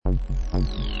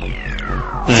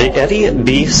The Eddie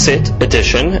B. Sit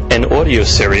edition and audio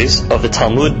series of the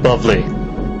Talmud Bavli.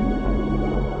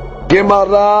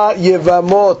 Gemara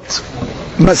Yevamot.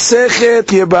 Masechet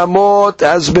Yevamot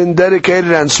has been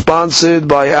dedicated and sponsored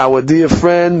by our dear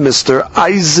friend Mr.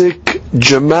 Isaac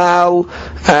Jamal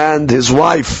and his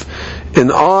wife in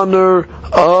honor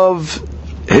of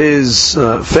his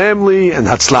family and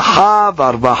Hatzlacha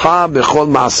v'arvacha bechol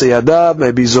ma'aseh yadav,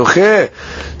 may be zocheh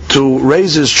to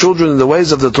raise his children in the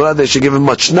ways of the Torah. They should give him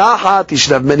much nahat. He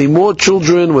should have many more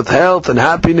children with health and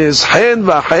happiness. Chen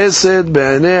v'chesed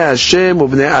be'anei Hashem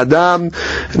u'bnei Adam,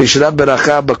 and he should have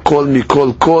beracha b'kol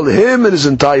mikol kol, him and his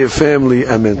entire family.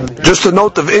 Amen. Just a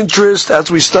note of interest,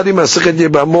 as we study Masechet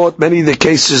Yevamot, many of the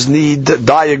cases need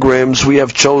diagrams. We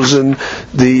have chosen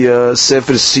the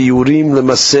Sefer Shiurim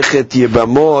leMasechet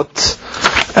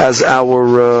Yevamot as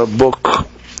our book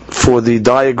for the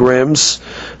diagrams,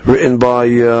 written by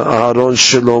Aharon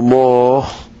Shlomo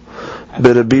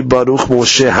Berabi Baruch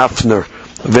Moshe Hafner,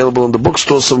 available in the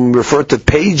bookstore. So when we refer to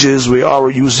pages, we are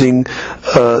using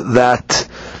that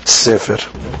Sefer.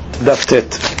 Daf Tet.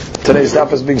 Today's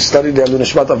daf is being studied.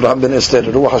 Nishmat Avraham ben Esther.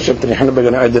 Ruach Hashem Tenichanu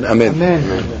Began Eden.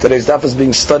 Amen. Today's daf is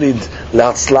being studied.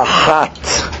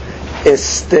 La'atzlachat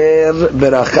Esther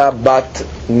Beracha Bat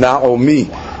Naomi.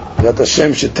 That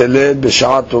Hashem sheteled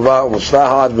b'shaa tova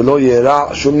u'musrahat v'lo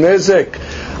yera shum nezek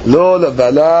lo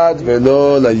levalad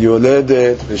v'lo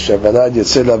leyoledet v'shavalad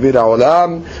yetze la'avir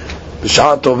ha'olam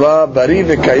b'shaa tova bari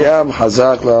v'kayam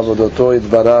hazak la'avodato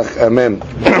yitbarach. Amen.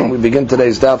 We begin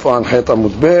today's daf on Chet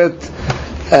Amud Bet,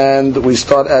 and we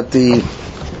start at the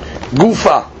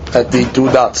Gufa, at the two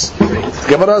dots.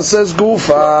 Gemara says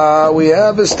Gufa. We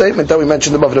have a statement that we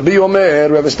mentioned above. Rabbi Omer,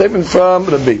 we have a statement from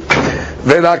Rabbi.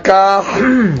 Velakach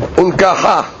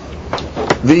ulkacha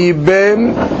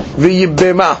v'yibem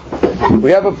v'yibema.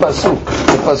 We have a pasuk.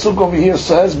 The pasuk over here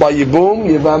says by Yibum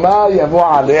Yevama yavo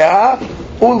aleha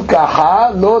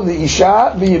ulkacha lo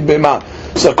liisha v'yibema.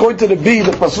 So according to the B,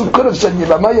 the pasuk could have said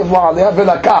Yevama yavo aleha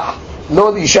velakach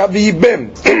lo liisha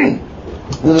v'yibem.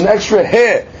 There's an extra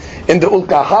hair in the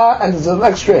ulkaha, and there's an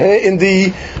extra hair in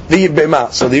the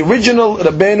yibema. So the original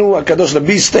Rabbeinu HaKadosh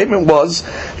Rabbi's statement was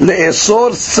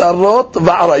le'esor tzarot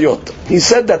va'arayot. He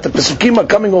said that the pesukim are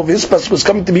coming over, his pasuk was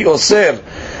coming to be oser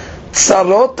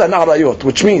tzarot and arayot,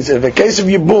 which means in the case of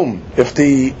yibum, if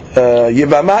the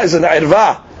yibama is an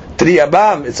irva,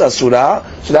 triyabam, it's asura,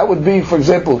 so that would be, for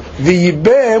example, the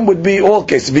yibem would be all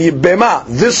cases, the yibema,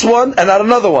 this one and not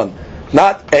another one,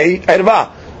 not a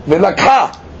irva.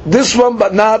 Velakha, this one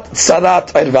but not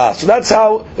Sarat Irva. So that's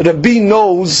how Rabbi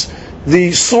knows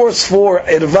the source for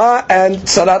Irva and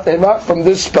Sarat Irva from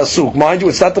this pasuk. Mind you,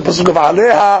 it's not the pasuk of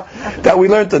Aleha that we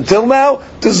learned until now.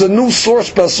 This is a new source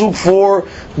pasuk for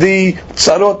the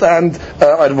Sarot and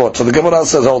Irvot. So the Gemara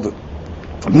says, hold it.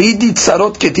 Midi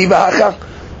Sarot Ketiva Hacha.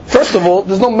 First of all,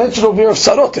 there's no mention over here of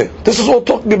Sarote. This is all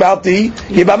talking about the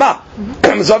Yibama.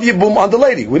 Zav Yibum on the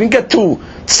lady. We didn't get to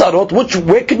Sarot.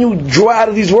 Where can you draw out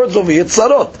of these words over here? It's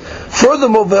Sarot.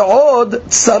 Furthermore, Ve'od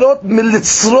Sarot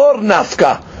Militzror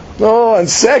Nafka. Oh, and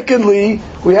secondly,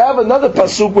 we have another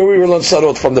pasuk where we will learn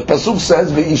Sarot from. The pasuk says,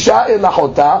 Ve'isha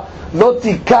elachota lo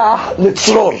tikach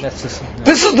litzror.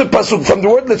 This is the pasuk. From the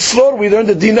word litzror, we learn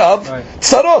the din of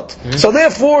Sarot. Mm-hmm. So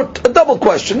therefore, a double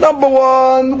question. Number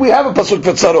one, we have a pasuk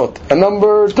for Sarot. And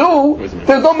number two,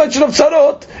 there's no mention of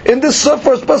Sarot in this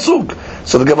first pasuk.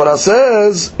 So the Gemara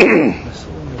says,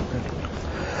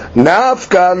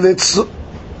 Nafka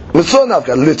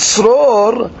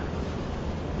litzror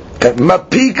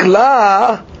Mapik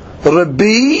la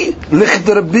Rabbi licht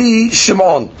Rabbi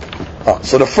Shimon.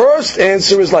 So the first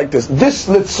answer is like this. This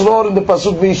litzror in the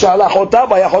pasuk v'ishala chota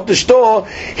b'yachot ishto,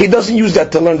 he doesn't use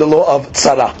that to learn the law of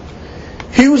tzara.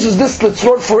 He uses this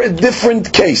litzror for a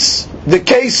different case. The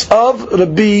case of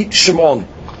Rabbi Shimon.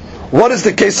 What is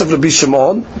the case of Rabbi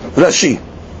Shimon? Rashi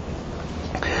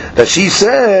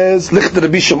says licht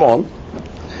Rabbi Shimon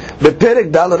beperek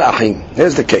dalad achim.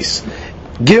 Here's the case.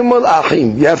 Gimel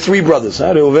Achim, you have three brothers,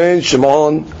 Reuven,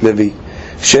 Shimon, Levi.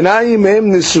 Shenayim hem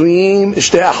nisuim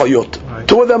shtei achayot.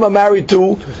 Two of them are married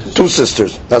to two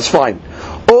sisters. That's fine.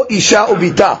 Or Isha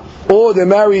ubita, or they're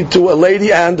married to a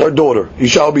lady and her daughter.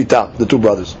 Isha ubita, the two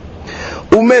brothers.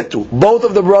 Umetu, both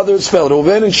of the brothers fell.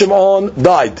 Reuven and Shimon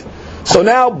died. So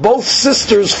now both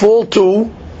sisters fall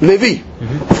to Levi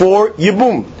for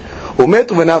Yibum.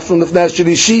 Umetu v'nafnu nefnash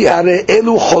shelishi hare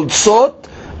elu cholzot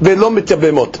ve'lo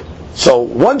mitabemot. So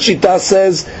one shita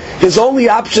says his only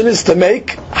option is to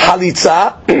make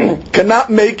halitza, cannot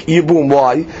make yibum.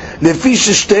 Why? Lefi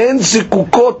sheshten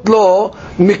zikukot lo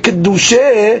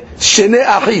mikdushe shene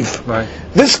achiv.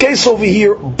 This case over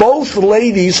here, both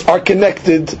ladies are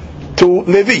connected to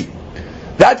Levi.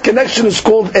 That connection is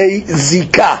called a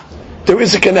zikah. There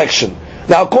is a connection.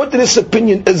 Now, according to this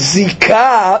opinion, a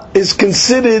zikah is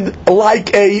considered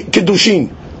like a kiddushin.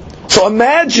 So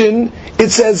imagine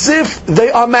it's as if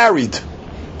they are married,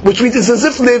 which means it's as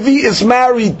if Levi is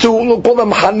married to, we'll call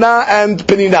them Hannah and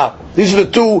Penina. These are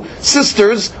the two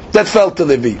sisters that fell to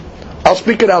Levi. I'll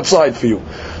speak it outside for you.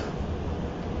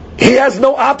 He has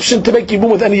no option to make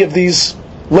yibum with any of these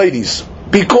ladies,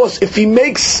 because if he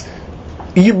makes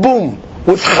yibum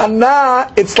with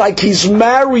Hannah, it's like he's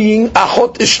marrying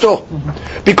Achot Ishto,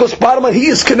 because Parman, he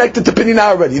is connected to Penina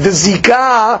already. The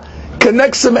Zikah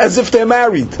connects them as if they're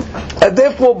married, and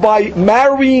therefore by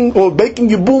marrying or making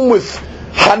yibum with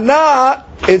Hannah,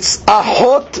 it's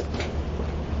Achot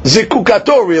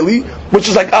Zikukato, really, which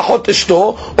is like Achot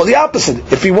Ishto, or the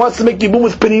opposite. If he wants to make yibum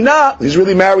with Penina, he's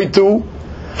really married to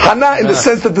Hannah in the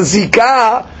sense that the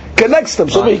Zikah connects them,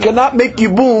 so he cannot make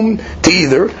yibum to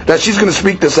either. That she's going to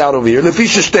speak this out over here. Both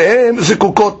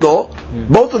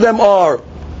of them are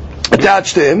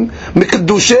attached to him. From the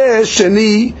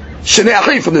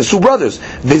two brothers.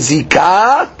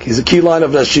 V'zikah, here's a key line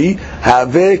of Rashi, have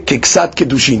kiksat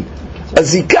kedushin. A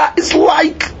zikah is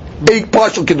like a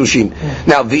partial kedushin.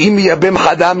 Now, v'im yabim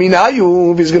chada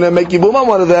minayu, if he's going to make yibum on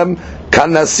one of them,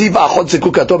 kan nasiv achot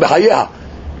zikukato b'chayeha.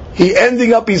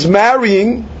 He's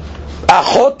marrying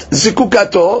Achot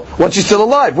Zikukato when she's still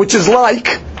alive, which is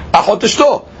like Achot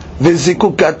Ishto. The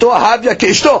Zikukato Havya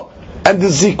Keishto. And the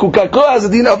Zikukato has a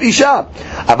din of Isha.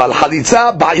 Aval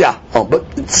Halitza Ba'ya. But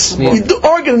you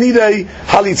are going to need a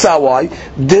Halitza. Why?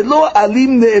 Delo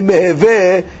alim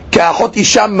ne'meheve Ka'achot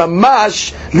Isha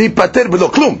mamash lipater b'lo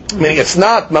klum. Meaning it's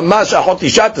not mamash Achot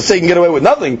Isha to say you can get away with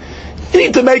nothing. You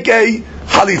need to make a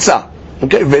Halitza.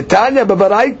 Okay, Vetanya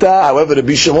b'baraita. However, the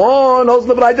Bishimon holds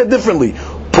the baraita differently.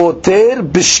 Poter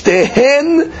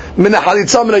b'shtehen min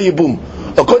halitza min yibum.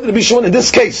 According to the Bishimon, in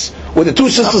this case, where the two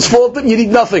sisters fall, you need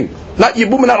nothing, not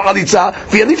yibum and not halitza.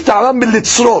 V'yalif ta'alam bil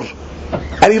litzror,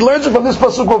 and he learns it from this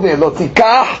pasuk over here. Lo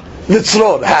tikach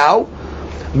litzror. How?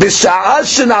 B'sha'ah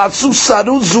shena'asu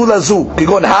sarut zu lazu.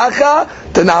 Kigon haka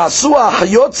tena'asu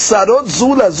achayot sarot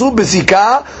zu lazu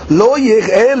b'zika lo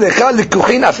yech'eh lecha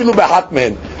likuchin afilu b'hat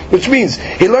men. Which means,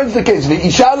 he learns the case,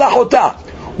 V'isha lachota,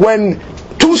 when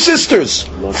two sisters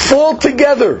fall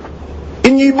together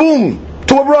in yibum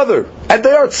to a brother, and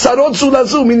they are tzarot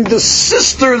zulazu, meaning the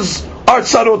sisters are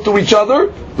tzarot to each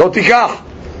other, lo tikach,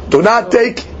 do not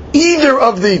take either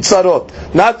of the tzarot,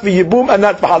 not v'yibum and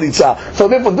not v'halitza. So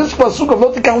therefore, this pasuk of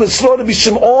lo tikach l'sror, Rabbi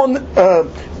Shimon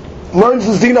learns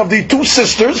the din of the two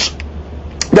sisters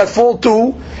that fall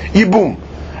to yibum.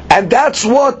 And that's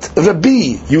what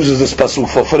Rabbi uses this pasuk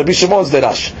for Rabbi Shimon's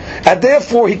derash. And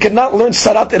therefore he cannot learn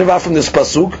sarat erva from this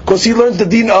pasuk, because he learns the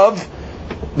din of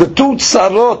the two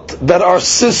tzarot that are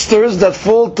sisters that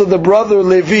fall to the brother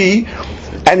Levi,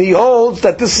 and he holds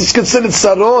that this is considered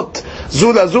sarot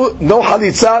zulazu, no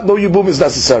halitza, no yibum is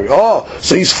necessary. Oh,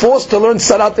 so he's forced to learn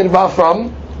sarat erva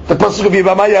from the pasuk of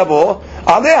Yevamot yavo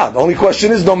aleh. The only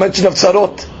question is no mention of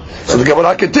tzarot. So the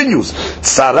Gemara continues,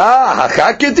 tzara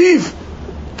hachaketiv.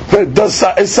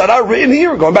 Is Sarah written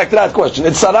here? Going back to that question.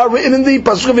 Is Sarah written in the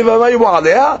Pasuk of Yevamot yavo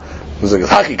aleh? This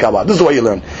is the way you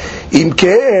learn.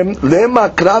 Imkem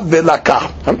lemakra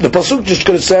velakah. The pasuk just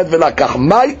could have said velakah.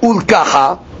 Mai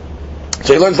ulkaha.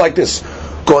 So he learns like this.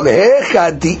 Kol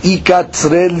hecha diika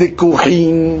tzre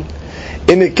likuchin.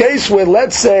 In a case where,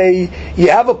 let's say, you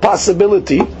have a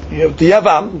possibility, you have the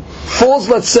Yavam falls,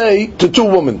 let's say, to two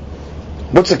women.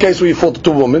 What's the case where you fall to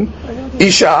two women?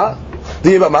 Isha, the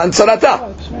Yevamot, and Sarata.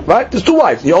 Right? There's two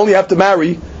wives. You only have to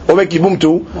marry or make yibum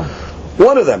to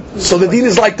one of them. So the deen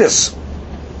is like this: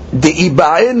 the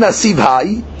ibae nasiv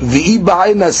hai, the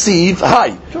ibae nasiv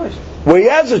hai. Where he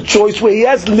has a choice, where he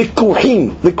has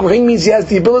likuhin. Likuhin means he has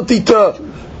the ability to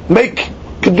make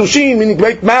kedushin, meaning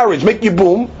make marriage, make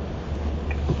yibum,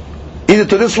 either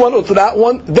to this one or to that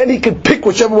one. Then he can pick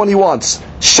whichever one he wants.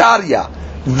 Sharia,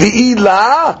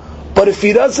 v'ila. But if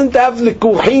he doesn't have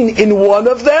likuhin in one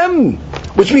of them,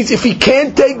 which means if he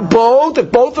can't take both, if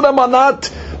both of them are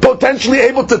not potentially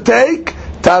able to take,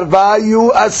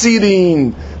 tarvayu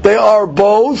asirin, they are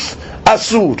both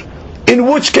asur. In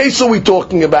which case are we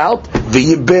talking about?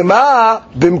 V'yibema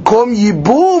b'mkom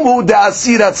yibum hu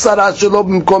da'asira tzara shelo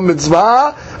b'mkom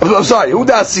mitzvah. I'm sorry, hu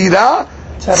da'asira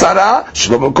tzara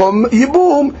shelo b'mkom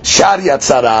yibum sharia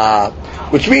tzara.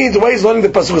 Which means the way he's learning the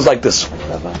pasuk is like this.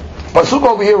 Pasuk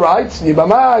over here writes,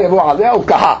 Yibama yavo aleh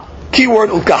ukaha. Keyword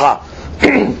ukaha.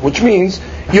 Which means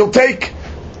you'll take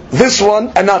this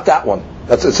one and not that one.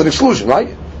 It's an exclusion, right?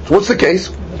 So what's the case?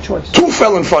 Two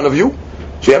fell in front of you,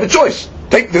 so you have a choice.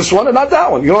 Take this one and not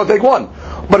that one. You don't take one.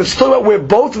 But it's still about where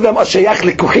both of them are sheyach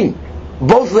likuhin.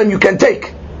 both of them you can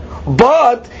take.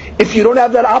 But if you don't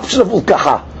have that option of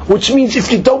ulkaha, which means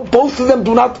if you don't, both of them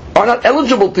are not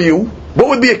eligible to you, what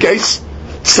would be a case?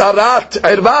 Sarat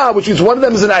irva, which means one of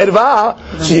them is an irva,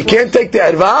 so you can't take the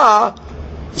irva,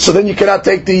 so then you cannot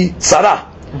take the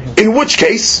sarah. In which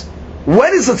case,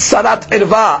 when is it sarat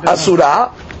irva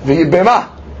asura?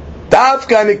 V'yibema.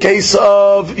 Dafka in the case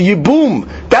of yibum,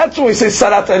 that's when we say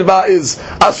sarat irva is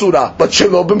asura. But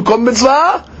shelo b'mkom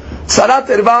mitzvah, sarat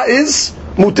irva is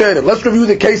muteret. Let's review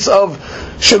the case of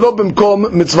shelo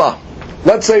b'mkom mitzvah.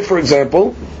 Let's say, for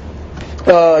example,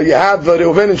 you have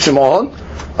Reuven and Shimon.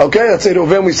 Okay, let's say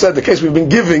Reuven, we said the case we've been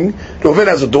giving, Reuven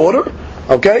has a daughter.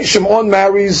 Okay, Shimon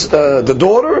marries the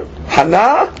daughter,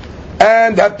 Hannah,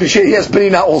 and that he has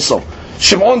Penina also.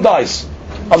 Shimon dies.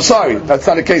 I'm sorry, that's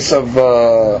not a case of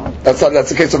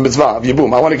that's a case of mitzvah of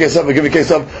yibum. I want to give a case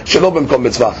of shelo b'mkom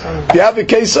mitzvah. You have a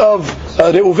case of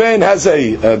Reuven has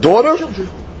a daughter.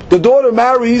 The daughter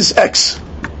marries X.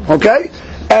 Okay,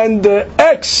 and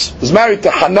X is married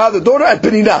to Hannah, the daughter, and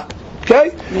Penina.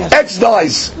 Okay, yes. X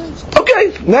dies.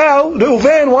 Okay, now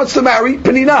Reuven wants to marry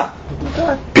Penina.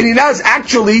 Penina is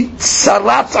actually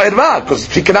sarat irva because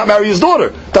he cannot marry his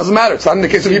daughter. Doesn't matter. It's not in the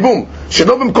case of yibum.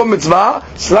 Shelo b'mkom mitzvah,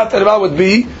 sarat irva would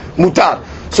be mutar.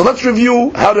 So let's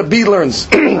review how Rabbi learns.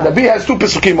 Rabbi has two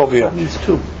pesukim over here.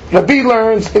 Rabbi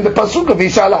learns in the pasuk of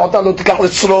Isha la'ota lo tikach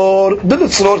l'tzror. The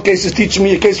l'tzror case is teaching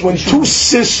me a case when two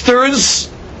sisters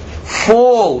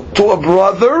fall to a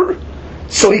brother,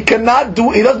 so he doesn't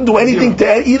do anything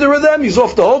to either of them. He's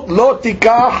off the hook. Lo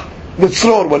tikach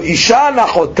l'tzror. When Isha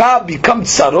nachota becomes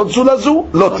tzarot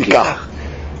zulazu, lo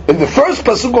tikach. In the first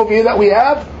pasuk over here that we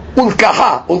have,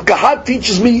 ulkaha. Ulkaha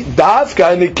teaches me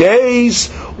dafka in the case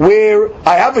where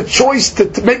I have a choice to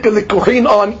make a likuhin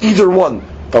on either one.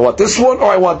 I want this one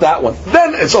or I want that one.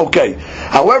 Then it's okay.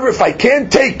 However, if I can't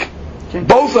take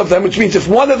both of them, which means if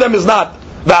one of them is not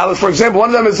valid, for example,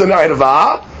 one of them is an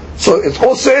irva, so it's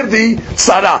also the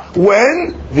sarah.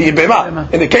 When? The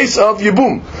yibema. In the case of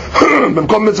yibum.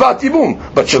 B'mkom mitzvah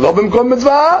yibum. But shelo b'mkom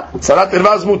mitzvah, sarat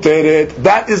irva is muteret.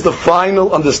 That is the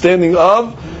final understanding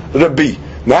of Rabbi.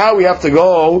 Now we have to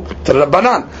go to the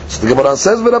Rabbanan. So the Gemara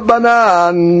says with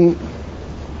Rabbanan,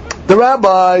 the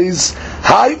rabbis,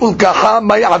 Hay ulkaha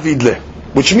may avidle,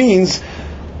 which means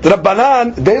the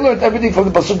Rabbanan, they learned everything from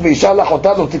the pasuk V'isha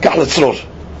la'chotah lo tikach l'tzror.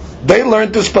 They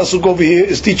learned this pasuk over here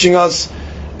is teaching us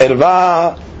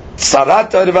erva,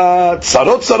 tzarat erva,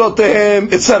 tzarot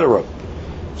tzarotehem, etc.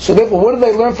 So therefore, what do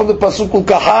they learn from the pasuk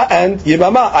ulkaha and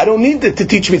yibama? I don't need it to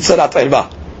teach me tzarat erva,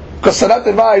 because tzarat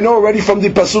erva I know already from the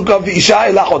pasuk of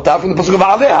V'isha la'chotah, from the pasuk of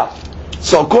Aleha.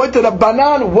 So according to the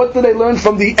Rabbanan, what do they learn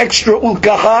from the extra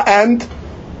ulkaha and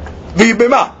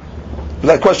v'yibema?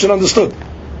 That question understood.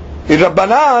 In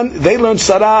Rabbanan, they learn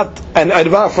sarat and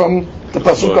irva from the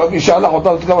pasuk of Isha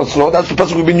la'chotah lo tikach. That's the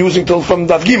pasuk we've been using till from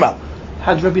Daf Gima.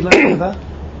 How did Rabbi learn irva?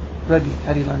 Rabbi,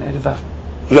 how do you learn irva?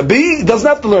 Rabbi doesn't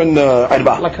have to learn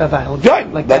irva. Like irva. Right.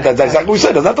 Like that's exactly what we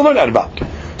said. Doesn't have to learn irva. Okay.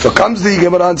 So comes the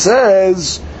Gemara and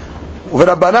says,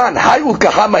 "V'Rabbanan hayu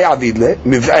kacha mayavidle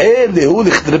miv'eh lehu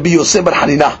licht Rabbi Yosef bar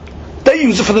Hanina." They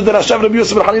use it for the derasha of Rabbi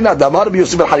Yosef bar Hanina. Damar Rabbi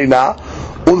Yosef bar Hanina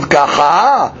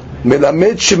ulkacha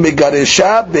melamed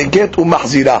shemegaresha beget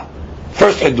umachzira.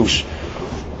 First hadush.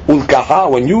 Ulkaha,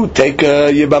 when you take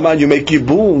yibama, you make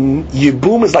yibum.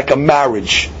 Yibum is like a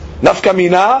marriage.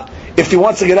 Nafkamina, if he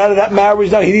wants to get out of that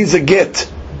marriage now, he needs a get.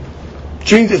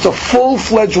 Which means it's a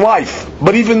full-fledged wife.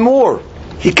 But even more,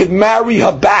 he could marry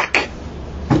her back.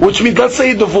 Which means, let's say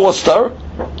he divorced her,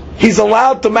 he's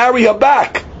allowed to marry her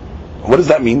back. What does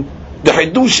that mean? The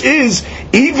hadush is,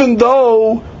 even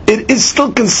though it is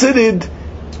still considered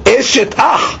eshet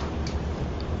ach,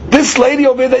 this lady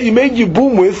over here that you made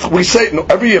yibum with, we say, no,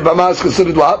 every yibama is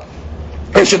considered what?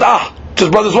 Eshet ach, which is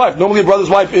brother's wife. Normally a brother's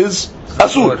wife is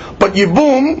asur, but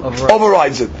yibum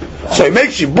overrides it. So he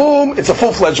makes yibum, it's a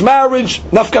full-fledged marriage,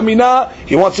 nafkamina,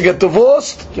 he wants to get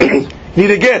divorced,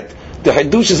 need a get. The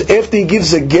hadush is after he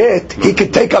gives a get, he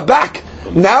can take her back.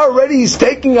 Now already he's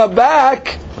taking her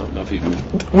back, no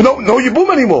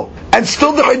yibum anymore. And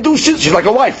still the hadush is, she's like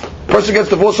a wife. Person gets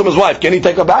divorced from his wife, can he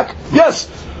take her back? Yes.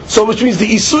 So which means the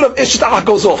isur of ishtah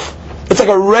goes off. It's like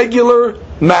a regular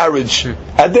marriage.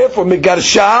 And therefore,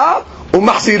 megarsha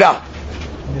umachzira.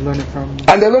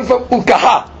 And they learn from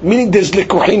ulkaha, meaning there's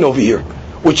likuhin over here.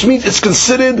 Which means it's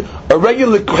considered a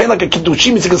regular likuhin, like a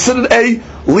kiddushim, it's considered a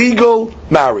legal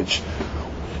marriage.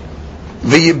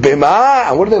 V'yibema,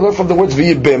 and what do they learn from the words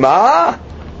v'yibema?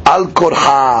 Al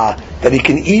korha, that he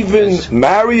can even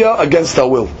marry her against her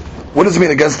will. What does it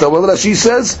mean against her will? That she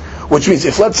says, which means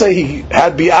if let's say he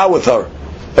had bi'ah with her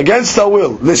against her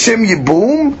will, l'shem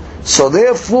yibum, So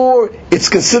therefore, it's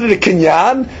considered a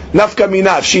kinyan. Nafka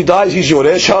mina. If she dies, he's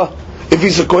yoresha. If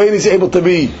he's a kohen, he's able to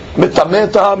be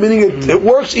mitameta, meaning it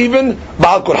works even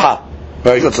ba'al kurha.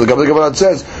 Very good. So the Gemara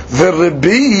says,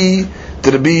 "V'Rabbi,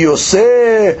 Rabbi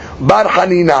Yosef bar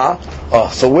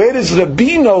Hanina." So where does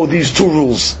Rabbi know these two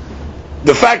rules?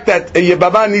 The fact that a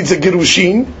yebama needs a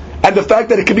girushin, and the fact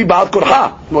that it can be ba'al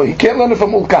kurha. Well, he can't learn it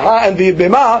from ulkaha and the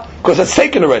yebema because that's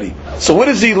taken already. So where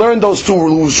does he learn those two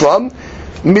rules from?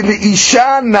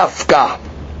 Miliisha nafka.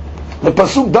 The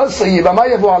pasuk does say Yevamot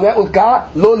yavo aleh ulka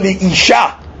lo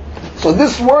liisha. So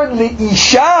this word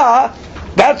liisha,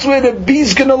 that's where the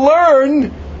B's going to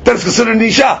learn that it's considered an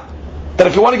isha. That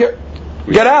if you want to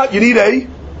get out, you need a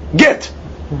get.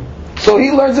 So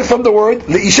he learns it from the word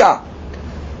liisha.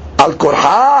 Al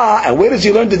korha, and where does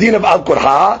he learn the deen of al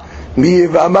korha? Mi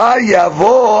Yevamot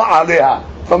yavo aleha.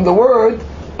 From the word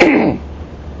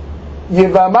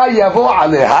Yevamot yavo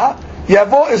aleha.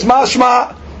 Yavo is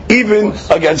mashma, even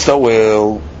against her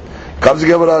will. Comes the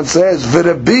Gemara and says,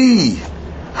 "V'Rabbi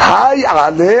hay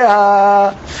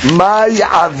aleha may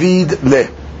avid le."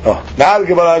 Now the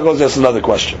Gemara goes, there's another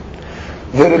question.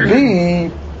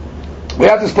 V'Rabbi, we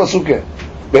have this pasuk here.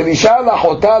 V'nisha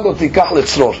lachota lo tikach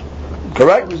letzror.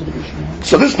 Correct?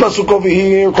 So this pasuk over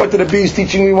here, according to the Rabbi, is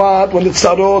teaching me what? When the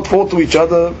tzarot fall to each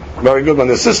other. Very good. When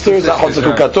they're sisters,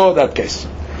 that case.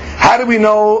 How do we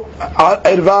know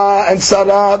Irva and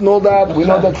Sarah and all that? We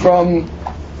know that from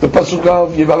the pasuk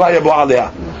of Yevamot yavo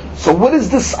aleha. So what is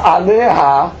this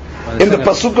aleha in the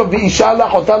pasuk of V'isha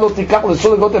lachota lo tikach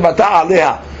letzror lo tevata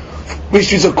aleha?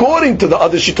 Which is according to the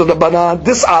other shit of the Banan,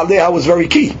 this aleha was very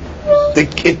key.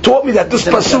 It taught me that this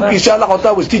pasuk Isha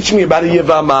lachota was teaching me about a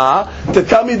Yevama to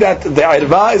tell me that the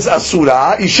Irva is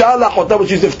Asura. Isha lachota,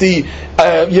 which is if the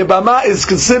Yevama is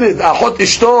considered Achot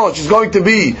Ishto, she's going to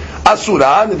be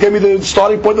Asura, and it gave me the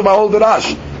starting point of my whole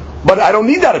Darash. But I don't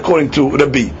need that according to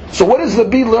Rabbi. So what does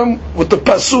Rabbi learn with the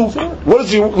pasuk? What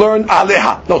does he learn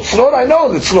Aleha? No, Tzror, I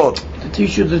know the Tzror. To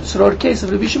teach you the Tzror case of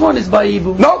Rabbi Shimon is by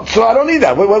Yibum. No, so I don't need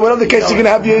that. What other case you're going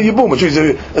to have Yibum? Which is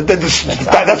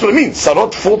that's what it means.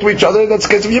 Sarot fall to each other. That's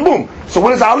the case of Yibum. So what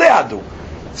does Aleha do?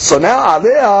 So now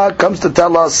Aleha comes to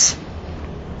tell us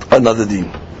another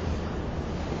deen.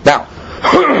 Now,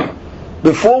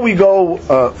 before we go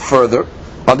further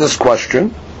on this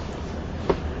question,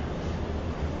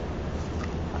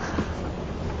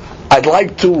 I'd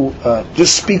like to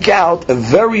just speak out a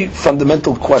very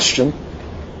fundamental question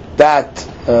that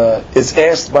is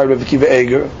asked by Rabbi Kiva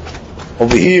Eger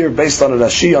over here, based on a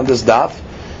Rashi on this daf.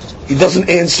 He doesn't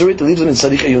answer it. He leaves it in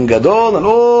Tzarich Ayun Gadol, and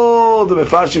all the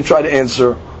Mefarshim try to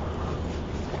answer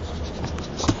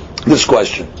this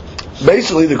question.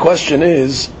 Basically, the question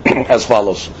is as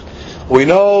follows: we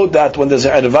know that when there's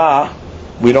an Irva,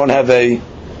 we don't have a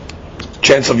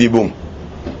chance of Yibum,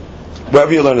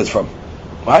 wherever you learn it from,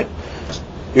 right?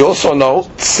 You also know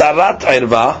Tzarat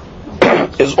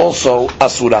Irva is also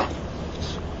Asura.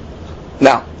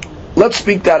 Now, let's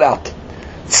speak that out.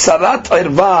 Tzarat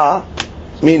Irva,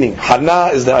 meaning Hana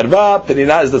is the Irva,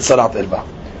 Penina is the Tzarat Irva.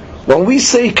 When we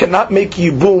say cannot make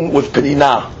Yibum with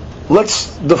Penina,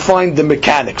 let's define the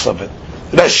mechanics of it.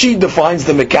 Rashi defines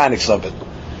the mechanics of it.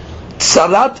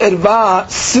 Tzarat Irva,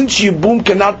 since Yibum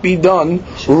cannot be done,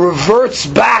 reverts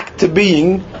back to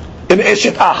being an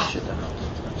Eshet Ach.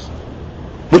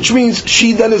 Which means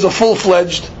she then is a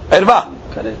full-fledged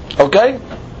Irva. Okay?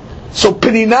 So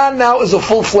Penina now is a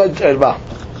full-fledged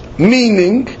Irva.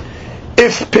 Meaning,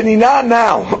 if Penina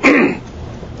now,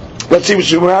 let's say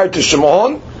she was married to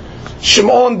Shimon,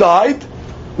 Shimon died,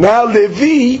 now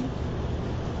Levi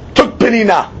took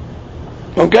Penina.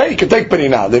 Okay? He can take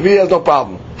Penina. Levi has no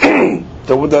problem.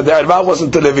 the Irva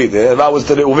wasn't to Levi, the Irva was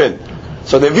to Reuven.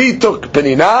 So Levi took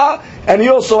Penina, and he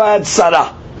also had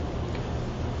Sarah.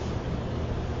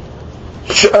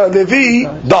 Levi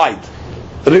died.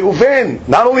 Reuven,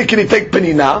 not only can he take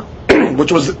Penina,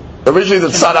 which was originally the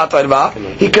Tzarat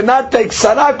Irva, he cannot take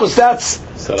Sarah because that's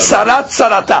Tzarat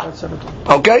Tzarata.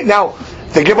 Okay, now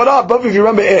the Gemara above, if you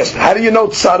remember, asked, how do you know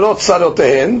Tzarot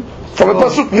Tzarotehen? From a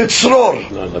pasuk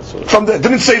Litzror. From the,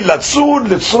 didn't say Latzur.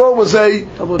 Litzror was a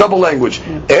double language.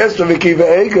 Asked Rabbi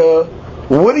Kiva Eger,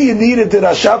 what do you need in the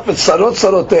Rasha for Tzarot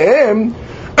Tzarotehem?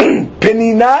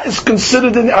 Penina is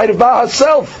considered an Irva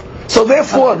herself. So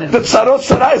therefore, the Tzarot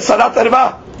Tzara is Tzarat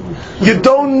Irva. You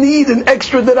don't need an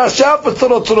extra derasha for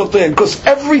Tzarot Tzarotehem, because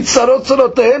every Tzarot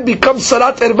Tzarotehem becomes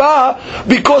Tzarat Irva,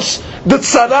 because the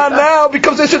Tzara now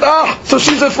becomes Eshet Ach, so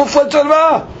she's a full-fledged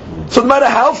Irva. So no matter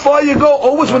how far you go,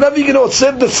 always whenever you know it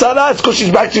said the Tzara, it's because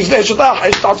she's back to Eshet Ach.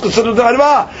 Eshet Ach is considered the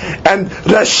Irva. And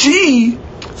Rashi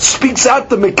speaks out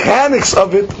the mechanics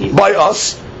of it by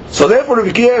us, So therefore,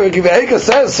 Rabbi Akiva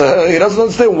says he doesn't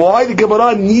understand why the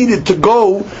Gemara needed to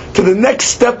go to the next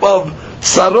step of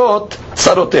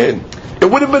sarotehen. It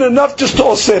would have been enough just to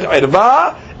osir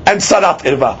irva and sarat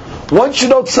irva. Once you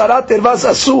know sarat irva is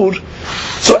asur,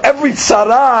 so every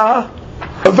tzara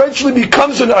eventually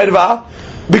becomes an irva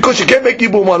because she can't make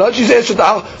yibum on her. She's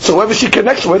eshet. So whoever she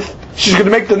connects with, she's going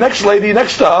to make the next lady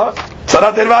next to her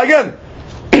sarat irva again.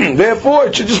 Therefore,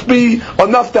 it should just be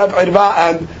enough to have irva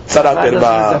and sarat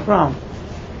irva.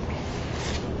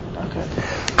 Okay.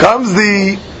 Comes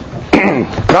the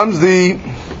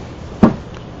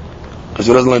because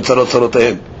he doesn't learn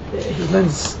sarotehen. He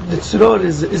learns the tzuror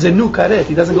is a new karet.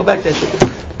 He doesn't go back there.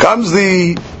 Comes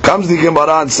the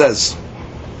Gemara and says,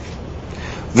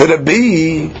 the Rabbi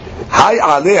hay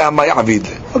aleha may avid.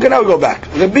 Okay, now we go back.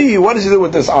 Rabbi, what does he do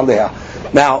with this aleha?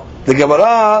 Now the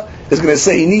Gemara is going to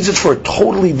say he needs it for a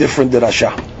totally different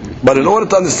derasha. But in order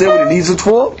to understand what he needs it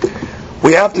for,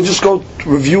 we have to just go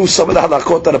review some of the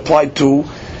halakot that apply to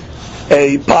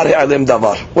a parei alem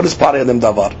davar. What is parei alem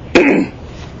davar?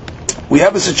 We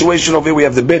have a situation over here. We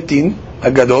have the Bet Din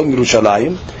Hagadol in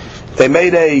Yerushalayim. They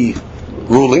made a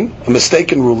ruling, a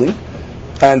mistaken ruling,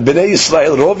 and Bnei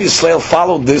Yisrael, Rov Yisrael,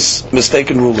 followed this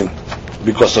mistaken ruling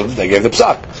because they gave the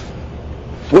psak.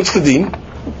 What's the din?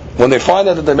 When they find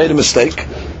out that they made a mistake,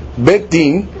 Bet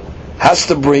Din has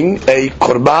to bring a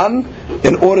korban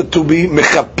in order to be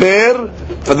mechaper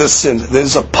for the sin.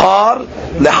 There's a par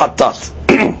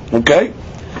lehatat. Okay?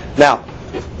 Now,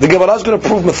 the Gemara is going to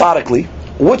prove methodically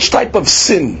which type of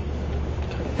sin,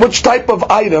 which type of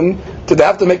item did they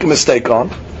have to make a mistake on.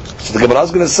 So the Gemara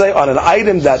is going to say on an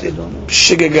item that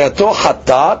shigagato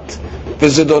hatat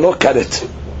v'zidono karet.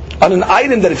 On an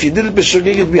item that if you did it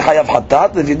b'shogeg it'd be hayav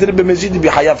hatat, if you did it b'mezid it'd be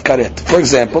hayav karet. For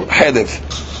example, hedef.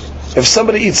 If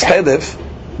somebody eats hedef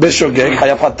b'shogeg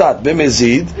hayav hatat,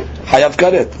 b'mezid hayav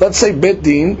karet. Let's say Bet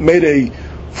Din made a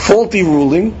faulty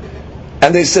ruling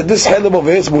and they said this hedef over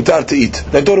here is mutar to eat.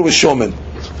 They thought it was shomen.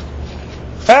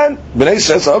 And Bnei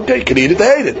says, okay, you can eat it,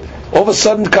 they ate it. All of a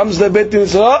sudden comes the Bet Din and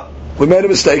says, oh, we made a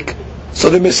mistake. So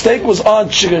the mistake was on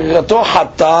shigagato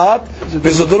hatat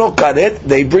v'zidono karet.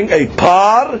 They bring a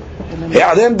par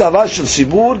he'alem davar shel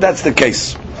sibur. That's the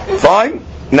case. Fine.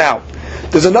 Now,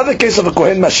 there's another case of a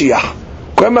Kohen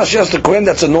Mashiach. Kohen Mashiach is the Kohen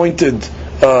that's anointed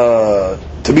to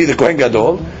be the Kohen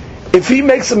Gadol. If he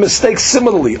makes a mistake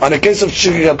similarly on a case of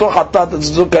shigagato hatat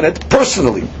v'zidono karet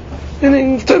personally,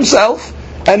 meaning to himself,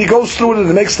 and he goes through it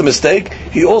and makes the mistake,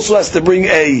 he also has to bring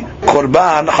a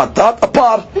korban hatat, a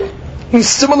par. It's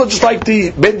similar, just like the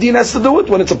Bet Din has to do it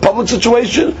when it's a public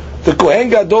situation. The Kohen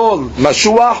Gadol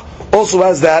Mashuach also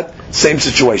has that same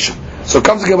situation. So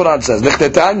comes the Gemara and says,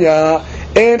 Lechetanya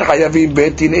en chayavim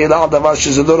Bet Din ela davar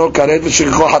shezidono karet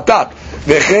v'shigagato hatat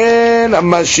v'chen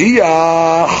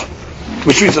Mashiach.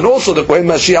 Which means that also the Kohen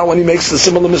Mashiach, when he makes a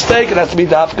similar mistake, it has to be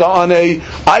dafka on a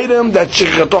item that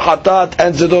shigagato hatat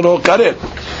and zidono karet.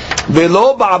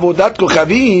 ולא בעבודת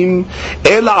כוכבים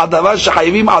אלא הדבר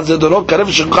שחייבים על זדונו קרב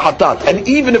ושגוך חטאת. And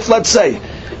even if, let's say,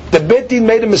 the Bet Din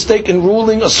made a mistake in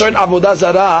ruling a certain avodah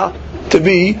zarah to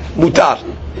be mutar.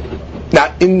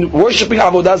 Now, in worshipping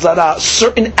avodah zarah,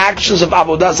 certain actions of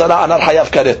avodah zarah are not hayav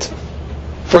karet.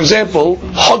 For example,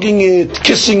 hugging it,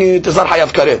 kissing it is not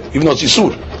hayav karet, even though it's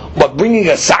isur. But bringing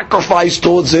a sacrifice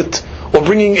towards it, or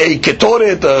bringing a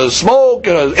ketoret, a smoke,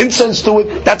 incense to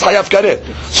it, that's hayav karet.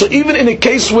 So even in a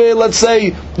case where, let's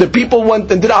say, the people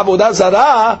went and did avodah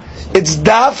zarah, it's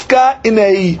dafka in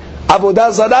a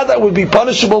avodah zarah that would be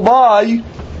punishable by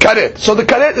karet. So the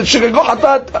karet, the shigagato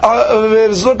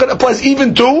hatat, applies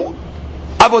even to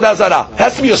avodah zarah. It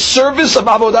has to be a service of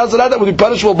avodah zarah that would be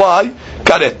punishable by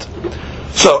karet.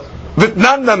 So,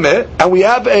 Vitnan Nameh, and we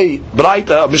have a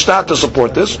Braita, Mishnah to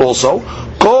support this also.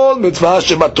 Kol mitzvah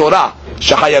shebatorah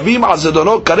shechayavim al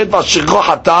zidono karet v'shigagato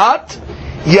hatat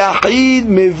yachid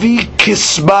mevi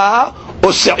kisba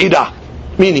or se'ira.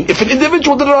 Meaning, if an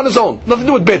individual did it on his own, nothing to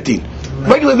do with Bet Din.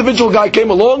 Regular individual guy came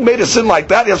along, made a sin like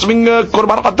that, he has to bring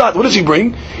korban hatat. What does he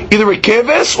bring? Either a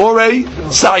keves or a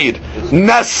sa'ir.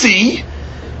 Nasi,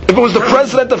 if it was the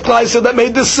president of Klal Yisrael that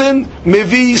made this sin,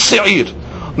 mevi se'ir.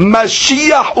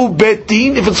 Mashiach u Bet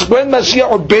Din, if it's when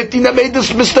Mashiach or Bet Din that made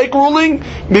this mistake ruling,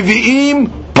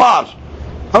 mevi'im par.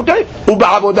 Okay?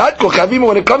 Uba'avodat kochavim,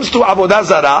 when it comes to avodah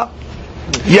zarah,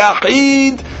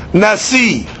 yachid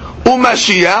nasi u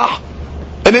Mashiach,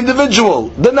 an individual,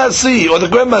 the nasi or the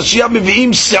grand Mashiach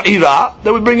mevi'im se'ira,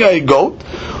 they would bring a goat.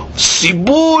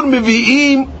 Sibur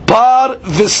mevi'im par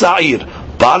v'sa'ir.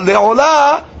 Par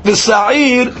le'olah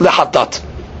v'sa'ir le'hatat.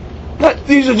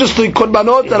 These are just the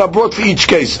korbanot that are brought for each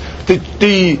case.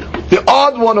 The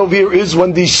odd one over here is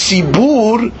when the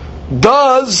sibur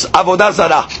does avodah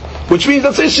zarah. Which means,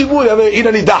 let's say Sibur, you have a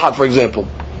Idahat, for example.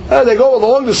 They go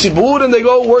along the Sibur and they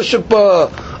go worship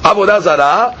Avodah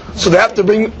Zarah, so they have to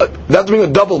bring a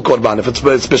double Korban, if it's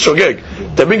Beshogeg.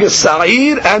 They bring a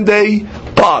Sa'ir and a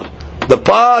Par. The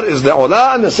Par is the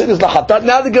Olah and the Sa'ir is the Hatat.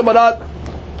 Now the Gemara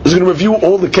is going to review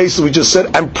all the cases we just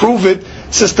said and prove it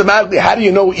systematically. How do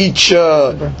you know each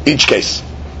case?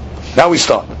 Now we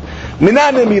start.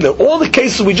 All the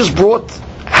cases we just brought,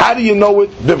 how do you know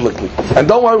it biblically? And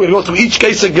don't worry, we'll go through each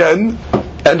case again,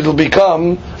 and it'll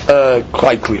become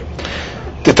quite clear.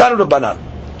 Titanu Rabbanan.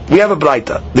 We have a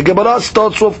Braita. The Gemara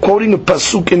starts off quoting a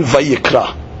pasuk in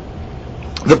Vayikra.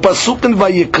 The pasuk in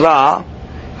Vayikra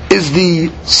is the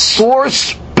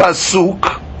source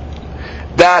pasuk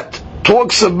that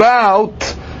talks about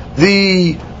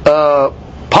the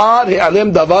Par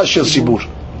He'alem Davar Shel Sibur,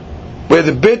 where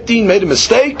the Bet Din made a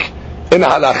mistake in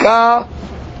Halacha,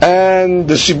 and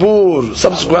the Sibur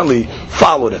subsequently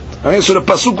followed it. Okay? So the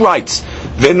pasuk writes,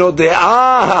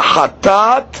 "V'node'ah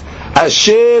ha'chatat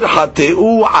asher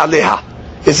hateu aleha."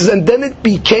 It says, and then it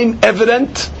became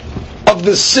evident of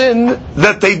the sin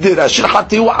that they did. Asher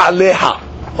hateu aleha.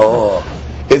 Oh,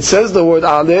 it says the word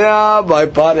aleha by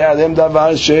Par He'alem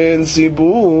Davar Shel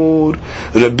Sibur.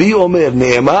 Rabbi Omer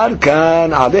ne'emar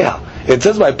kan aleha. It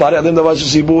says by Par He'alem Davar Shel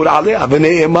Sibur aleha.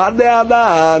 V'ne'emar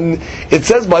le'alan. It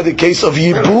says by the case of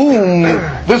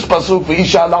Yibum. This pasuk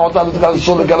v'isha la'otan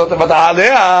l'tchazul legalot v'ata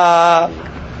aleha.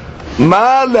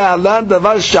 Ma le'alan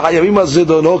davar she'ayavim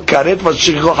azidono karet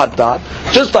v'shikho hatat.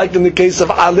 Just like in the case of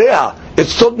aleha,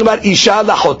 it's talking about isha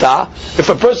la'chota. If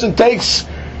a person takes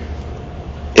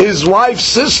his wife's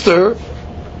sister,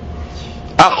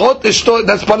 achot ishto,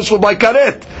 that's punishable by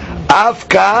karet.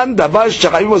 Afkan davar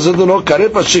she'ayavim azidono karet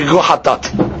v'shikho hatat.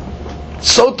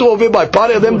 So to obey by Par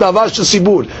He'alem Davar Shel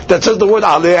Sibur that says the word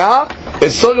aleha,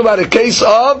 it's talking about a case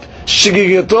of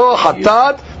shigigeto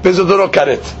hatat v'zidono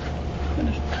karet.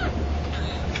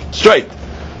 Straight.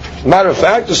 Matter of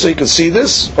fact, just so you can see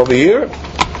this over here, I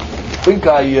think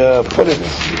I put it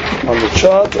on the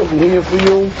chart over here for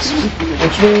you,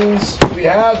 which means we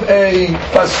have a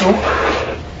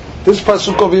pasuk. This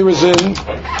pasuk over here is in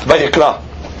Vayikra.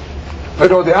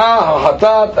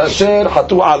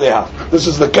 This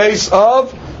is the case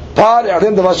of Par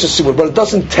He'alem Davar Shel Sibur, but it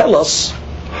doesn't tell us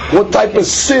what type of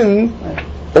sin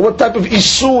or what type of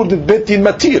isur did Bet Din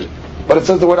matir, but it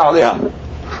says the word aleha.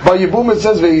 By Yibum it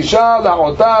says ve'isha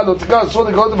la'ota lotika so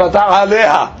they go to v'ata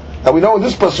aleha. Now we know in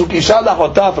this pasuk isha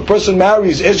la'ota, if a person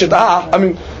marries eshet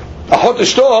ahot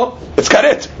ishto, it's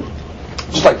karet.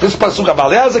 Just like this pasuk of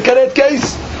aleha is a karet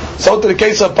case, so to the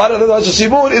case of Par He'alem Davar Shel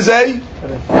Sibur is a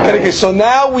karet case. So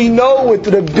now we know what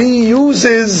Rabbi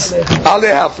uses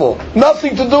aleha for.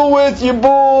 Nothing to do with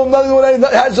Yibum, nothing with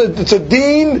anything. It's a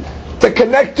deen to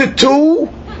connect it to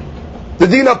the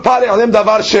deen of Par He'alem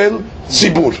Davar Shel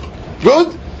Sibur.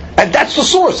 Good? And that's the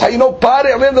source. How you know Par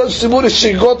He'alem Davar Shel Sibur is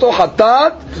shigoto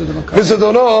hatat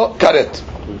v'zidono karet.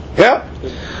 Yeah?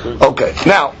 Okay.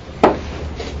 Now,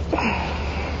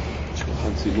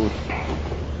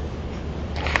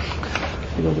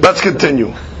 let's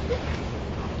continue.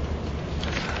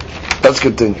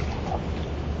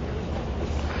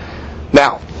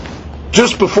 Now,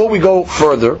 just before we go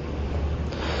further,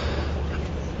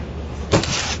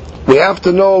 we have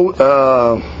to know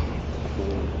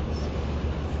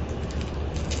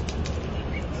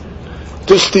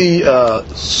just the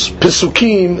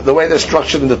Pesukim, the way they're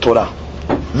structured in the Torah.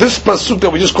 This Pasuk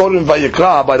that we just quoted in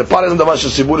Vayikra by the Par He'alem Davar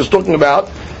Shel Sibur is talking about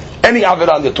any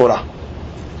Avirah in the Torah.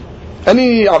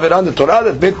 Any Avirah in the Torah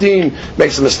that Bet Din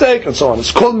makes a mistake and so on.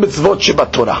 It's called Mitzvot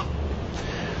Shebat Torah.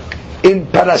 In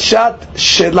Parashat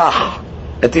Shelach,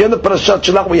 at the end of Parashat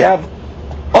Shelach, we have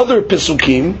other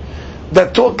Pesukim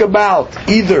that talk about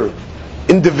either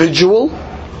individual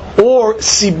or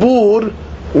Sibur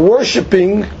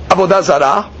worshipping Avodah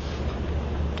Zarah,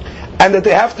 and that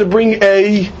they have to bring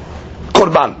a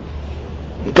Korban.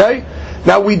 Okay?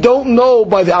 Now we don't know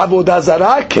by the Avodah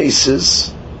Zarah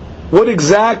cases what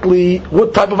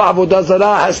type of Avodah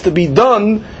Zarah has to be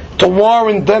done to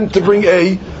warrant them to bring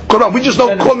a Korban. We just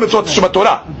know Kol Mitzvot Shebat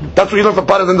Torah. That's what you learn from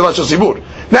Par He'alem Davar Shel Sibur.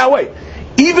 Now wait,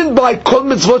 even by Kol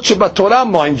Mitzvot Shebat Torah,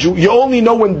 mind you, you only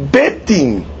know when Bet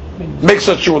Din makes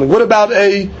such a ruling. What about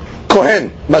a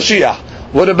Kohen, Mashiach?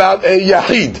 What about a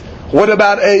Yahid? What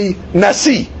about a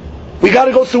Nasi? We got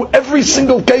to go through every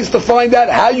single case to find out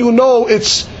how you know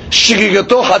it's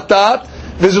Shigigato Hatat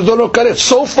V'zidono Karet.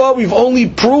 So far we've only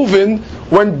proven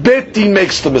when Bet Din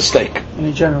makes the mistake. In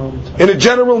a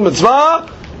general mitzvah,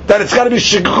 that it's got to be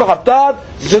Shigigato Hatat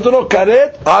V'zidono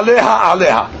Karet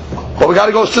Aleha. But we got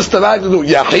to go systematically to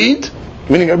Yahid,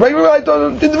 meaning a regular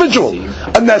individual,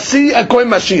 a Nasi and Kohen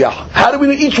Mashiach. How do we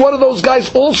know each one of those guys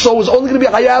also is only going to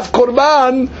be Hayav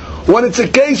Korban when it's a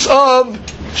case of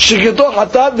Shigito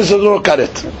Hatat V'Zedoro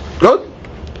Karet? Good?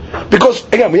 Because,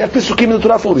 again, we have Pesukim in the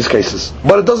Torah for all these cases,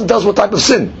 but it doesn't tell us what type of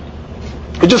sin.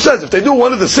 It just says if they do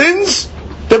one of the sins,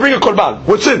 they bring a Korban.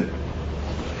 What sin?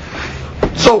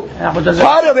 So,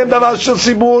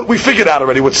 we figured out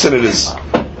already what sin it is.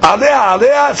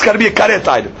 Alea, it's got to be a karet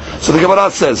item. So the Gemara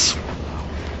says,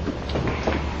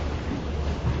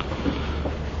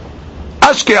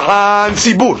 Ashkehan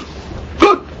Sibur.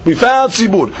 Good. We found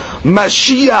Sibur.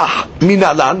 Mashiach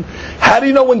Minalan. How do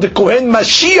you know when the Kohen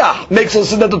Mashiach makes us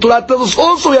sin that the Torah tells us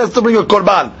also he has to bring a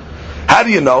Korban? How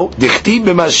do you know? Dichtib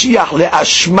b'Mashiach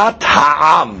le'ashmat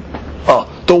ha'am.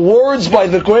 The words by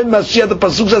the Kohen Mashiach, the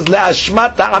pasuk says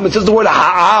le'ashmat ha'am. It says the word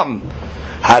ha'am.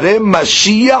 Harem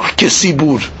Mashiach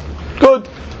kesibur. Good.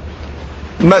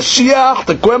 Mashiach,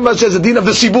 the Kohen Mashiach is the din of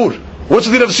the sibur. What's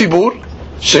the din of sibur?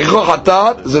 Sheicho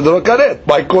hatat zedoro karet.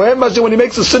 By Kohen Mashiach, when he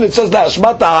makes a sin, it says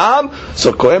le'ashmat ha'am.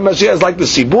 So Kohen Mashiach is like the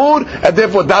sibur, and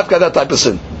therefore that type of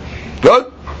sin. Good.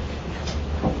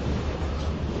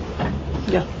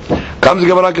 Yeah. Comes the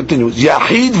Gemara continues.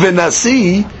 Yahid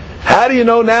v'nasi. How do you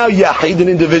know now Yahid, an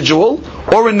individual,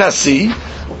 or a nasi?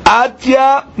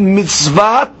 Atya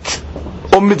mitzvat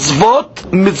or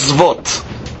mitzvot.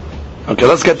 Okay,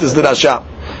 let's get this dirasha.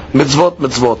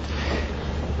 Mitzvot.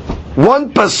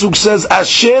 One pasuk says,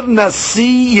 Asher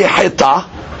nasi yeheta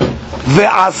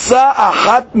ve'asa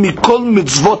achat mikol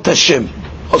mitzvot Hashem.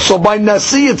 So by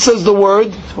nasi it says the word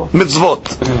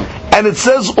mitzvot. And it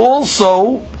says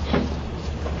also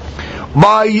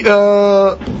by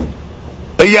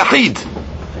a yahid.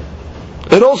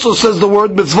 It also says the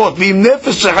word mitzvot.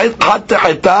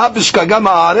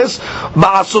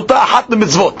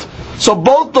 So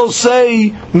both those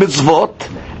say mitzvot,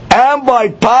 and by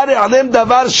pare alem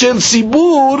davar shel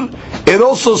sibur, it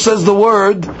also says the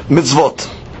word mitzvot.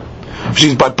 Which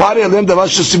is by pare alem davar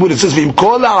shel sibur, it says v'im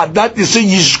kol ha'adat yisei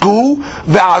yishku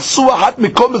ve'asu achat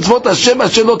mikol mitzvot Hashem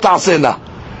asher lo ta'asena.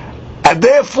 And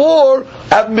therefore,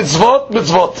 have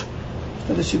mitzvot.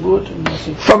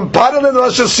 From Paralel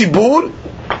Rasha Sibur,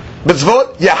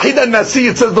 mitzvot, Yahid and Nasi,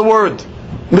 it says the word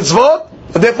mitzvot,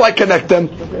 and therefore I connect them.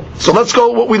 So let's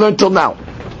go what we learned till now.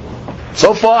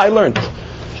 So far I learned.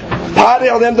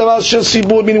 Paralel Rasha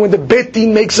Sibur, meaning when the Beit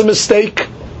Din makes a mistake,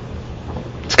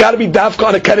 it's got to be dafka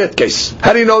on a karet case.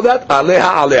 How do you know that?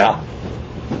 Aleha.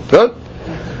 Good?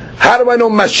 How do I know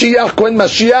Mashiach, Kohen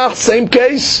Mashiach, same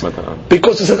case?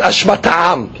 Because it says Ashmat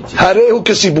Ha'am, Harehu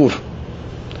Kesibur.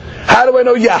 How do I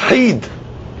know Yahid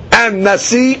and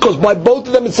Nasi? Because by both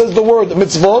of them it says the word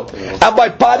mitzvot, and by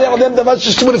Pareh Alem Davash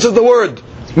it says the word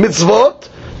mitzvot.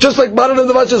 Just like Pareh Alem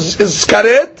Davash is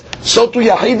karet, so to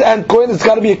Yahid and Kohen it's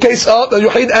got to be a case of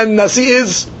Yahid and Nasi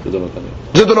is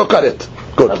Zidoro karet.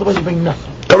 Good. Otherwise you bring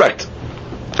nothing. Correct.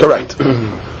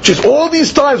 Just all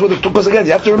these times, because again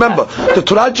you have to remember, the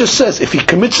Torah just says if he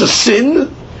commits a sin,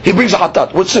 he brings a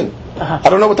hatat. What sin? I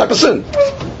don't know what type of sin.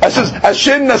 It says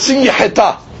Asher Nasi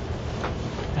Yeheta.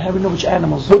 I don't know which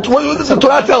animals. The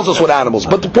Torah tells us what animals,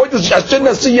 but the point is Asher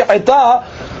Nasi Yeheta,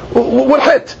 what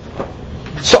hit?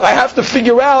 So I have to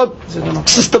figure out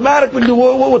systematically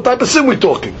what type of sin we're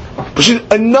talking.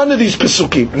 And none of these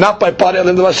pesukim, not by Pareh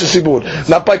Alem Davash Sibur,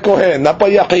 not by Kohen, not by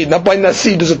Yahid, not by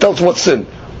Nasi, does it tell us what sin.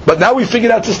 But now we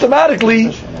figured out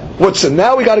systematically what's sin.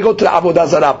 Now we got to go to the Avodah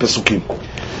Zarah pesukim.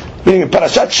 Meaning in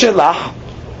Parashat Shelach,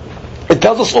 it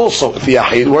tells us also if the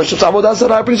Yahid worships Avodah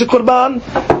Zarah, brings a Korban,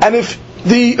 and if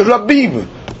the Rabbim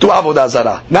do Avodah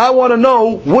Zarah. Now I want to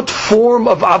know what form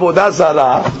of Avodah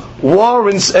Zarah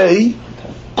warrants a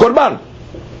Korban.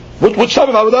 Which type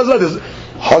of Avodah Zarah is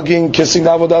hugging, kissing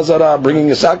the Avodah Zarah, bringing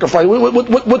a sacrifice?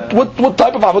 What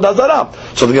type of Avodah Zarah?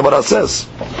 So the Gemara says,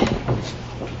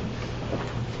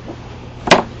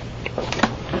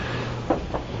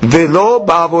 ולא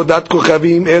בעבודת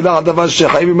כוכבים אלא הדבר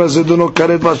שחייבים הזדונו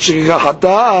כרת והשכיחה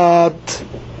חטאת.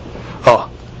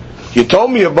 You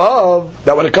told me above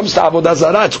that when it comes to Avodah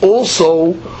Zarah, it's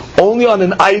also only on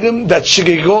an item that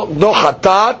shigego no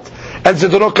chatat and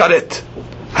zedono karet.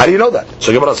 How do you know that?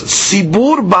 So Gemara says,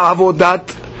 Sibur ba'avodat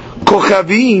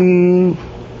kochavim.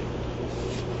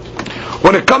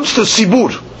 When it comes to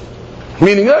Sibur,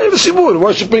 meaning you have a Sibur,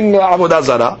 worshipping Avodah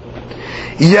Zarah,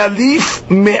 Yalif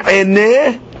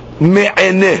me'eneh.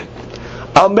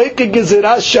 I'll make a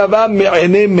gezerah shava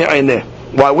me'eneh.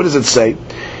 Why? What does it say?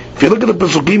 If you look at the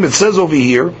Pesukim, it says over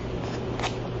here,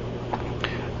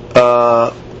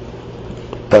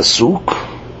 Pasuk.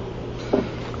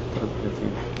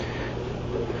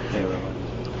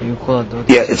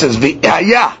 Yeah, it says,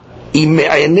 V'aya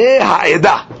ime'eneh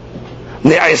ha'edah.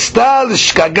 נעשתה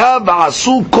לשגגה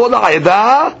ועשו כל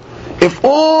העדה, if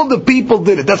all the people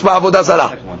did it. That's בעבודה זרה.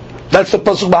 That's the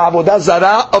pasuk בעבודה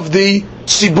זרה of the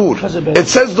Sibur. It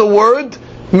says the word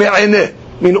me'aneh.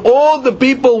 I mean, all the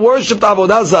people worshipped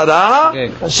avodah zarah,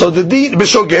 so the deed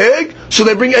b'shogeg, so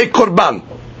they bring a korban.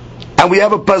 And we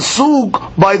have a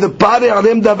pasuk by the pare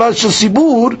alem davar shel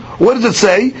sibur. What does it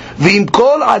say? V'im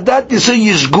kol adat yisrael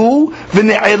yishgu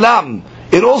v'ne'elam.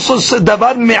 It also says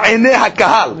davar me'aneh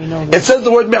hakahal. It says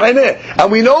the word me'aneh,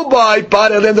 and we know by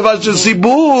pare alem davar shel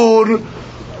sibur.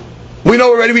 We know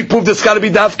already. We proved it's got to be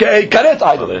dafka a karet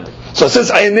idol. So it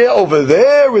says Aineh over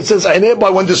there, it says Aineh by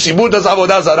when the Sibur does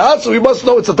Avodah Zarah, so we must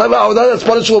know it's a type of Avodah that's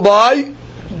punishable by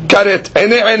Karet.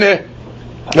 Aineh.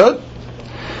 Good?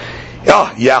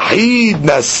 Yahid,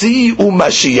 Nasi,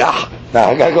 Mashiach.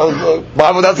 Now, I gotta go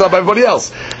by Avodah Zarah by everybody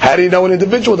else. How do you know an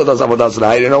individual that does Avodah Zarah?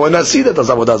 How do you know a Nasi that does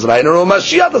Avodah Zarah? How do you know a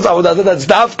Mashiach that does Avodah Zarah? That's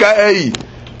Dafka a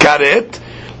Karet.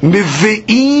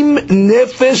 Mivi'im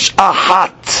Nefesh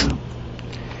Ahat.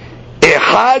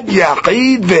 אחד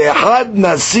יחיד ואחד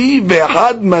נשיא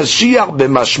ואחד משיח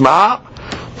במשמע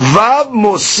וו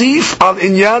מוסיף על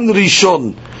עניין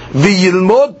ראשון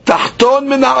וילמוד תחתון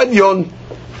מן העליון.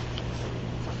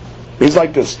 He's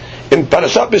like this in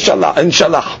Parashat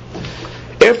Shalach.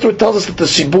 After it tells us that the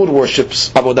Sibur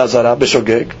worships Avodah Zarah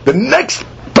b'shogeg, the next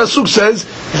pasuk says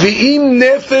v'im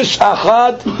nefesh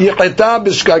achad yicheta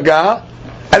b'shgaga,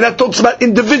 and that talks about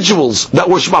individuals that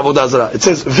worship Avodah Zarah. It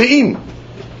says v'im.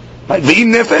 Right?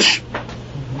 V'im nefesh.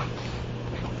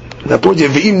 I told you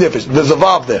v'im nefesh. There's a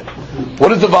vav there. What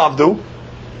does the vav do?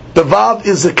 The vav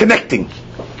is a connecting.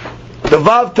 The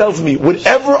vav tells me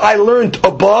whatever I learned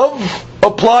above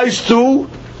applies to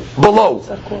below.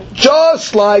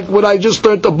 Just like what I just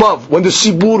learned above. When the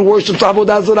Sibur worships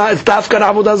Avodah Zarah, it's Tafkan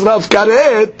Avodah Zarah of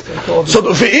Karet. So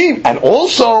the v'im. And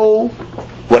also,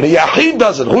 when a Yahid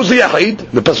does it, who's the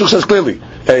Yahid? The Pasuk says clearly,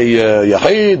 a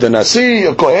Yahid, a Nasi,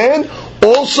 a Kohen,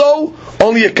 also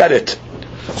only a Karet.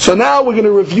 So now we're going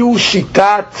to review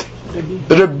Shitat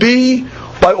Rabbi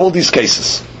by all these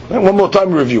cases. And one more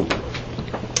time review.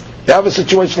 You have a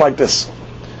situation like this.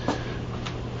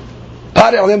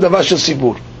 Pare alem davar shel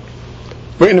sibur.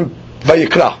 Written in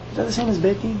Vayikra. Is that the same as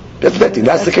Beti? That's Beti.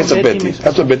 That's the case of Beti.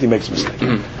 That's when Beti makes a mistake.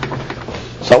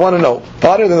 So I want to know.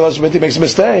 Pare alem davar shel Beti makes a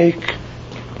mistake.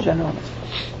 General.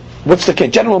 What's the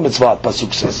case? General mitzvah,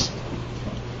 Pasuk says.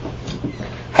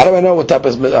 How do I know what type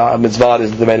of mitzvah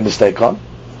is they made a mistake on?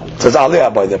 It says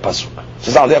Aliyah by the Pasuk. It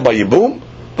says Aliyah by Yibum,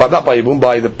 but not by Yibum,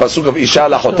 by the Pasuk of Isha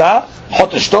Lachota,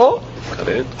 Hot Ishto,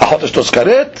 Hot Ishto's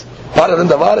Karet, Pare alem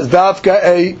davar is Dafka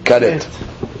a Karet.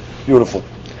 Beautiful.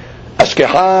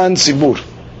 Ashkehan Sibur.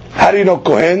 How do you know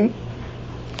Kohen?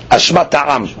 Ashmat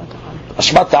Ta'am.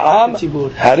 Ashmat Ta'am,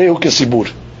 Hareu ke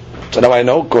Sibur. So now I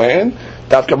know Kohen,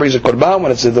 Dafka brings a Korban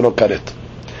when it says the no Karet.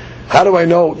 How do I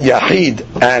know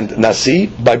Yahid and Nasi?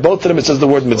 By both of them it says the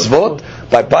word mitzvot.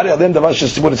 By Pare alem davar shel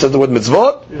sibur it says the word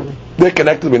mitzvot. They're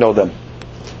connected, we know them.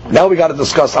 Now we got to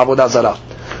discuss Avodah Zarah.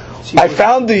 I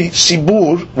found the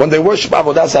Sibur, when they worship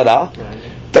Avodah Zarah,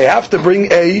 they have to bring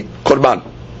a Korban.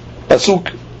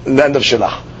 Pasuk, in the end of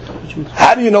Shalach.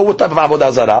 How do you know what type of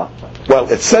Avodah Zarah? Well,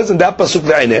 it says in that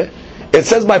Pasuk, it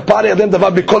says by Pare alem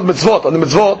davar be called mitzvot. On the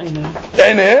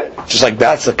mitzvot, just like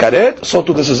that's a karet, so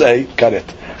too this is a karet.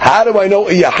 How do I know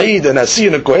a Yahid, a Nasi,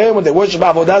 and a Kohen when they worship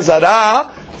Avodah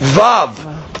Zarah?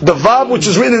 Vav. The Vav which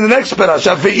is written in the next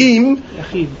parasha, Ve'im,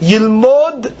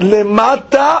 Yilmod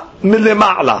lemata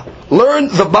milema'la. Learn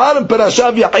the bottom parasha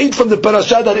of Yahid from the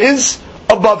parasha that is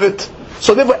above it.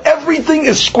 So therefore everything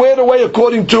is squared away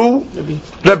according to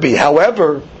Rabbi.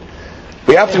 However,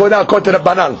 we have to go now according to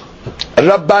Rabbanan.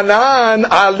 Rabbanan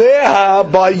aleha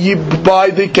by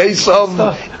the case of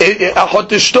Achot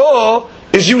Ishto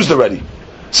is used already.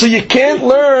 So you can't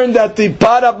learn that the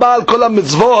Parabal Kol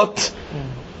HaMitzvot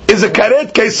is a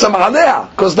Karet case some Aleha,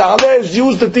 because the Aleha is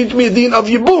used to teach me a deen of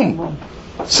Yibum.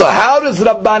 So how does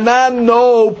Rabbanan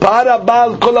know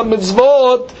Parabal Kol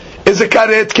HaMitzvot is a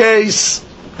Karet case?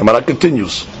 Gemara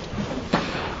continues.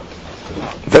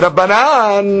 The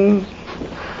Rabbanan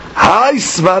Hai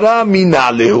Svara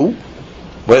Minalehu.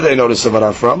 Where do they know the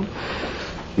Svara from?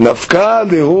 Nafka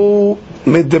Lehu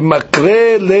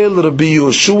Medemakre Leil Rabbi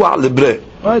Yoshua Libre.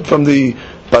 Right, from the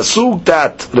pasuk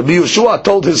that Rabbi Yeshua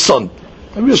told his son.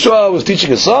 Rabbi Yeshua was teaching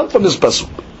his son from this pasuk.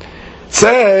 It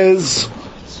says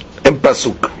in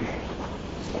pasuk,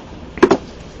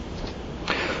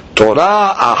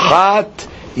 Torah achat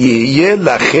yiyeh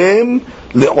lachem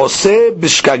le'oseh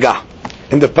b'shkaga.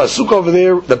 In the pasuk over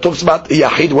there that talks about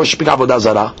Yahid worshiping Avodah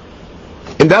Zarah,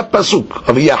 in that pasuk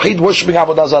of Yahid worshiping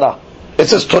Avodah Zarah, it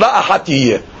says Torah achat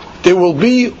yiyeh. There will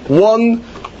be one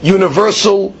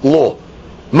universal law.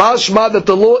 Mashma that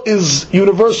the law is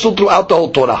universal throughout the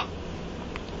whole Torah.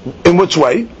 In which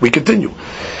way? We continue.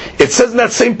 It says in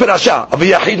that same parasha of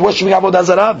Yachid worshiping Avodah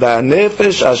Zarah,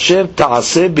 "V'nefesh asher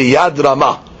ta'aseh biyad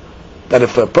ramah," that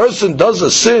if a person does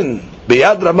a sin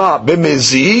biyad ramah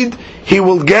b'mezid, he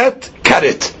will get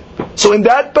karet. So in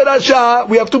that parasha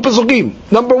we have two pesukim.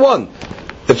 Number one,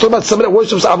 it's talking about somebody that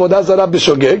worships Avodah Zarah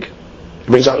b'shogeg,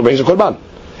 brings a korban,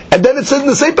 and then it says in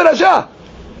the same parasha,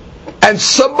 and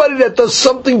somebody that does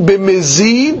something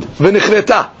b'mezid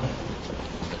v'nichreta,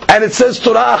 and it says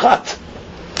Torah achat.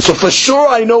 So for sure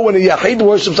I know when a Yachid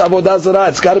worships Avodah Zarah,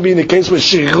 it's got to be in the case with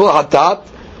Shiur hatat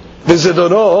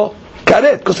v'zedono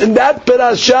karet. Because in that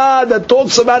parasha that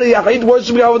talks about a Yachid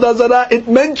worshiping Avodah Zarah, it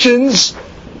mentions,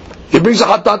 it brings a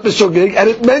hatat v'shogeg, and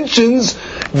it mentions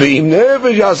v'im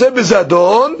nefesh yaseh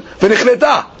b'zadon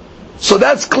v'nichreta. So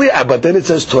that's clear. But then it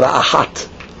says Torah achat.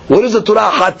 What does the Torah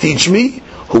achat teach me?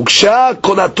 Huksha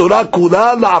kol Torah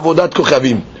kula la'avodat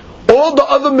kochavim. All the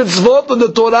other mitzvot in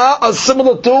the Torah are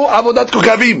similar to Avodat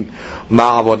Kukavim.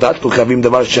 Ma Avodat Kukavim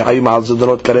davar shehayim al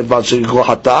zedonot karet val shegdo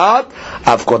hatat.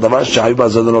 Afko davar shehayim al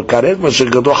zedonot karet val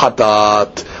shegdo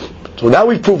hatat. So now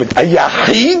we prove it. A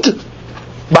Yachid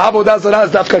ba'avodat Zarah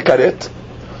is dafka karet.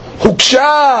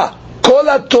 Huksha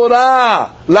kol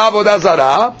Torah la'avodat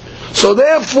Zarah. So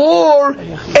therefore,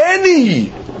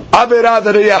 any averah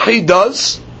that a Yachid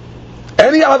does,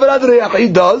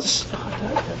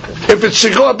 if it's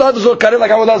Shiur hatat is karet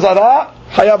like Avodah Zarah,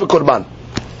 hayav a korban.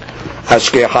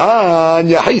 Ashkehan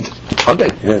Yachid. Okay,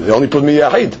 they only put me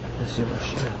Yachid.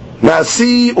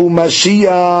 Nasi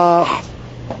u'Mashiach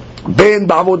ben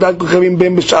ba'avodat kochavim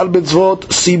ben b'shar mitzvot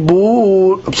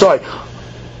sibur. I'm sorry.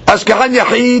 Ashkehan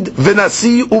Yachid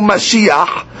v'Nasi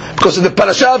u'Mashiach, because in the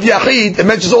parasha of Yachid it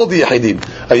mentions all the Yachidim.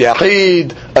 A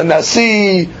Yachid, a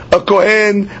Nasi, a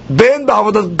Kohen, ben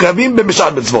ba'avodat kochavim ben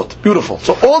b'shar mitzvot. Beautiful.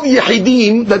 So all the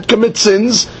Yachidim that commit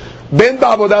sins, ben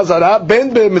ba'avodah Zarah,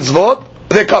 ben b'mitzvot,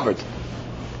 they're covered.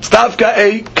 Stavka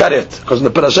a karet. Because in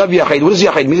the parasha of Yachid, what does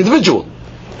Yachid mean? Individual.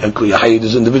 Yachid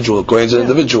is individual, Kohen is an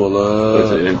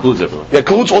individual. It includes everyone. It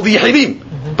includes all the Yachidim.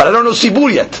 But I don't know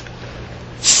Sibur yet.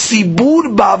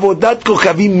 Sibur ba'avodat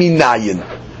kochavim minayin.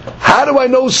 How do I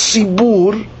know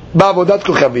Sibur ba'avodat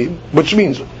kochavim? Which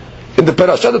means, in the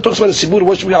parasha that talks about a Sibur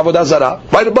worshipping Avodah Zarah,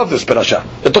 right above this parasha,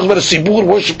 it talks about a Sibur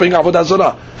worshipping Avodah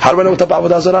Zarah. How do I know what type of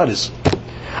Avodah Zarah is?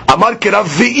 Amar kerav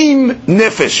v'im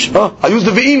nefesh. I use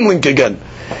the v'im link again.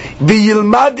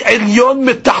 V'yilmad elyon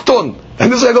metachton.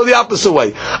 And this is going to go the opposite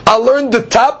way. I learned the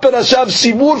top parasha of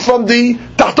Sibur from the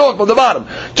tahton, from the bottom.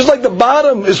 Just like the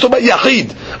bottom is talking about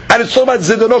Yachid, and it's talking about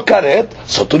Zedono Karet,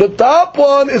 so to the top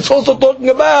one, it's also talking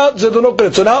about Zedono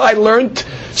Karet. So now I learned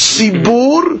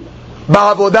Sibur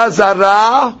ba'avodah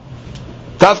Zarah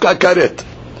Tafka Karet.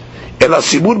 Ela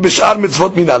Sibur b'shar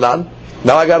mitzvot minalan.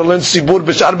 Now I got to learn Sibur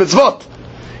b'shar mitzvot.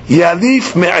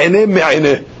 Yalif me'ene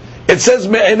me'ene. It says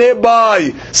me'ene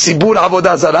by Sibur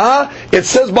Avodah Zarah. It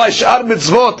says by Sh'ar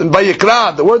Mitzvot and by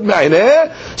Yikra, the word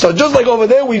me'ene. So just like over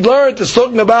there we learned it's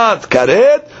talking about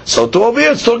Karet, so to over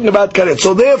here it's talking about Karet.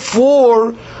 So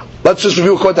therefore, let's just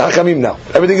review Chot HaChamim now.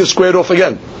 Everything is squared off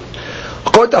again.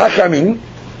 Chot HaChamim,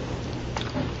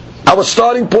 our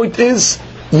starting point is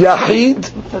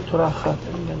Yachid.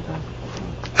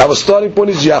 Our starting point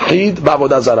is Yachid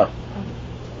ba'Avodah Zarah.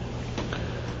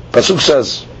 Pasuk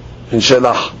says in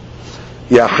Shelach,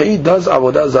 Yachid does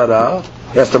Avodah Zarah,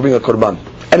 he has to bring a korban.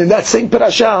 And in that same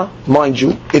parasha, mind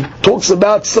you, it talks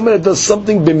about somebody that does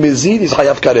something b'mezid is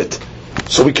hayav karet.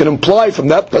 So we can imply from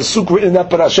that pasuk written in that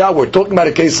parasha, we're talking about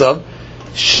a case of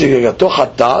shegato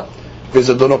hatat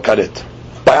v'zedono karet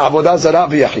by Avodah Zarah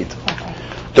v'Yachid.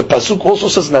 The pasuk also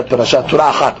says in that parasha,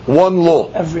 Torah achat, one law,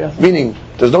 meaning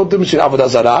there's no difference between Avodah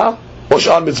Zarah or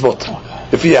Sh'ar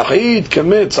mitzvot. If Yachid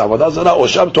commits Avodah Zarah or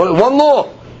Sh'ar Torah, one law.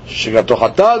 Shigato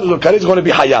hatat, the karet is going to be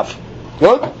hayav.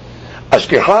 Good?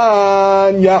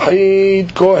 Ashkehan,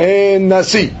 Yachid, Kohen,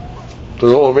 Nasi. So it's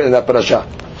all written in that parasha.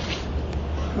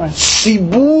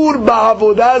 Sibur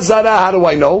ba'avodah Zarah, how do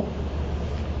I know?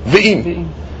 V'im.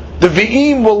 The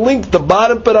V'im will link the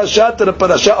bottom parasha to the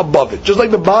parasha above it. Just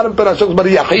like the bottom parasha talks about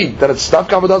Yachid, that it's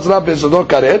Tafka Avodah Zarah, Be'ezodor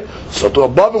Karet. So to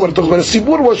above it, when it talks about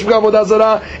Sibur, worshiping Avodah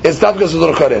Zarah, it's Tafka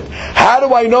Be'ezodor Karet. How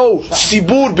do I know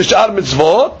Sibur b'shar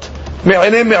mitzvot?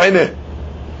 Me'aneh me'aneh.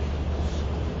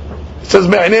 It says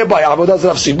me'aneh by Avodah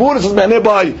Zarah Sibur, it says me'aneh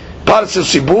by parts of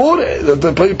Sibur,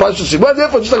 the parts of Sibur,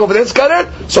 therefore just like over there it's Karet,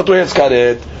 so to here it's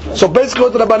Karet. So basically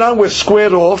what the Rabbanan we're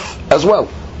squared off as well.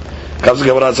 Comes the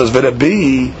Gemara and says,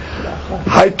 V'Rabbi,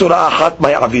 Hai Torah achat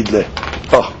may avid le.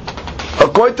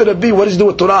 According to Rabbi, what does he do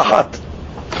with Torah achat?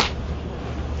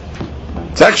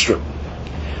 It's extra.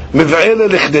 Miv'ele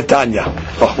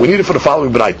lichdetanya. We need it for the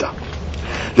following braita.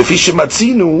 לפי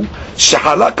שמצינו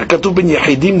שחלק הכתוב בין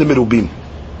יחידים למרובים.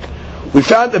 We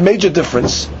found a major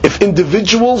difference if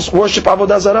individuals worship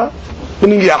Avodah Zarah,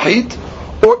 meaning Yahid,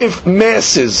 or if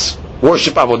masses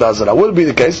worship Avodah Zarah. What would be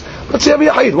the case? Let's say you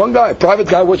have a Yahid, one guy, a private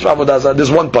guy worships Avodah Zarah,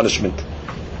 there's one punishment.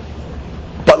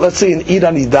 But let's say in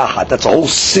Iran Idahat, that's a whole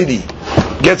city,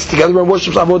 gets together and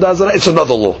worships Avodah Zarah, it's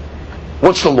another law.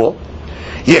 What's the law?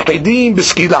 Yahidim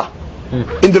biskila.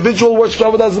 Individual worships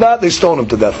Avodah Zarah, they stone him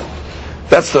to death.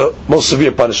 That's the most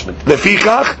severe punishment.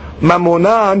 Lefichach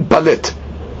mamonan palet.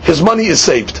 His money is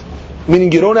saved.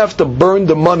 Meaning you don't have to burn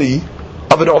the money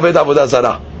of an Oved Avodah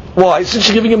Zarah. Why? Since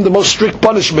you're giving him the most strict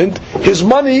punishment, his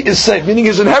money is saved. Meaning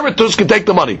his inheritors can take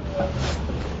the money.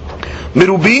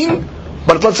 Mirubin,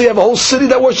 but let's say you have a whole city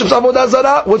that worships Avodah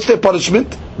Zarah, what's their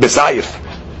punishment? Besayif.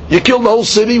 You kill the whole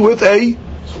city with a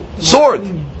sword.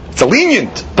 It's a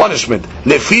lenient punishment.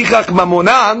 Lefichach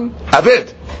mamonan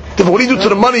aved. What do you do to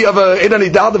the money of a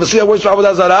Idan of a city that worships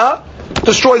Avodah Zarah?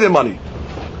 Destroy their money.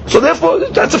 So therefore,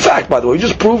 that's a fact, by the way. We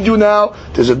just proved you now,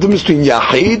 there's a difference between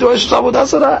Yahid, or Avodah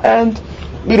Zarah, and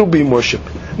Mirubim worship.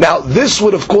 Now, this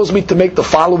would have caused me to make the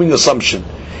following assumption.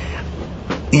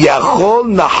 Yachol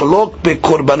nachlok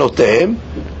bekorbanotehim.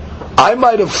 I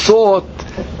might have thought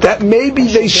that maybe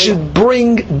they should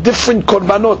bring different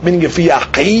korbanot, meaning if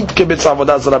Yahid kibitz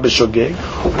Avodah Zarah b'shogeg,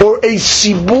 or a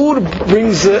Sibur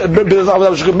brings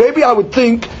Avodah b'shogeg, maybe I would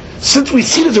think, since we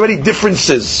see there's already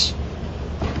differences,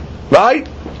 right?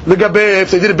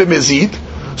 If they did it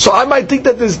b'mezid, so I might think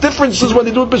that there's differences when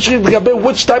they do it b'shogeg,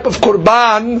 which type of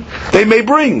korban they may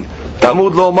bring.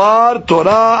 Talmud lomar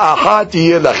Torah achat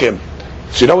yeh lachem.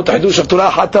 So you know what the Hidush of Torah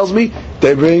achat tells me?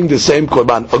 They bring the same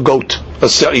korban, a goat, a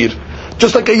sa'ir.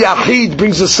 Just like a Yahid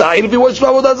brings a sa'ir if he worships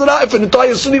Avodah Zarah, if an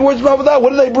entire city worships Avodah Zarah, what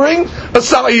do they bring? A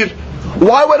sa'ir.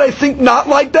 Why would I think not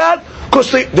like that? Because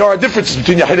there are differences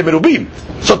between Yahid and Merubim.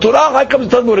 So Torah comes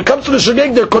to tell me when it comes to the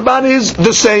shogeg, their korban is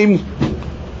the same.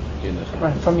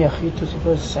 Right, from Yachid to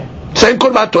Sibur is the same. Same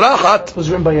korban, Torah achat. Was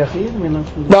written by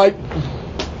Yachid? Right.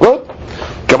 Good.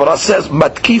 Gemara says,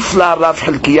 Matkif la Rav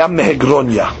Hilkiyah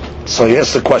mehegronya. So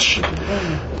here's the question.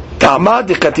 Which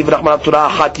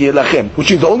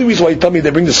is the only reason why you tell me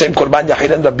they bring the same korban Yachid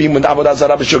and Rabim and Avodah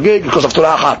Zarah b'shogeg, because of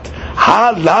Torah achat.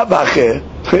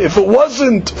 If it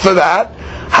wasn't for that,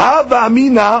 I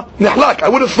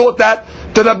would have thought that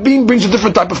the Rabim brings a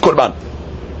different type of korban.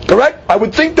 Correct? I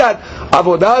would think that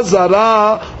Avodah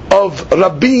Zarah of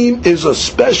Rabim is a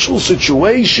special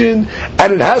situation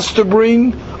and it has to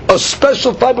bring a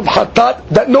special type of chatat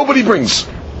that nobody brings.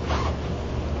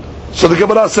 So the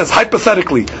Gemara says,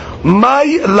 hypothetically, my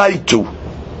laitu,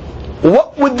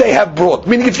 what would they have brought?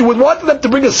 Meaning, if you would want them to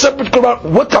bring a separate korban,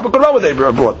 what type of korban would they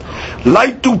have brought?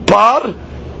 Laitu par.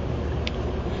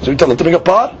 So you tell them to bring a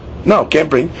par? No, can't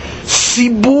bring.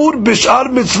 Sibur b'shar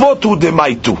mitzvot hu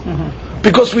demaitu.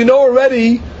 Because we know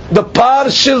already the par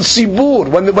shel sibur.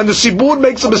 When the sibur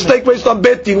makes a mistake based on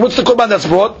betin, what's the korban that's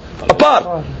brought? A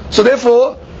par. So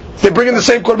therefore, they bring in the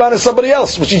same korban as somebody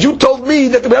else. Which is, you told me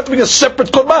that we have to bring a separate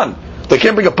korban. They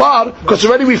can't bring a par, because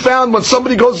already we found when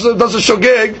somebody does a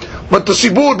shogeg, but the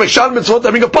sibur, b'shar mitzvot, they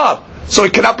bring a par. So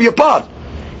it cannot be a par.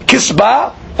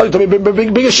 Kisba,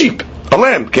 bring a sheep. A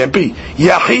lamb, can't be.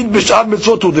 Yahid b'shar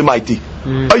mitzvot hu demaiti.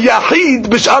 A Yahid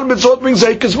b'shar mitzvot brings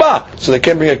a kisba. So they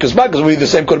can't bring a kisba because we need the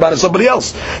same korban as somebody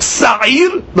else.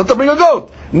 Sa'ir, not to bring a goat.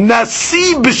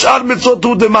 Nasi b'shar mitzvot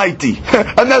hu demaiti.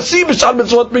 A nasi b'shar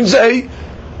mitzvot brings a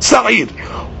sa'ir.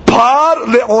 Par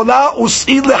le'ola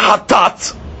us'ir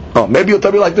le'hatat. Oh, maybe you'll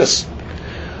tell me like this.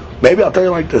 Maybe I'll tell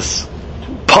you like this.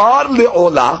 Par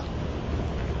le'ola.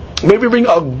 Maybe bring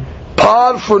a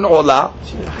par for an ola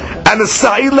and a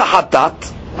sa'ir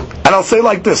le'hatat. And I'll say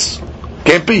like this.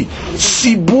 Can't be.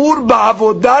 Sibur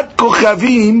ba'avodat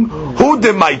kochavim hu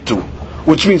demaitu.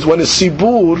 Which means when a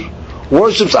sibur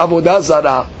worships avodah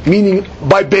zarah, meaning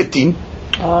by betin,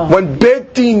 when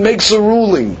betin makes a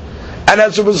ruling, and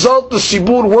as a result the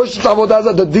sibur worships avodah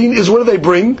zarah, the deen is, what do they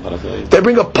bring? They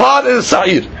bring a pot and a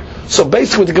sa'ir. So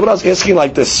basically the Gemara is asking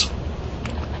like this.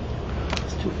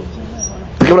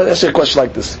 The Gemara is asking a question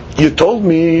like this. You told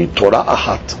me Torah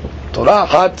achat. Torah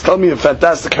achat, tell me a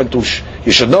fantastic hitush.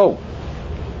 You should know.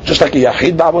 Just like a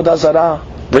Yahid ba'avodah zarah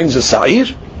brings a sa'ir,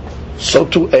 so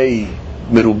to a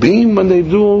Merubim when they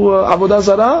do avodah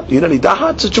zarah, you know,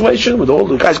 dahat situation, with all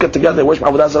the guys get together, they worship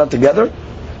avodah zarah together,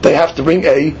 they have to bring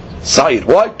a sa'ir.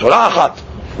 Why? Torah achat.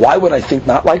 Why would I think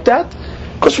not like that?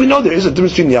 Because we know there is a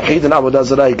difference between Yahid and avodah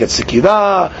zarah. You get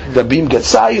sikira, the beam gets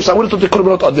sa'ir, so I would have thought the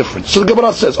korbanot are different. So the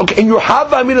Gemara says, okay, in your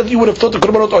hava, I mean that you would have thought the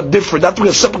korbanot are different, that we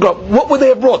have separate korbanot. What would they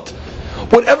have brought?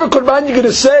 Whatever korban you're going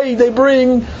to say, they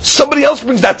bring, somebody else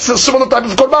brings that similar type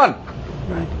of korban.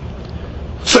 Right.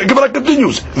 So Gemara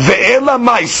continues. Ve'ela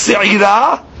mai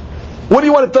se'ira. What do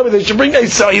you want to tell me? They should bring a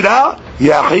se'ira?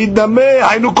 Yahid nameh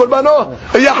hainu korbano.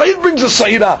 A yahid brings a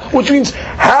se'ira, which means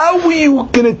how are you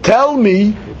going to tell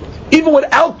me, even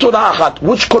without Torah achat,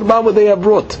 which korban would they have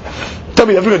brought? Tell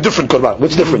me, they'll bring a different korban.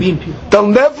 What's different? They'll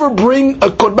never bring a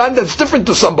korban that's different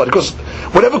to somebody, because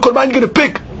whatever korban you're going to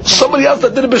pick, somebody else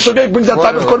that did a b'shogeg brings that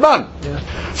type of korban.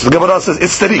 So the Gemara says,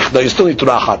 it's tarikh. No, you still need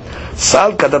Torah achat.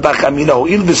 Sal kadatach amina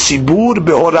ho'il v'sibur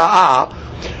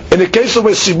behora'ah. In the case of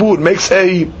where sibur makes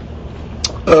a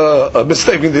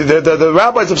mistake, the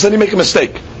rabbis have said he make a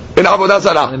mistake in avodah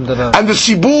zarah, and the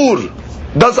sibur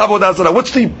does avodah zarah.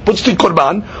 What's the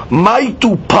korban? Mai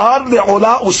tu par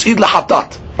le'olah usid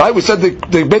lahatat. Right? We said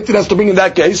the Beit Din has to bring in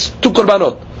that case 2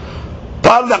 korbanot.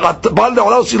 Par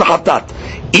le'olah usid lahatat.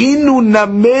 Inu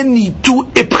nameni tu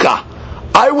ipcha.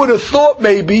 I would have thought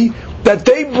maybe that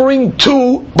they bring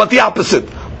 2, but the opposite.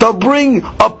 They'll bring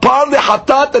a par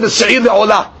le'hatat and a se'ir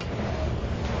le'olah.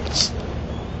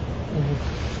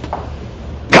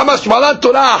 Kamash malan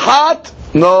Torah achat?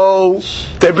 No,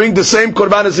 they bring the same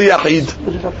korban as the yachid,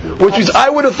 which means I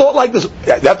would have thought like this.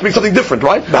 They have to bring something different,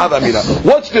 right?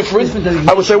 What's different?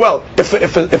 I would say, well,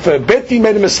 if a Beit Din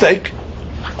made a mistake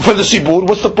for the sibur,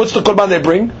 what's the korban they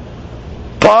bring?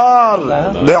 Par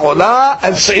le'olah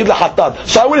and se'ir le'hatat.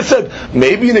 So I would have said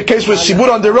maybe in the case where sibur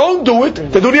on their own do it,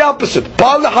 they do the opposite.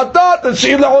 Par le'hatat and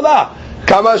se'ir le'olah.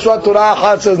 Kamash Torah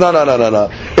achat says no.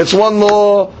 It's one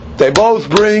law. They both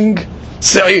bring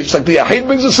se'ir. It's like the yachid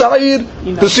brings a se'ir,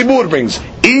 the sibur brings.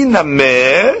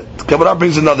 Inameh, Gemara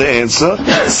brings another answer.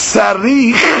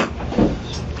 Sarich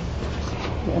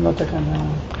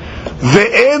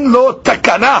ve'en lo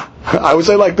takana. I would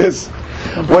say like this.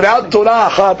 Without Torah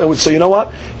achat, I would say, you know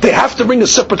what? They have to bring a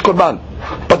separate korban,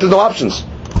 but there's no options.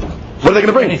 What are they going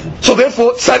to bring? So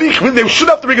therefore, sarich, they should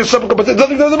have to bring a separate korban, but there's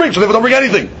nothing to bring, so they don't bring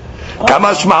anything.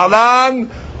 Kamash ma'alan,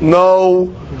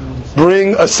 no,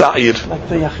 bring a sa'ir. Like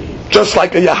the yachid. Just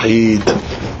like a yahid.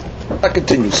 That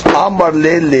continues. Amar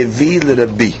le Levi le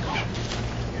Rabbi.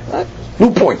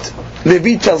 New point.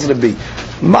 Levi tells Rabbi,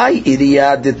 my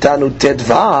iriya detanu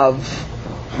tedvav.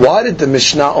 Why did the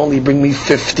Mishnah only bring me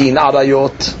 15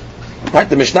 arayot? Right?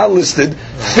 The Mishnah listed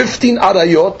 15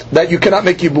 arayot that you cannot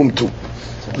make yibum to.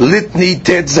 Litni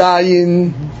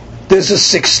tedzayin. There's a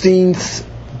 16th.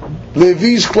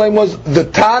 Levi's claim was the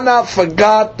Tana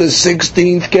forgot the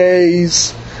 16th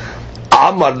case.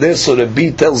 Amar le, so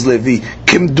Rabbi tells Levi,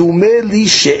 Kimdume li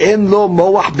she'en lo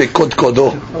moach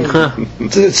bekodkodo.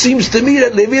 So it seems to me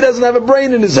that Levi doesn't have a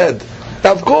brain in his head.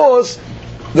 Now, of course,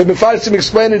 the Mefarshim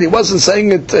explained it, he wasn't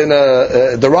saying it in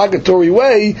a derogatory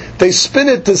way. They spin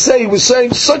it to say he was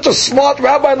saying such a smart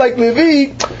rabbi like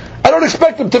Levi, I don't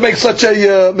expect him to make such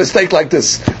a mistake like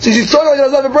this. So he's talking like he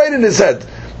doesn't have a brain in his head.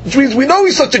 Which means we know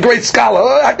he's such a great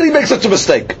scholar. How can he make such a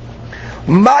mistake?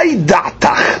 My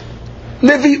da'tach.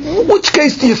 Levi, which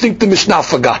case do you think the Mishnah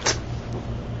forgot?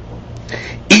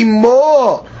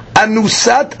 Imo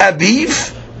anusat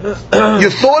aviv? You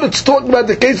thought it's talking about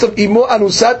the case of Imo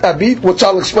anusat aviv, which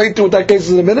I'll explain to you what that case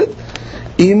is in a minute.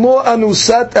 Imo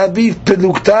anusat aviv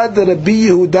pelukta de Rabbi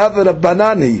Yehuda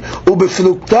v'Rabbanani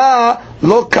ubeflukta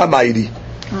lo kamayri.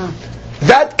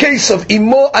 That case of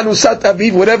Imo anusat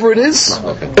aviv, whatever it is,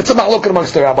 it's a mahloket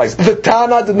amongst the rabbis. The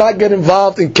Tana did not get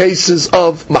involved in cases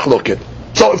of mahloket.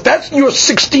 So if that's your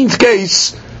 16th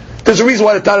case, there's a reason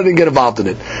why the Tana didn't get involved in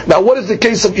it. Now, what is the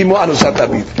case of Imo anusat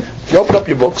aviv? You open up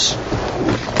your books,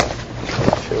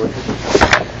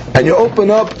 and you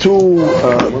open up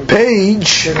to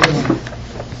page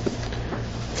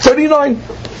 39.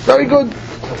 Very good.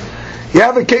 You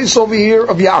have a case over here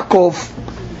of Yaakov.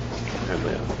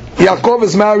 Yaakov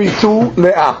is married to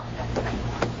Leah.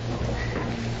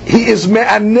 He is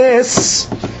me'anes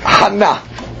Hannah.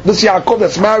 This Yaakov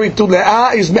that's married to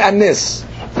Leah is me'anes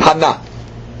Hannah.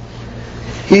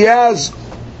 He has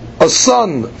a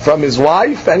son from his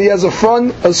wife, and he has a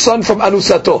son from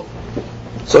Anusato.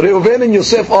 So Reuven and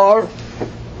Yosef are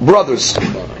brothers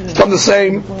from the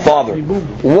same father.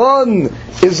 One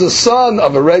is the son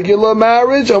of a regular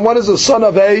marriage, and one is the son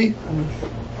of a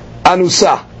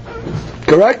Anusa.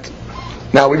 Correct?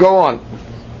 Now we go on.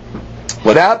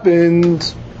 What happened?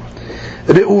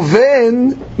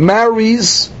 Reuven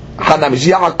marries Hannah.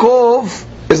 Yaakov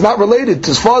is not related.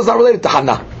 His father is not related to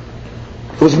Hannah.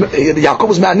 Yaakov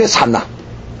was Ma'anis Hannah.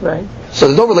 Right. So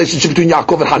there's no relationship between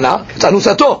Yaakov and Hannah. It's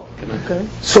Anusato. Okay.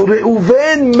 So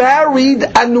Reuven married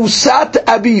Anusat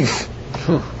Aviv.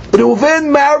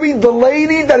 Reuven married the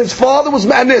lady that his father was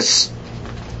Ma'anis.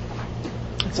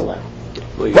 It's allowed.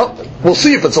 Well, we'll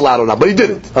see if it's allowed or not, but he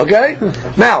did it. Okay?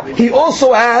 Now, he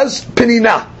also has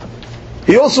Penina.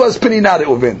 He also has Penina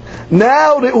Reuven.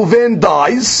 Now Reuven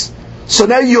dies, so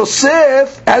now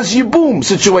Yosef has Yibum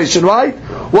situation, right?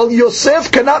 Well,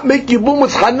 Yosef cannot make Yibum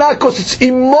with Hannah because it's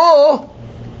Imo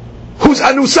who's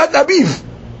Anusat Abiv.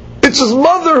 It's his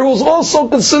mother who's also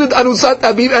considered Anusat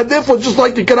Abiv, and therefore, just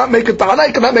like you cannot make it to Hannah,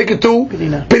 you cannot make it to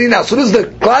Penina. So this is the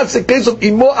classic case of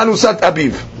Imo Anusat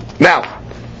Abiv. Now,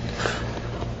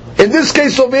 in this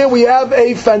case over here, we have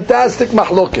a fantastic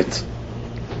mahloket.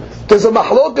 There's a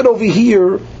mahloket over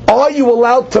here. Are you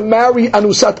allowed to marry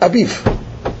Anusat Abiv?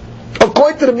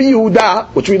 According to the Rabbi Yehuda,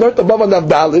 which we learned above on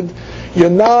Avdalid, you're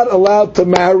not allowed to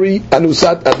marry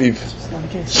Anusat Aviv.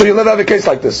 So you'll never have a case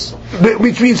like this.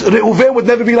 Which means Reuven would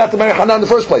never be allowed to marry Hannah in the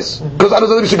first place. Because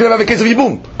Anusat Aviv should never have a case of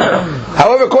Yibum.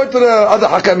 However, according to the other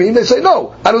Hakamim, they say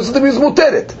no. Anusat Aviv is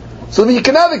muteret. So you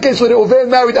can have a case where Reuven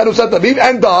married Anusat Aviv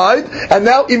and died, and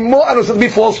now Immo Anusat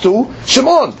Aviv falls to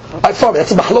Shimon. That's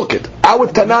a mahloket. Our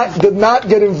Tanakh did not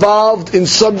get involved in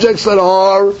subjects that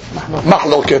are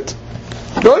mahloket.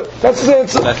 Good? That's the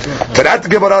answer. For that, the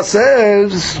Gemara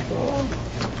says,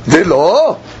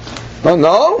 Velo?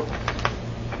 No.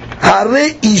 Hare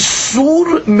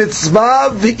Isur Mitzvah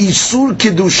Ve'Isur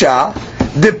Kedusha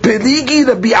De Perigi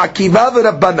Rabbi Akiva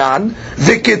Ve'Rabbanan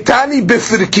Ve'Ketani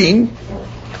Befirkin.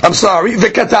 I'm sorry,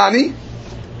 Ve'Ketani?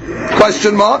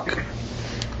 Question mark.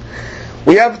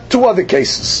 We have two other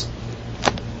cases.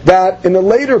 That in a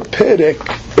later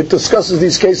Perek, it discusses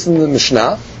these cases in the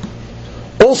Mishnah.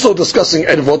 Also discussing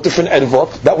ervot, different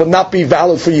ervot, that would not be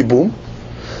valid for Yibum.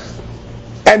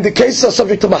 And the cases are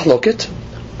subject to mahloket.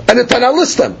 And the Tanakh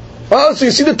lists them. So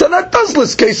you see the Tanakh does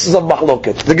list cases of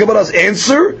mahloket. The Gemara's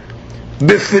answer,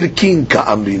 Befirkin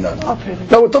ka'amrina.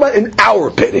 Now we're talking about in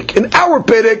our Perek. In our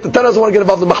Perek, the Tanakh doesn't want to get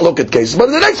involved in the mahloket cases. But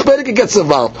in the next Perek, it gets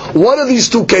involved. What are these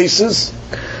two cases?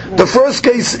 The first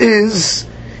case is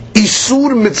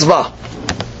Isur Mitzvah.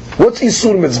 What's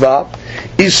Isur Mitzvah?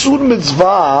 Isur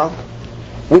Mitzvah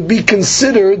would be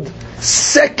considered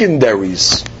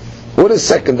secondaries. What is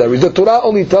secondaries? The Torah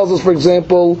only tells us, for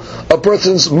example, a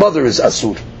person's mother is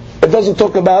asur. It doesn't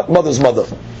talk about mother's mother.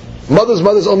 Mother's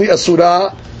mother is only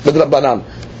asura b'drabbanan.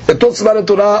 It talks about in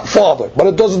Torah father, but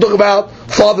it doesn't talk about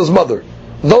father's mother.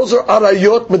 Those are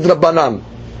arayot b'drabbanan.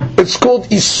 It's called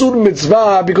isur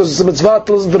mitzvah because it's a mitzvah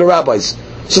to listen to the rabbis.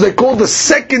 So they call the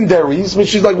secondaries,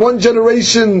 which is like one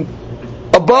generation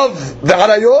above the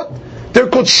arayot. They're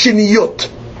called shiniyot.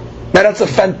 Now that's a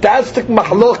fantastic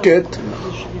mahloket.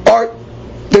 Or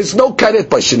there's no karet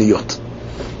by shiniyot.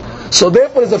 So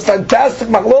therefore there's a fantastic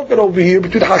mahloket over here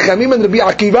between Hachamim and Rabbi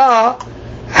Akiva.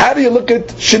 How do you look at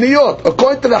shiniyot?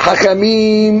 According to the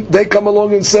Hachamim, they come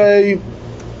along and say you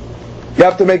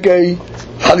have to make a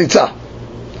halitza.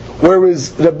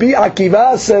 Whereas Rabbi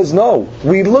Akiva says no.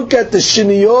 We look at the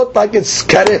shiniyot like it's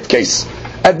karet case.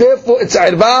 And therefore it's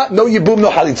irva, no yibum, no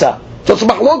halitza. So it's a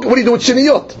mahlok, what do you do with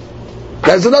shiniyot?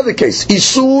 There's another case.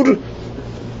 Isur,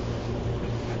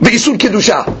 the Isur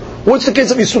Kedusha. What's the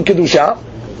case of Isur Kedusha?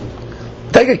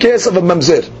 Take a case of a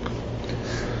mamzer.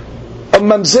 A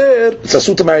mamzer, it's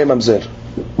asur to marry a mamzer.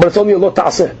 But it's only a lot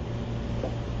ta'aseh.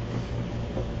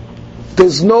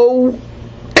 There's no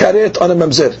karet on a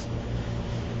mamzer.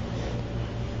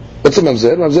 What's a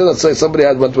mamzer? Mamzer, let's say somebody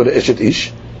went with an ishet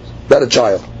ish. That a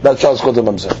child. That child is called a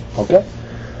mamzer. Okay?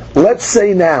 Let's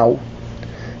say now,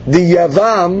 the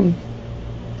Yavam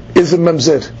is a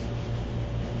mamzer.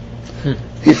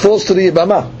 He falls to the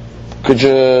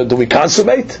Yevamot. Do we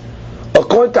consummate?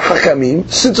 According to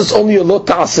Hakamim, since it's only a lot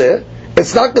ta'aseh,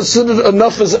 it's not considered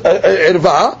enough as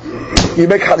irva. You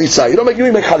make halitza. You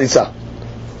make halitza.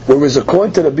 Whereas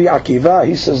according to Rabbi Akiva,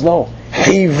 he says no.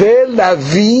 Hive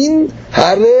lavin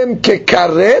harem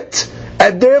kekaret,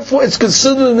 and therefore it's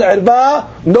considered an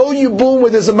irva. No yibum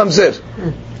where there's a mamzer.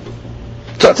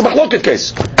 So that's a mahloket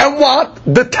case. And what?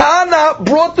 The Tana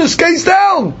brought this case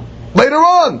down later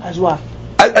on. As what?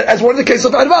 As one of the cases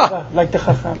of Arva. Like the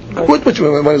Chacham. Which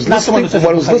when I was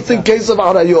listening case of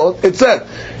Arayot, it said,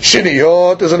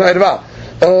 Shiniyot is an Arva.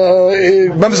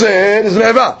 Mamzer is an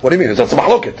Arva. What do you mean? That's a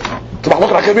mahloket. It's a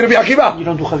mahloket. You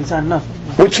don't do Chalitza enough.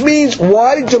 Which means,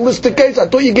 why did you list the case? I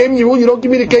thought you gave me the rule, you don't give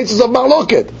me the cases of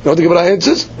mahloket. You know what the Gemara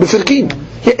answers? B'firkin.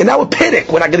 Yeah, in our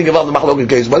Perek, we're not going to give out the mahloket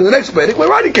case, but in the next Perek, we're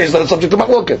writing cases that are subject to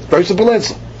mahloket. Very simple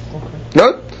answer.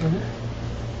 No?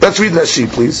 Let's read Rashi,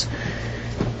 please.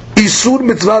 Isur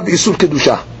mitzvah v'isur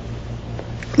kedusha.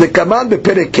 Lekaman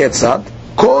beperek ketzad.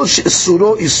 Kol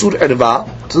she'isuro isur erva.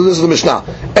 So this is the Mishnah.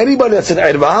 Anybody that's an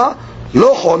erva,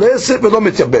 lo choleset v'lo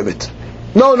mityabemet.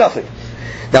 No, nothing.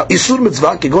 Now, isur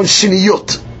mitzvah, kegon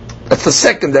shiniyot. That's the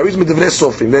secondaries, midvrei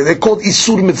sofrim. They're called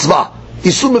isur mitzvah.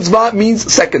 Isur mitzvah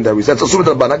means secondaries. That's asur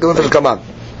mitzvah, not kaman.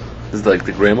 This is like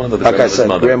the grandmother, like I said,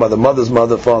 grandmother, mother's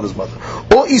mother, father's mother.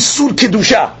 איסור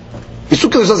קדושה.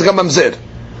 איסור קדושה זה גם ממזר.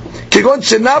 כגון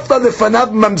שנפלה לפניו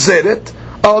ממזרת.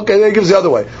 Oh, okay, that gives the other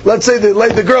way. Let's say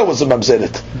the girl was a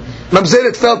mamzeret.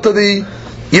 Mamzeret fell to the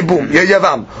yibum,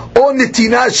 yavam. Or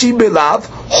netina she belav,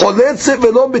 choletzet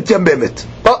velo mityamemet.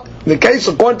 Oh, in the case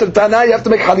according to the Tana, you have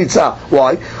to make chalitza.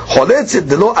 Why? Choletzet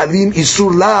velo alim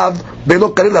isur lav,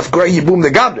 velo karet lafkora yibum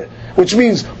legabre. Which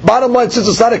means, bottom line, since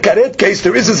it's not a karet case,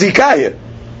 there is a zikah here.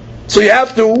 So you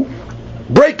have to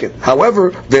break it.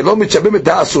 However, velo mityamemet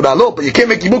da asura lo, but you can't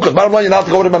make yibum because bottom line, you have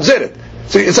to go to mamzeret.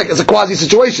 So it's like, it's a quasi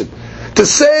situation. To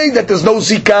say that there's no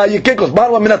zikah, you can't, because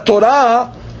bottom line, minat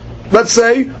Torah, let's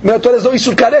say, minat Torah is no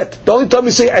isur karet. The only time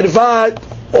we say erva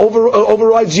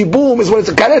overrides yibum is when it's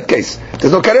a karet case.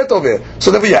 There's no karet over here.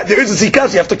 So therefore, there is a zikah,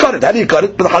 so you have to cut it. How do you cut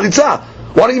it? With a chalitza.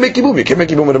 Why don't you make yibum? You can't make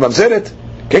yibum with a mamzeret.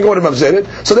 Can't go with a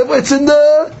mamzeret. So therefore, it's in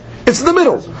the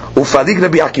middle. Ufadik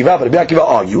Rabbi Akiva, but Rabbi Akiva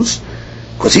argues,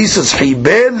 because he says,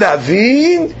 Hibe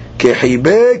lavin ke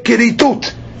hibe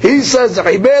kiritut. He says,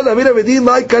 Hibe lavin avedin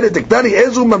like karet. Ektani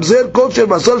ezu mamzer kol shel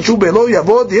masal shu belo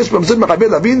yavod, yesh mamzer mechabe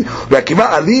lavin,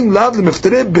 Akiva alim lav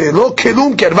lemeftere belo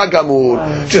kelum kerva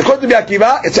gamur. So according to Rabbi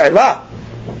Akiva, it's erva.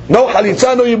 No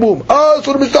chalitza, no yibum. Oh,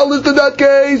 so the Mishnah listed that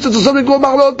case. It's a something called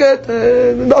machloket.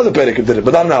 The other perek did it,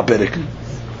 but not now perek.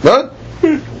 Huh?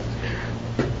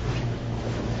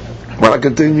 Well, it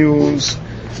continues.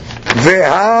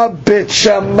 Veha bet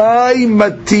Shammai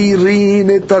matirin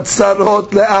et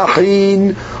atzarot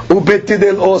le'achin ubet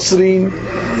tidel osrin.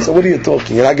 So what are you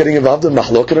talking? You're not getting involved in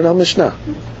machloket in our Mishnah.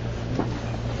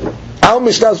 Our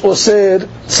Mishnah is osir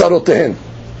tzarotehen.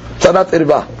 Tzarat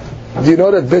irba. Do you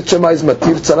know that Bet Shammai is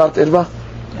matir tzarat irba?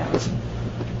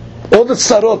 All the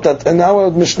tzarot that in our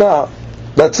Mishnah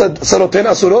that said tzarotehen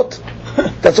asurot,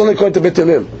 that's only according to Bet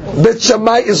Hillel. Bet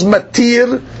Shammai is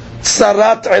matir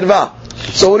tzarat irba.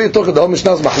 So what are you talking? The whole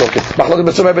Mishnah is machloket. Machloket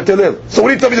Bet Shammai Bet Hillel. So what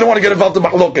do you tell me you don't want to get involved in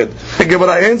machloket? The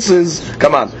Gemara answers,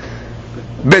 come on.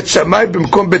 Bet Shammai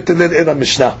b'mkom Bet Hillel in a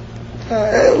Mishnah.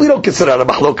 We don't consider it a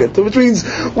machloket, which means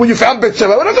when you found Bet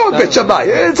Shammai, we don't go with Bet Shammai.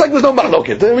 It's like there's no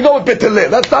machloket. We go with Bet Hillel.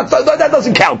 That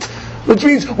doesn't count. Which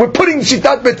means we're putting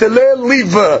Shitat Bet Hillel,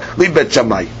 leave Bet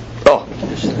Shammai. Oh.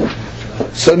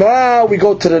 So now we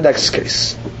go to the next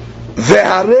case.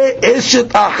 והרי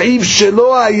אשת אחיו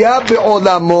שלא היה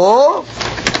בעולמו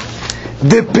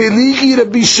דפליגי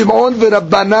רבי שמעון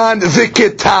ורבנן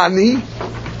וקטני.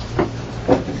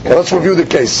 Let's review the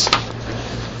case.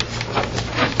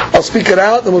 I'll speak it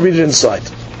out and we'll read it inside.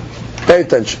 Pay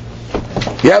attention.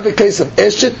 You have a case of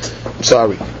Eshet.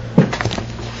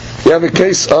 You have a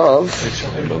case of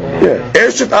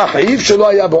Eshet Achiv Shelo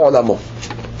Haya Ba'olamo.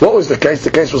 What was the case?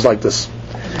 The case was like this.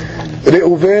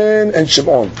 Reuven and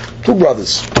Shimon, two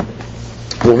brothers.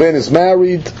 Reuven is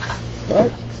married.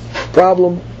 Right?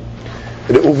 Problem.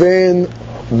 Reuven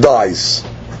dies.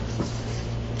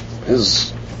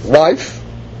 His wife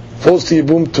falls to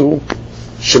Yibum to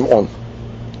Shimon.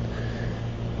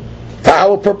 For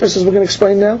our purposes, we're going to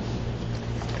explain now.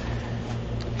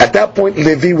 At that point,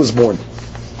 Levi was born.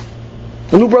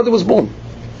 A new brother was born.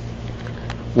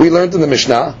 We learned in the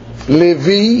Mishnah,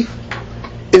 Levi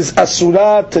is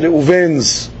Asura to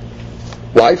Reuven's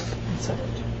wife.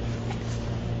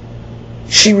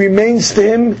 She remains to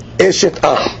him Eshet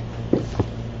Ach.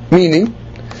 Meaning,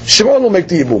 Shimon will make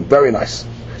the Yibum. Very nice.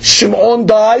 Shimon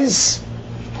dies,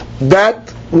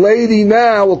 that lady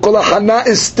now, we'll call her Hannah,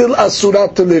 is still Asura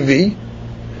to Levi.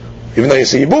 Even though you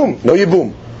say Yibum, no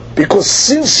Yibum. Because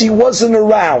since he wasn't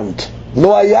around,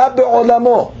 Lo haya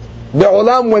be'olamo,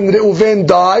 be'olam when Reuven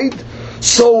died,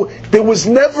 so there was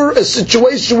never a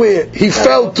situation where he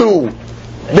fell to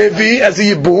Levi as a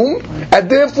Yibum, and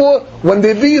therefore when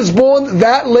Levi is born,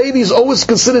 that lady is always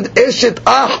considered Eshet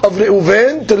Ach of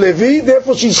Reuven to Levi,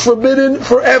 therefore she's forbidden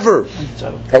forever.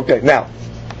 Okay, now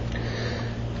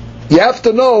you have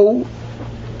to know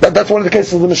that that's one of the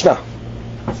cases of the Mishnah.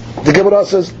 The Gemara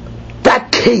says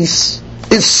that case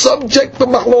is subject to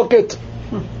machloket.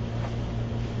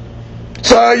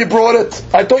 So you brought it.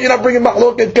 I thought you're not bringing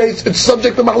machloket case. It's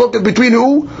subject to machloket between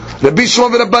who? Rabbi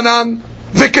Shimon v'Rabbanan,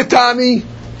 v'Ketani.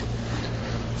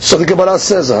 So the Gemara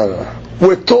says,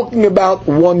 we're talking about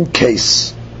one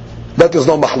case that there's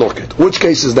no machloket. Which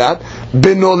case is that?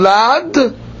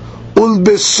 Benolad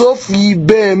ulbesof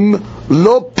yibem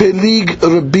lo pelig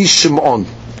Rabbi Shimon.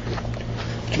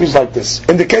 Which means like this.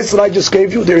 In the case that I just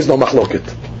gave you, there is no machloket.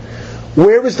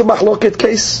 Where is the machloket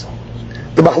case?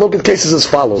 The machloket case is as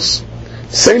follows.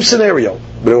 Same scenario.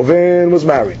 Reuven was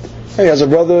married. He has a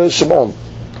brother, Shimon.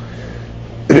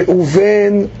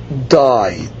 Reuven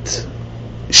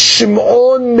died.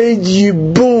 Shimon made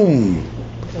Yibum.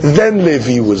 Then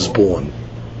Levi was born.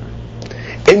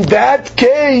 In that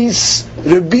case,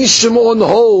 Rabbi Shimon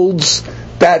holds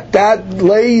that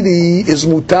lady is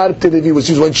mutar to Levi, which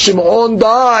is when Shimon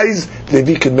dies,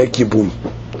 Levi can make Yibum.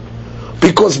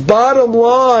 Because bottom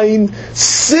line,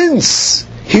 since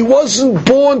he wasn't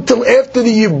born till after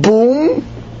the Yibum,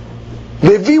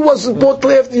 Levi wasn't born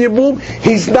till after the Yibum,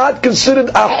 he's not considered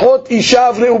Achot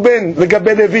Ishav Reuben,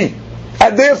 Legabe Levi.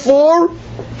 And therefore,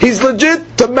 he's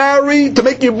legit to marry, to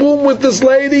make Yibum with this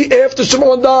lady after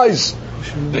Shimon dies.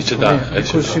 Eshet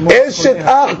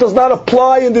Ach does not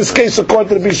apply in this case according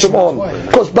to Rabbi Shimon.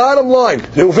 Because bottom line,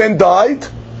 Reuven died,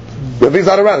 Levi's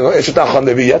not around, Eshet Ach on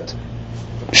Levi yet.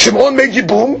 Shimon made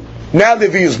Yibum, now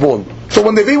Levi is born. So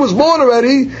when Levi was born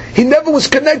already, he never was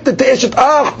connected to Eshet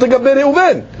Ach, to Gaber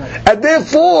Reuven. And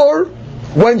therefore,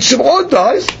 when Shimon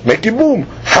dies, make Yibum.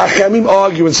 Hachamim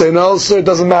argue and say, no sir, it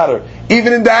doesn't matter.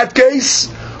 Even in that case,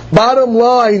 bottom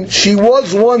line, she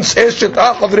was once Eshet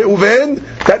Ach of Reuven,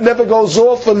 that never goes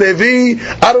off for Levi.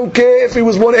 I don't care if he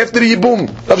was born after the Yibum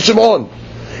of Shimon.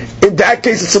 In that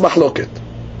case, it's a machloket.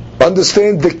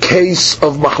 Understand the case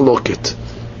of machloket.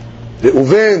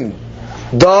 Reuven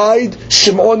died,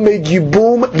 Shimon made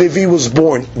Yibum, Levi was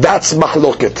born. That's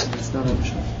machloket.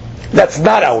 That's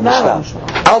not our Mishnah.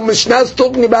 Our Mishnah is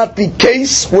talking about the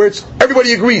case where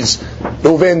everybody agrees.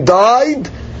 Reuven died,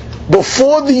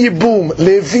 before the Yibum,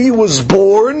 Levi was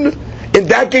born. In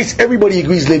that case, everybody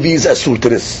agrees Levi is asur to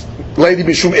this. Lady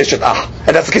Bishum Eshet Ach.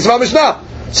 And that's the case of our Mishnah.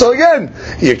 So again,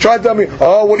 you try to tell me,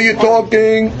 oh, what are you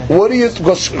talking?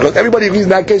 Because everybody agrees in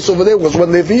that case over there, was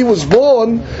when Levi was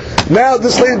born, now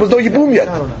this lady was no Yibum yet.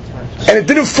 And it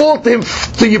didn't fall to him,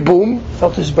 to Yibum.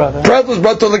 Felt his brother. Felt his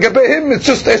brother, to him, it's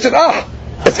just Eshet Ach.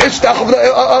 It's Eshet Ach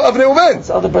of Reuven. His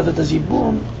other brother does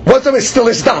Yibum. What's that? It's still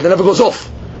Eshet Ach, that never goes off.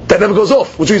 That never goes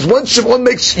off. Which means once Shimon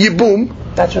makes Yibum,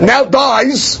 now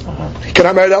dies, he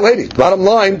cannot marry that lady. Bottom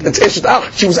line, it's Eshet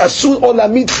Ach. She was Asur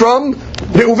Olamit from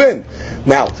Reuven.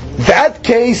 Now, that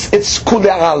case, it's Kule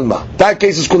Alma. That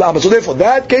case is Kule Alma. So therefore,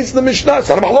 that case in the Mishnah, it's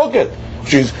not a machloket.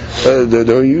 She's,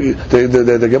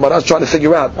 the Gemara is trying to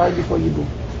figure out. Died before Yibum.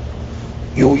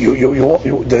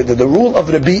 The rule of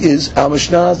Rabbi is, our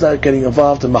Mishnah is not getting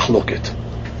involved in machloket.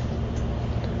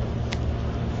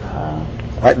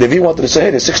 Right? Levi wanted to say, hey,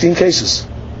 there's 16 cases.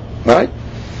 Right?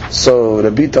 So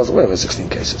Rabbi tells him, wait, there's 16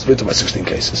 cases. Wait till my 16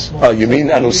 cases. Oh, you mean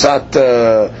Anusat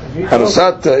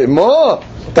Imo?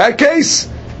 That case?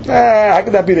 How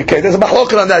could that be the case? There's a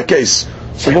machloket on that case.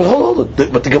 So you go, hold on.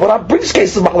 But the Gemara brings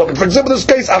cases of machloket. For example, this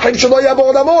case, Achim Shelo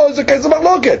Yabo Olamo, is a case of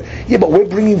machloket. Yeah, but we're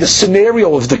bringing the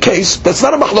scenario of the case. That's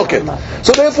not a machloket.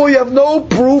 So therefore you have no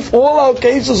proof. All our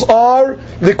cases are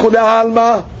the Kule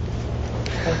Alma.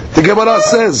 The Gemara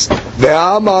says,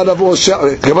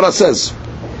 Gemara says,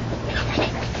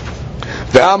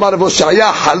 Ve'amar Rav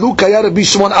Oshaya haluk haya Rabbi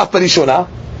Shimon af barishona.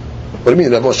 What do you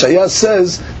mean? Rav Oshaya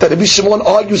says that Rabbi Shimon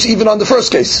argues even on the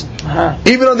first case,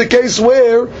 even on the case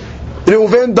where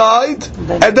Reuven died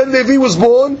and then Levi was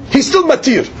born, he's still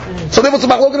matir. So there was a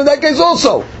machloket in that case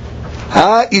also.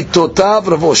 Ha'itotav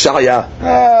Rav Oshaya.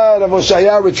 Rav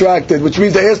Oshaya retracted, which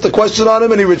means they asked the question on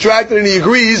him and he retracted and he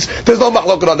agrees. There's no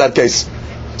machloket on that case.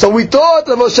 So we thought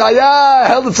Rav Oshaya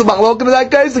held it's a machloket in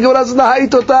that case. The Gemara says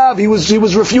ha'itotav. He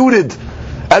was refuted.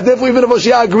 And therefore even Rav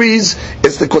Oshaya agrees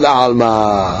it's the Kula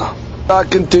Alma.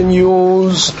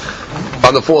 Continues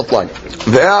on the fourth line.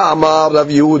 Ve'amar Rav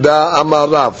Yehuda Amar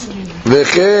Rav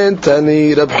Ve'chen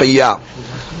Tani Rav Hiya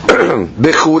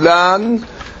Bechulan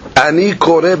Ani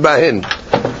Kore Bahen.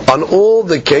 On all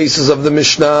the cases of the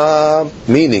Mishnah,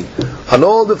 meaning on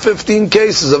all the 15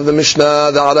 cases of the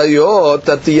Mishnah, the Arayot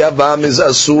that the Yavam is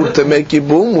asur to make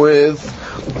Yibum with,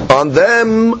 on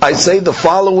them I say the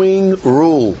following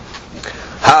rule: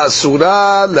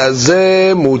 Ha'asura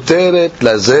lazeh muteret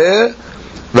lazeh,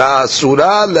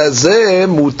 va'asura lazeh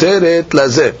muteret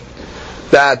lazeh.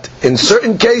 That in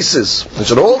certain cases,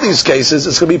 in all these cases,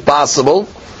 it's going to be possible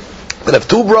that if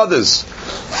two brothers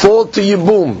fall to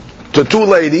Yibum to two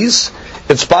ladies,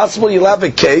 it's possible you'll have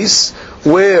a case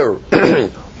where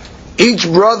each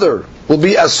brother will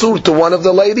be asur to one of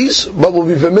the ladies, but will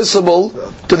be permissible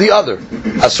to the other.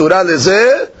 Asura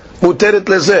lezeh, muteret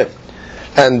lezeh.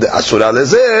 And asura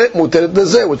lezeh, muteret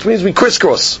lezeh, which means we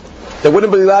crisscross. They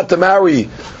wouldn't be allowed to marry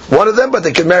one of them, but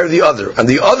they can marry the other. And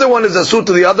the other one is asur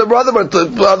to the other brother, but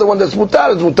the other one that's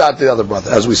mutar is mutar to the other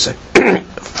brother, as we say.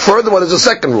 Furthermore, there's a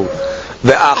second rule.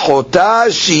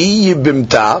 Ve'achota shi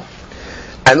yibimta.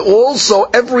 And also,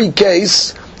 every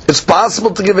case, it's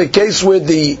possible to give a case where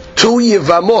the two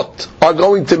Yevamot are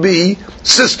going to be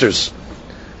sisters.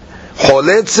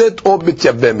 Choletzet or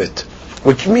bityabemet.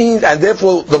 which means, and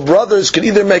therefore the brothers can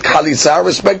either make halitza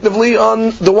respectively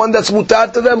on the one that's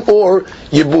mutar to them, or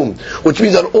yibum. Which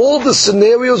means that all the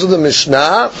scenarios of the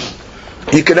Mishnah,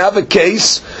 you can have a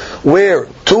case where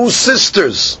two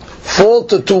sisters fall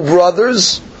to two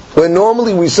brothers, where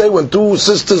normally we say when two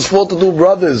sisters fall to two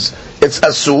brothers, it's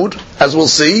asud, as we'll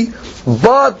see,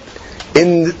 but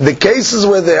in the cases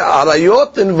where there are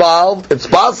arayot involved, it's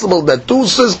possible that two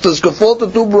sisters could fall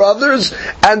to two brothers,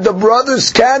 and the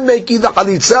brothers can make either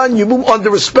halitza and yibum on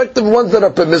the respective ones that are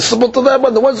permissible to them,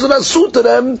 and the ones that are asud to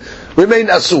them remain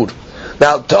asud.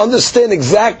 Now, to understand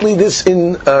exactly this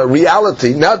in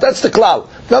reality, now that's the klal.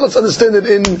 Now let's understand it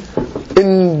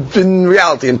in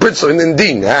reality, in principle, in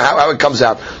deen, how it comes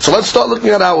out. So let's start looking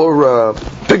at our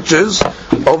pictures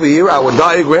over here, our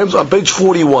diagrams on page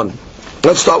 41.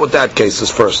 Let's start with that cases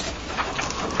first.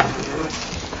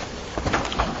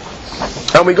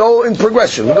 And we go in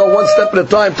progression. We go one step at a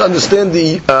time to understand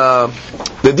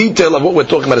the detail of what we're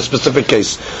talking about, a specific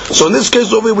case. So in this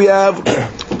case over here we have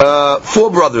 4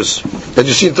 brothers that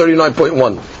you see in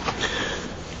 39.1.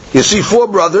 You see 4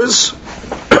 brothers,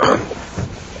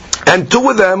 and 2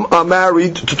 of them are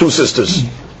married to 2 sisters.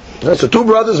 Okay, so 2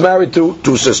 brothers married to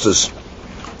 2 sisters.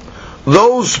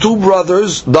 Those 2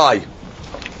 brothers die.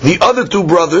 The other 2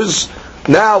 brothers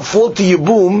now fall to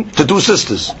yibum to 2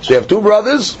 sisters. So you have 2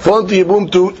 brothers fall to yibum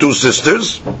to 2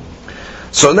 sisters.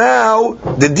 So now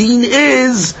the deen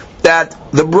is that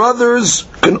the brothers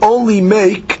can only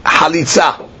make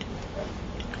halitza,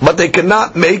 but they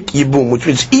cannot make yibum, which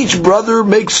means each brother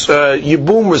makes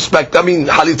yibum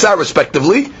halitza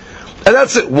respectively, and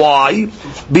that's it. Why?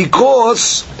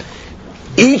 Because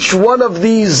each one of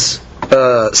these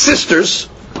sisters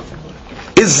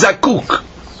is zakuk,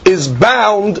 is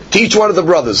bound to each one of the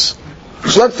brothers.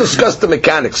 So let's discuss the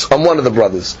mechanics on one of the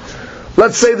brothers.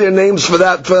 Let's say their names for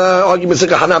argument's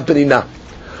sake, Hana and Penina.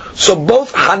 So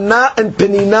both Hana and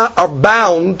Penina are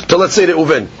bound to, let's say, the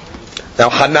Reuven. Now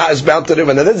Hana is bound to the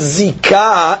Reuven. Now that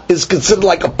Zikah is considered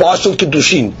like a partial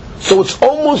Kiddushin. So it's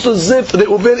almost as if the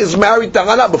Reuven is married to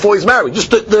Hana before he's married. Just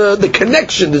the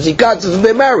connection, the Zikah, is if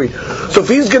they're married. So if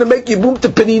he's going to make Yibum to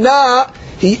Penina,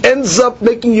 he ends up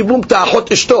making Yibum to Ahot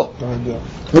Ishto.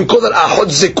 We call that Ahot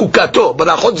Zekukato, but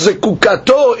Ahot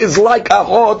Zekukato is like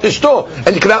Ahot Ishto,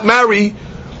 and you cannot marry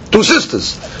 2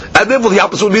 sisters. And therefore the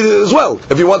opposite would be as well.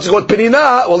 If he wants to go with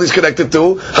Penina, well, he's connected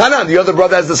to Hanan. The other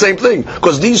brother has the same thing,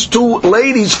 because these 2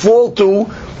 ladies fall to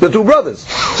the 2 brothers.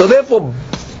 So therefore,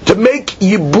 to make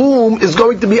Yibum is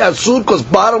going to be Asud, because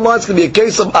bottom line is going to be a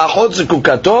case of Ahot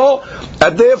Zekukato,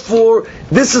 and therefore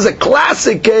this is a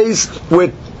classic case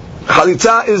where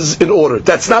Halitza is in order.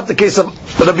 That's not the case of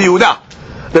Rabbi Yehuda.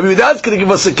 Rabbi Yehuda is going to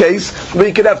give us a case where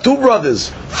you can have 2 brothers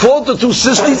fall to 2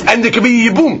 sisters, and there can be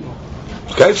Yibum.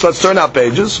 Okay, so let's turn our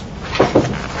pages.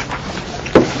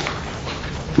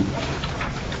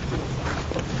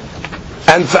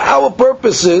 And for our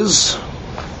purposes,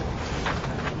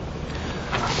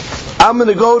 I'm going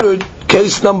to go to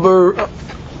case number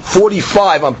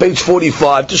 45 on page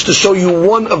 45, just to show you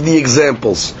one of the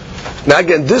examples. Now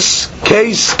again, this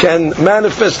case can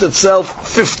manifest itself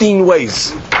 15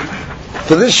 ways.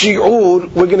 For this shiur,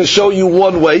 we're going to show you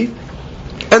one way,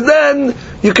 and then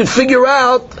you can figure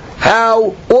out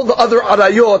how all the other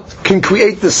arayot can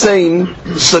create the same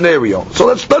scenario. So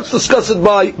let's discuss it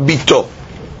by bito.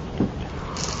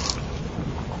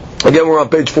 Again, we're on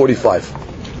page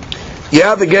 45. You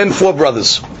have again 4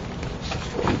 brothers.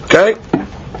 Okay?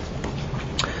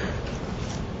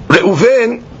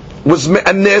 Reuven was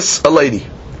me'anes, a lady.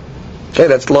 Okay,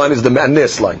 that line is the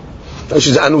me'anes line.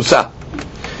 She's anusa.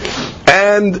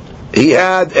 And he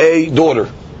had a daughter.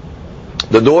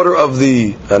 The daughter of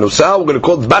the anusa, we're going to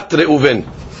call it Bat Reuven.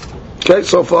 Okay,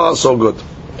 so far so good.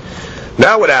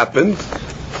 Now what happened?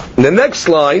 In the next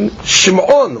line,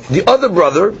 Shimon, the other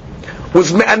brother,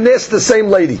 was me'anes, the same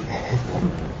lady.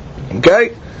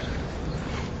 Okay?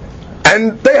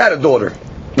 And they had a daughter.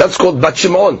 That's called Bat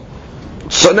Shimon.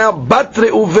 So now Bat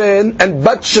Reuven and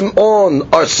Bat Shimon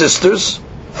are sisters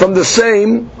from the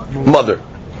same mother.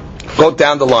 Go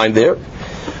down the line there.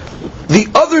 The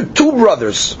other 2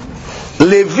 brothers,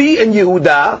 Levi and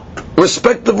Yehuda,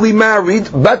 respectively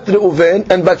married Bat Reuven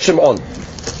and Bat Shimon.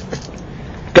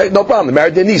 Okay, no problem. They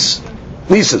married their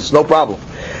nieces, no problem.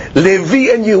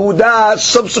 Levi and Yehuda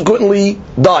subsequently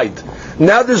died.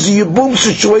 Now there's a Yibum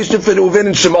situation for Reuven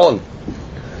and Shimon.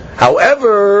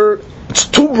 However, it's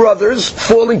 2 brothers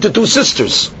falling to 2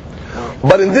 sisters.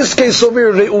 But in this case over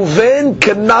here, Reuven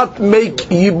cannot make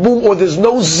Yibum, or there's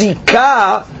no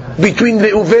Zikah between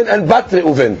Reuven and Bat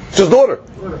Reuven. It's his daughter.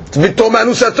 It's Bito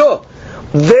Manusato.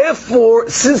 Therefore,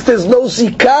 since there's no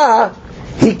Zikah,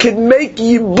 he can make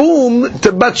Yibum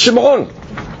to Bat Shimon.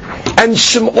 And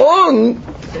Shimon,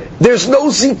 there's no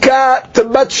Zikah to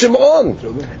Bat Shimon.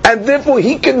 And therefore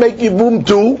he can make Yibum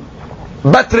to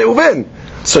Bat Reuven.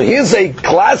 So here's a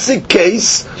classic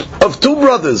case of two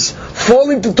brothers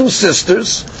falling to two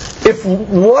sisters. If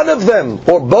one of them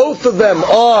or both of them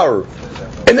are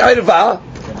an Irva,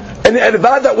 and the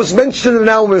Irva that was mentioned in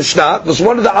our Mishnah, because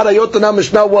one of the Arayot in our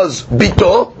Mishnah was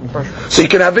Bito, so you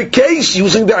can have a case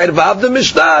using the Irva of the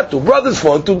Mishnah. Two brothers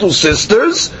falling to two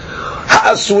sisters,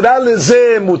 Ha'asura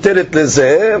lezeh muteret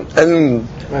lezeh, and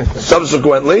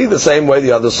subsequently the same way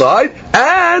the other side,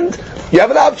 and you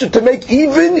have an option to make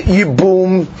even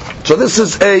Yibum. So this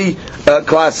is a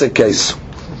classic case.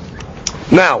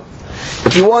 Now,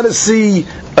 if you want to see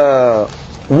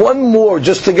one more,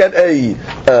 just to get a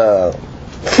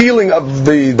feeling of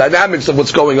the dynamics of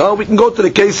what's going on, we can go to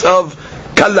the case of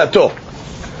Kallato.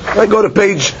 I go to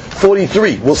page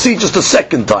 43. We'll see just a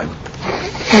second time,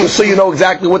 just so you know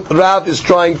exactly what Rav is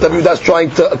trying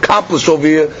to accomplish over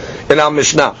here in our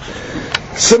Mishnah.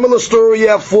 Similar story. You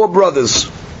have four brothers.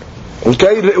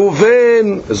 Okay,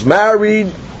 Reuven is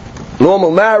married, normal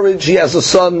marriage. He has a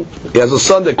son.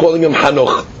 They're calling him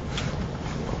Hanoch.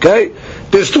 Okay,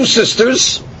 there's two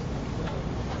sisters,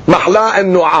 Mahla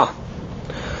and Noah.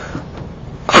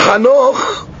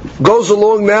 Hanoch goes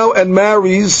along now and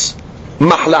marries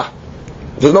Mahla.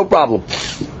 There's no problem.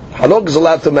 Hanoch is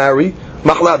allowed to marry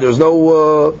Mahla. There's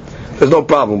no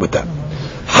problem with that.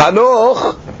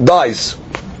 Hanoch dies.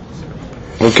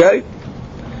 Okay.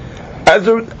 As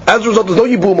a result, there's no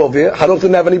Yibum over here. Hanoch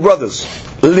didn't have any brothers.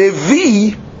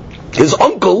 Levi, his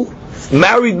uncle,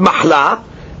 married Mahla,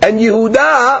 and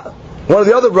Yehuda, one of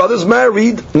the other brothers,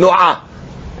 married Noah.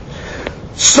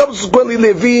 Subsequently,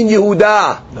 Levi and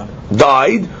Yehuda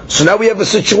died. So now we have a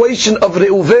situation of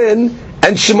Reuven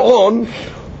and Shimon,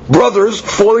 brothers,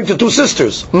 falling to two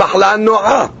sisters, Mahla and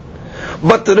Noah.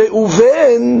 But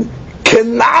Reuven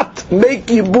cannot make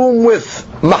Yibum with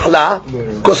Mahla,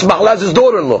 because Mahla is his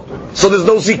daughter-in-law. So there's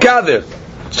no Zikah there.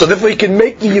 So therefore he can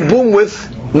make Yibum with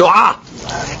Noah.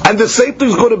 And the same thing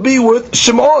is going to be with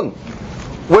Shimon,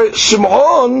 where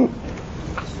Shimon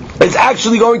is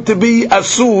actually going to be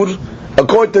Asur,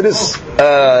 according to this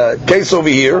case over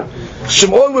here.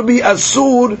 Shimon would be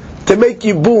Asur to make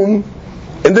Yibum,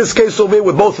 in this case over here,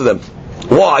 with both of them.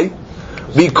 Why?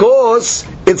 Because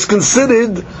it's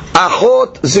considered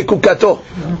Achot Zikukato.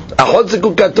 Achot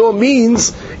Zikukato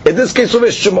means, in this case over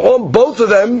here, Shimon, both of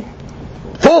them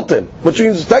fault him, which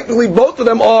means technically both of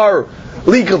them are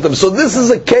legal to him. So this is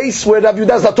a case where Rav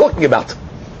Yehuda is not talking about.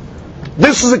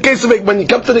 This is a case of, when you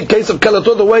come to the case of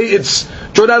Kalato, the way it's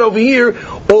drawn out over here,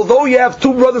 although you have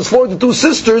two brothers falling to two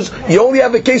sisters, you only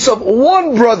have a case of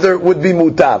one brother would be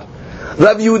mutar.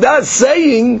 Rav Yehuda is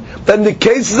saying that in the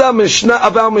case of our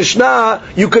Mishnah,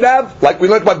 you could have, like we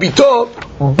learned by Bito,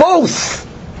 both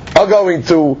are going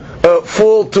to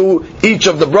fall to each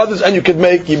of the brothers, and you could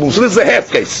make Yibum. So this is a half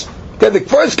case. Okay, the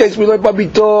first case we learned by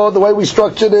Bito, the way we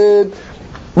structured it,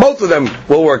 both of them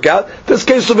will work out. This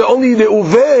case of only the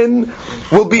Reuven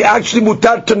will be actually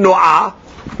mutar to Noah,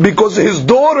 because his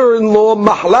daughter-in-law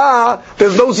Mahla,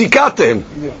 there's no zikah to him.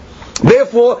 Yeah.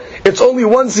 Therefore, it's only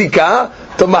one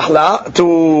zikah to Mahla,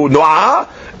 to Noah,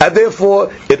 and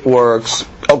therefore it works.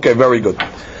 Okay, very good.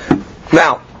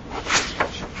 Now,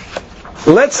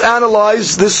 let's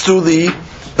analyze this through the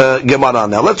Gemara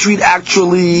now. Let's read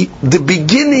actually the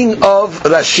beginning of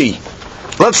Rashi.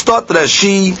 Let's start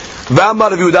Rashi. V'amar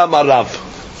Rav Yehuda amar Rav.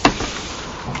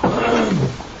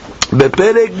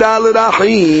 Beperek Dalet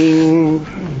Achim.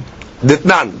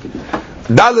 Ditnan.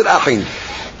 Dalet Achim.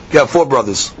 You have four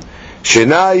brothers.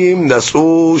 Shenayim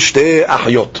Nasu Shte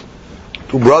Achyot.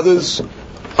 Two brothers,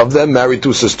 of them married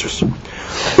two sisters.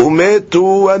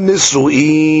 Umetu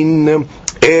Anisuin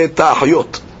Et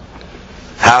Achyot.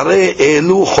 Hare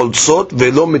Elu Cholzot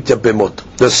Velo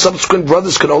Mityapemot. The subsequent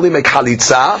brothers can only make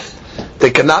Halitza.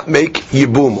 They cannot make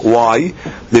Yibum. Why?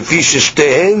 Lefi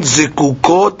Shtehen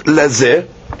Zikukot Lazeh.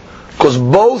 Because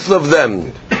both of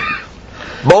them,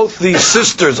 both the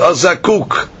sisters are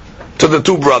Zakuk to the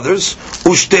two brothers,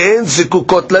 Ushtehen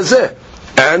Zikukot Lazeh,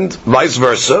 and vice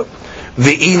versa.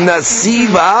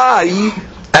 V'inasivai,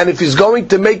 and if he's going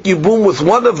to make Yibum with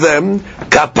one of them,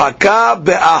 Kapaka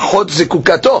be'achot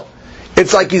Zikukato.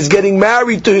 It's like he's getting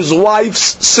married to his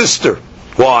wife's sister.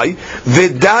 Why?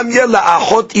 V'damya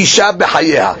la'achot isha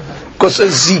b'chayeha. Because a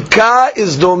zikah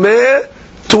is domeh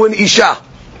to an isha.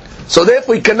 So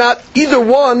therefore he cannot, either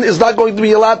one is not going to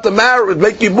be allowed to marry,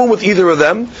 make yibum with either of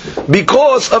them,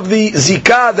 because of the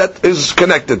zikah that is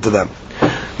connected to them.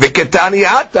 The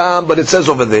But it says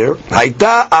over there,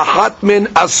 Haita achat min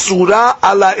asura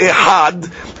ala ehad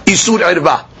isur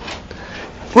irva.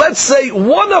 Let's say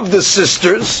one of the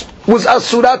sisters was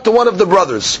asura to one of the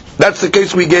brothers. That's the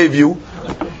case we gave you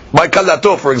by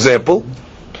kalato, for example.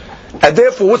 And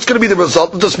therefore, what's going to be the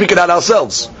result? Let's just speak it out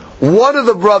ourselves. One of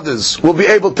the brothers will be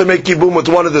able to make yibum with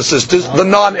one of the sisters, the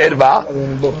non-irva,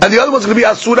 and the other one's going to be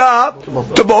asura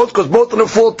to both, because both of them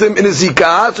fault him in a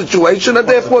zikah situation, and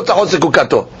therefore it's a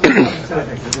hosekukato.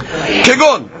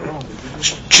 Kegon,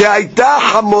 she'aita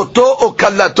hamoto o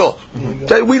kalato.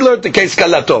 We learned the case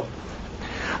kalato.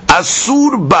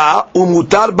 Asur ba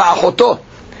umutar ba'achoto.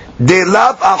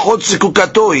 Delav achot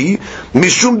sekukato hi,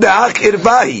 mishum da'ach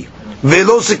irvahi,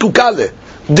 velo sekukale.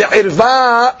 The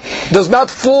irva does not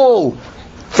fall,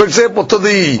 for example, to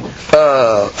the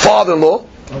father-in-law,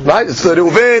 right? It's the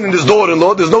Reuven and his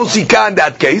daughter-in-law. There's no zikah in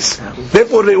that case.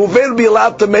 Therefore, Reuven will be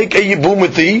allowed to make a yibum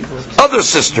with the other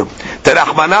sister.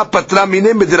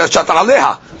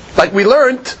 Like we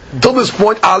learned, till this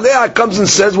point, Aleha comes and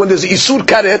says when there's isur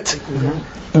karet,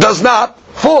 does not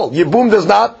fall. Yibum does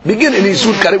not begin in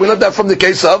isur karet. We learned that from the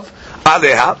case of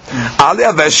Aleha.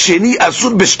 Aleha v'sheni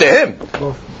asur b'shtehem.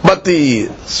 But the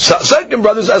second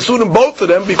brother is asur in both of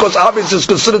them, because obviously it's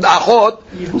considered achot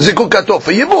zikukato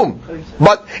for yibum.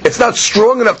 But it's not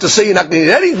strong enough to say you're not going to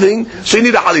need anything, so you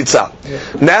need a halitza.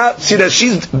 Now, see that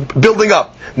she's building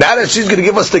up. Now that she's going to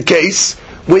give us the case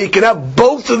where you can have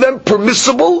both of them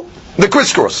permissible, the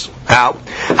crisscross. How?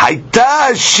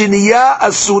 Haita sheniya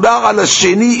asura ala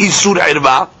sheni isur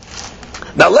irva.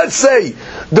 Now let's say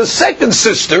the second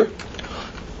sister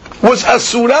was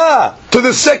asura to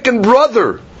the second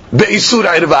brother, the isur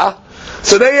irva.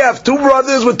 So they have two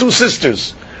brothers with two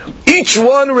sisters. Each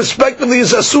one respectively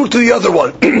is asur to the other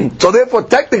one. So therefore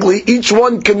technically each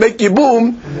one can make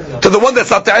yibum to the one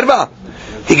that's not the irva.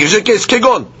 He gives you a case,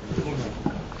 kegon.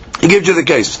 He gives you the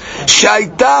case.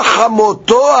 Shaita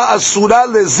hamoto asura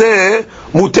leze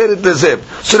muteret leze.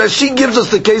 So that she gives us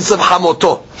the case of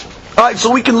hamoto. Alright,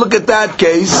 so we can look at that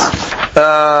case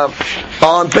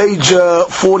on page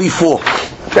 44.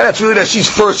 That's really Rashi's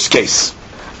first case.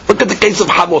 Look at the case of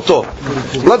hamoto.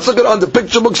 Let's look at on the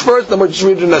picture books first, then we'll just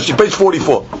read it in Rashi. Page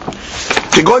 44.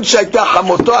 Kegon shaita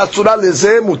hamoto asura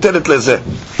leze muteret leze.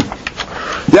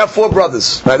 You have four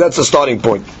brothers. Right, that's a starting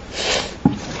point.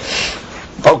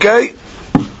 Okay?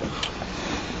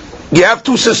 You have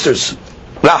two sisters,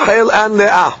 Rachel and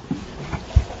Leah.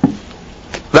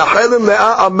 Rachel and Leah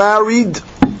are married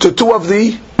to two of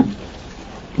the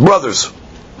brothers.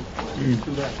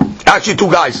 Actually,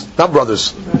 two guys, not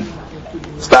brothers.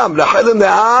 Stam, Rachel and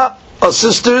Leah are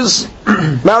sisters,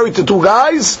 married to two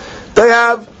guys. They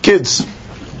have kids.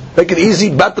 Make it easy.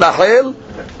 Bat Rachel,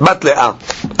 Bat Leah.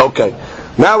 Okay.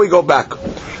 Now we go back.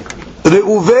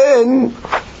 Reuven,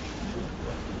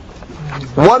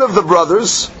 one of the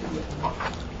brothers,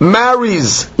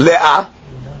 marries Leah.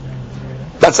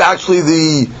 That's actually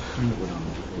the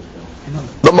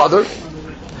mother.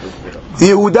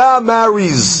 Yehuda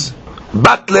marries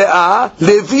Bat Leah.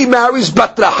 Levi marries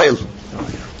Bat Rachel.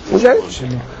 Okay?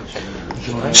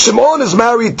 Shimon is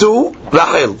married to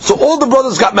Rachel. So all the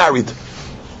brothers got married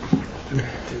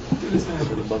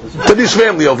to this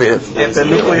family over here.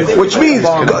 Which means,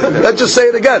 let's just say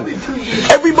it again.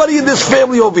 Everybody in this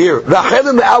family over here, Rachel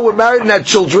and Leah were married and had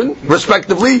children,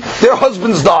 respectively. Their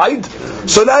husbands died.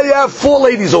 So now you have four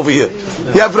ladies over here.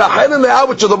 You have Rachel and Leah,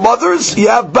 which are the mothers. You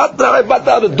have Bat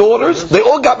Leah, the daughters. They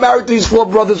all got married to these four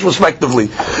brothers, respectively.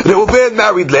 Reuven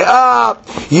married Leah.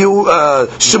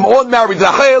 Shimon married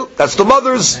Rachel. That's the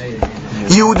mothers.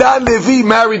 Yehuda and Levi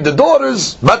married the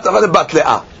daughters. Bat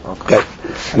Leah. Okay.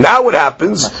 Now what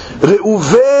happens?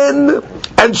 Reuven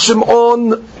and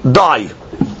Shimon die.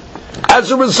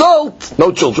 As a result,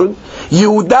 no children.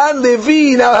 Yehuda and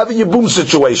Levi now have a yibum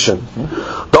situation.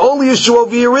 The only issue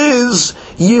over here is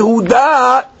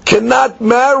Yehuda cannot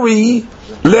marry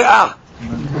Leah.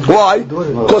 Why?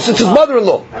 Because it's his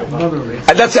mother-in-law.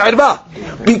 And that's the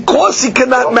irva. Because he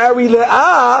cannot marry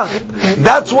Leah,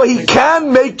 that's why he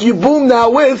can make yibum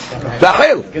now with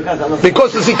Rachel.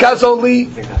 Because the zikah is only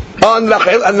on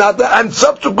Rachel and not that. And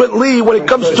subsequently, when it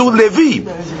comes to Levi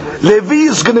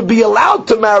is going to be allowed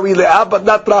to marry Leah, but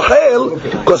not Rachel,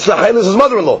 because Rachel is his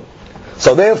mother-in-law.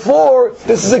 So therefore,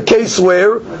 this is a case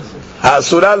where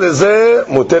Asura leze,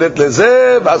 muteret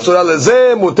leze, asura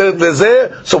leze, muteret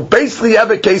leze. So basically you have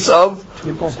a case of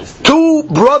two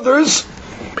brothers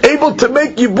able to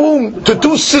make yibum to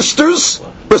two sisters,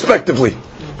 respectively,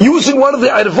 using one of the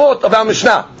irvot of our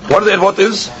Mishnah. One of the Yevamot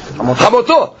is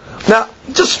Hamoto. Now,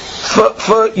 just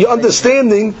for your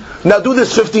understanding, now do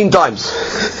this 15 times.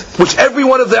 Which every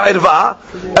one of the Irva,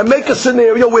 and make a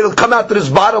scenario where it'll come out to this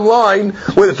bottom line,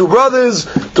 where the two brothers,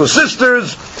 two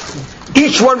sisters,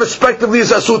 each one respectively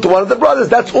is asur to one of the brothers.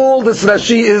 That's all this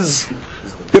Rashi is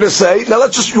going to say. Now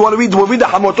let's just, we'll read the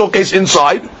Hamoto case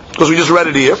inside, because we just read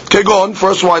it here. Okay, go on,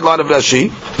 first wide line of Rashi.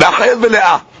 Rachel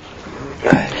veLeah.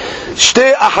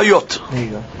 Shtei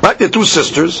achayot. Right, they're two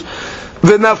sisters.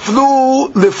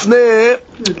 V'naflu lifnei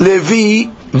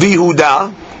Levi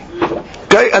v'Yehuda.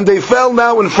 Okay, and they fell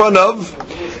now in front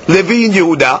of Levi and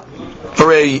Yehuda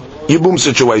for a Yibum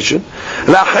situation.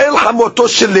 Rachel hamoto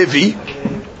shel Levi,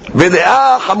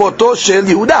 veLeah hamoto shel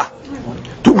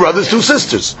Yehuda. Two brothers, two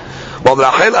sisters. Well,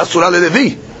 Rachel asura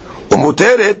leLevi,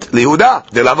 umuteret leYehuda,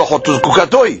 delav achotu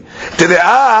zkukatoi.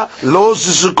 Teleah lo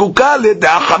zkuka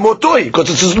leDa hamotoi, because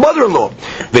it's his mother-in-law.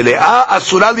 VeLeah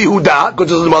asura leYehuda,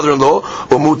 because it's his mother-in-law,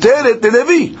 umuteret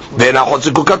leLevi, ve'nachot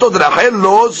zkukato. Rachel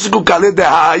lo zkuka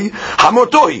leDa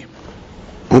hamotoi.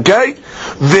 Okay?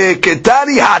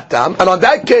 Ve'ketani hatam, and on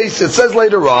that case it says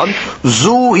later on,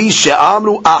 zu hi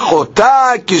she'amru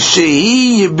achota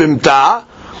kishehi yibimta.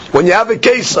 When you have a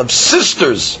case of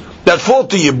sisters that fall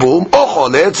to Yibum, או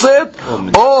חולצת,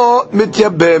 או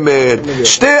מתייבמת.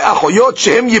 שתי אחיות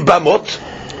שהן יבמות,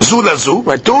 זו לזו,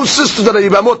 right, two sisters that are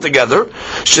יבמות together,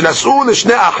 שנשאו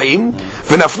לשני אחים,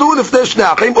 ונפלו לפני שני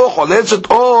אחים, או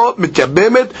חולצת, או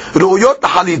מתייבמת, ראויות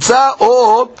לחליצה,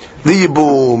 או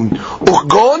ליבום.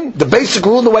 וכגון, the basic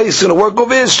rule, the way it's going to work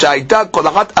over is, שהייתה כל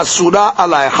אחת אסורה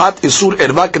על האחת, איסור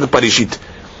ערווה כדפרישית.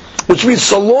 Which means,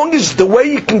 so long as the way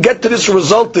you can get to this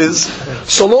result is,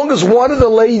 so long as one of the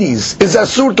ladies is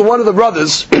asur to one of the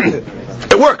brothers,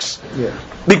 it works.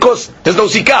 Because there's no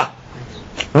zikah.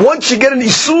 Once you get an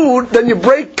isur, then you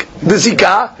break the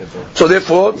zikah, so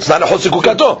therefore, it's not a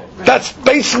hosikukato. That's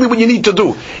basically what you need to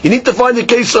do. You need to find a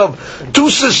case of two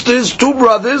sisters, two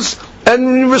brothers,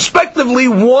 and respectively,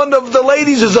 one of the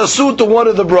ladies is asur to one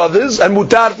of the brothers, and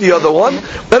mutar to the other one,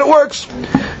 then it works.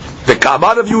 The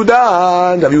Kamar of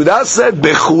Yehuda said,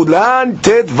 Bechulan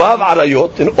tet vav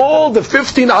arayot, in all the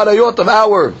 15 arayot of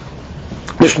our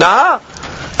Mishnah,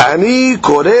 Ani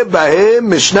kore bahem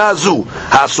Mishnah zu,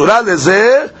 Hasura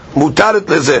leze, mutaret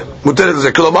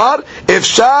leze. Klomar,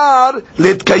 efshar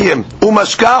letkayem,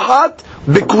 umashkahat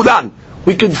bekulan.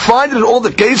 We can find it in all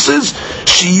the cases,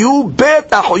 Shiu bet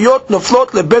achoyot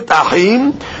noflot lebet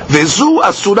achim, vezu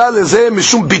asura leze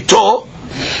mishum bito.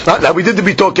 Now we did the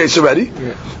bito case already.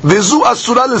 Vezu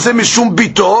asura leze mishum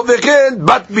bito, veken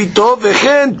bat bito,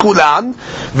 veken kulan,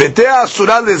 vete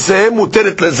asura leze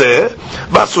muteret leze,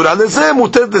 vasura leze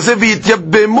muteret leze,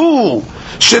 v'yityabemu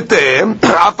shetem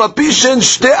afapi shen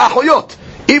shte achoyot.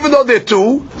 Even though they're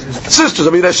two sisters, I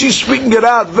mean, she's speaking it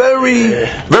out very,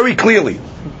 very clearly.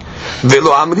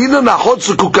 Velo amrina nachot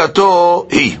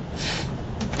zukukato hi.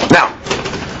 Now,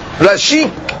 Rashi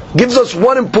gives us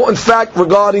one important fact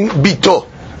regarding bito.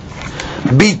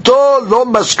 Bito lo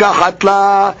mashkahat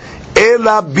la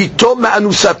ela bito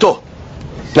ma'anusato.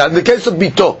 Now, in the case of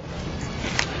bito,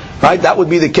 right, that would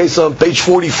be the case of page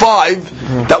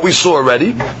 45 that we saw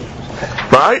already,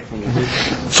 right?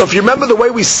 So, if you remember, the way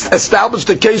we established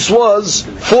the case was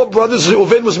 4 brothers.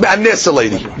 Reuven was me'anes a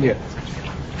lady,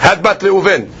 had bat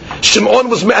Reuven. Shimon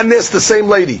was me'anes the same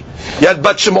lady, he had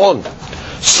bat Shimon.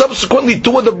 Subsequently,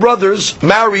 2 of the brothers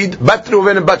married Bat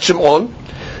Reuven and Bat Shimon.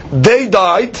 They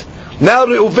died. Now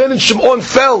Reuven and Shimon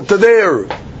fell to their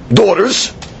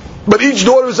daughters, but each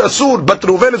daughter is asur. Bat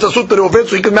Reuven is asur to Reuven,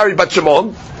 so he can marry Bat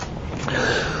Shimon.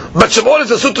 Bat Shimon is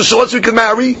asur to Shimon, so he can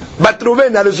marry Bat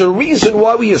Reuven. Now there's a reason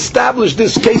why we established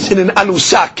this case in an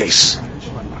anusa case.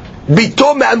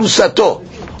 Bito me'anusato.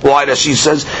 Why does she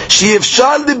says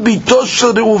she'efshar lebito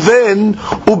shel Reuven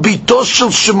ubito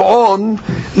shel Shimon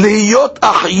lehiyot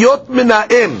achiyot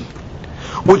minaim,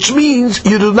 which means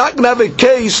you do not have a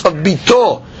case of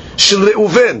bito shel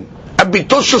Reuven and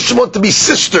bito shel Shimon to be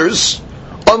sisters,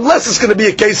 unless it's going to be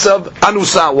a case of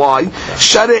anusa. Why?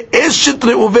 Share eshet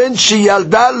Reuven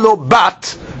sheyalda lo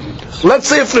bat. Let's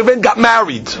say if Reuven got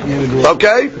married,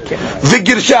 okay,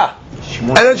 v'girsha,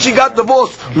 and then she got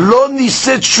divorced, lo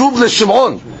niset shuv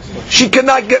leShimon. She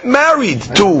cannot get married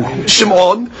to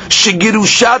Shimon,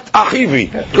 shegirushat achivi,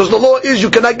 because the law is you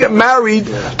cannot get married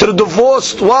to the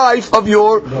divorced wife of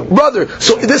your brother.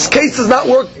 So this case does not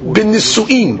work bin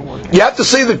nisuin. You have to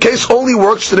say the case only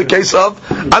works to the case of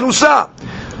anusa.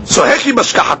 So hechi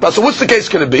mashkahata. So what's the case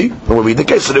going to be? We'll read the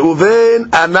case.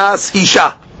 Reuven anas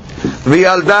isha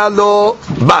v'yalda lo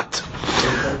bat.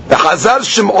 Chazar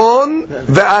Shimon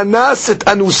ve'anas et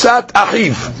anusat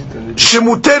achiv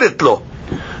shemuteret lo.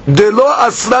 Delo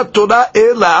asra Torah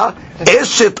ela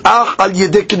Eshet ach al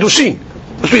yedei kiddushin.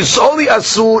 Which means it's only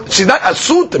asur. She's not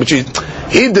asur, which is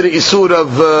he did an isur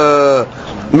of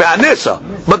me'anesa.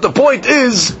 But the point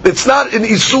is, it's not an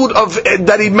isur of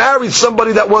that he married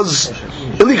somebody that was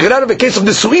illegal. Not of a case of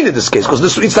nisuin in this case, because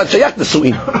nisuin's not shayak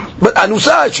nisuin. But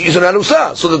anusa, she is an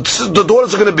anusa, so the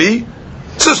daughters are going to be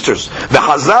sisters.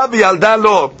 V'chazra v'yalda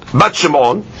lo bat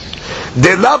Shimon,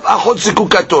 delav achot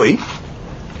zikukatoi,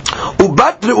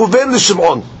 ubat Reuven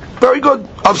l'Shimon. Very good.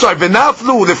 I'm sorry.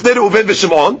 V'naflu lifnei Reuven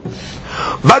v'Shimon.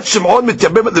 Bat Shimon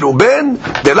mityabemet l'Reuben,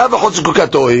 delav achot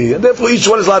zikukatoi. And therefore each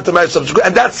one is allowed to marry subsequent.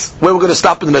 And that's where we're going to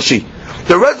stop in the Rashi.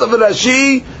 The rest of the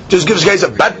Rashi just gives guys a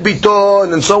bat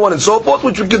biton and so on and so forth,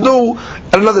 which we can do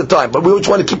at another time. But we just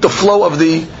want to keep the flow of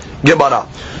the Gemara.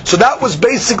 So that was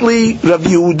basically Rav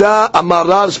Yehuda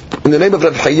Amarar's, in the name of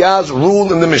Rav Haya's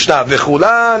rule in the Mishnah.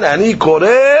 V'chulan ani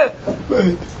koreh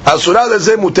asura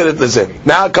lezeh muteret lezeh.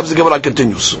 Now comes the Gemara,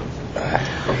 continues.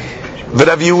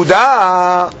 V'Rav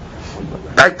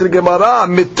Yehuda, back to the Gemara,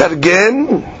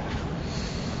 mitargen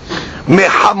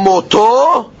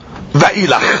mehamoto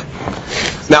va'ilach.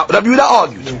 Now Rav Yehuda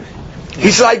argued. He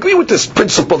said, I agree with this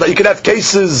principle that you can have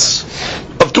cases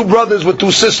of two brothers with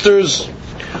two sisters,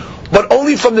 but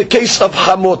only from the case of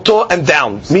Hamoto and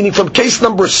down, meaning from case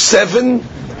number 7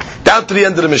 down to the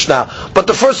end of the Mishnah. But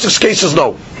the first 6 cases,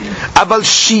 no. Aval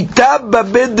shita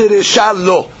babed deresha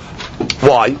lo.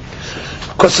 Why?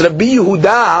 Because Rabbi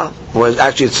Yehuda, well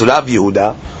actually it's Rav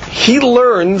Yehuda, he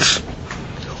learned,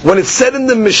 when it's said in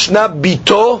the Mishnah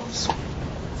bito,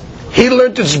 he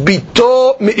learned it's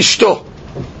bito me'ishto.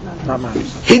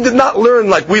 He did not learn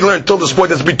like we learned till this point.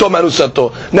 That's bito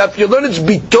manusato. Now, if you learn it's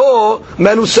bito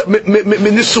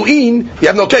nisuin, you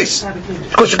have no case,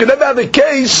 because you can never have a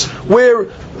case where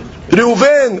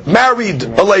Reuven married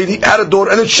a lady, had a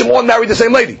daughter, and then Shimon married the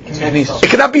same lady. It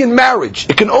cannot be in marriage.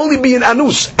 It can only be in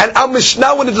anus. And our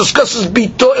Mishnah, when it discusses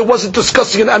bito, it wasn't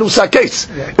discussing an anusa case.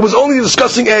 It was only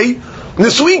discussing a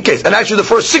nisuin case. And actually the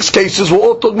first 6 cases were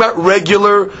all talking about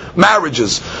regular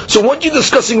marriages. So once you're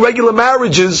discussing regular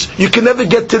marriages, you can never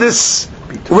get to this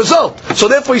result. So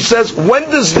therefore he says, when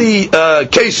does the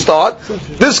case start?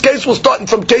 This case will start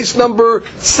from case number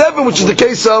 7, which is the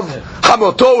case of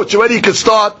Hamoto, which already could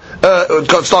start,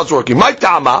 starts working. My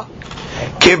ta'ama,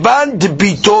 kevan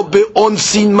bito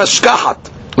be'onsin mashkahat.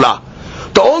 La.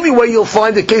 The only way you'll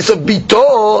find a case of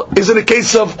bito is in a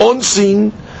case of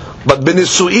onsin, but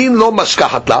benisuin lo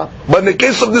mashkahat la. But in the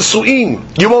case of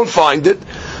nisuin, you won't find it.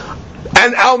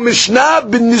 And our Mishnah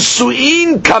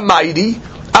benisuin kamaidi,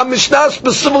 our Mishnah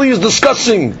specifically is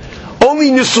discussing only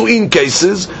nisuin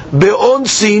cases,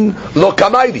 be'onsin lo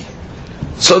kamaidi.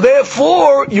 So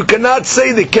therefore, you cannot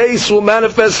say the case will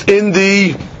manifest in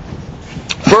the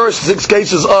first 6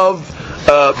 cases of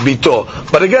bito.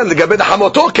 But again, the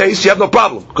Hamoto case, you have no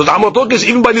problem, because the Hamoto case,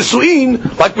 even by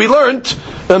nisuin, like we learned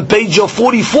on page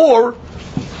 44,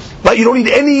 like you don't need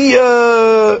any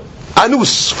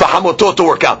anus for Hamoto to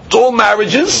work out. It's all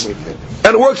marriages,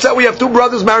 and it works out. We have 2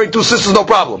 brothers marrying 2 sisters, no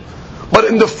problem. But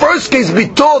in the first case,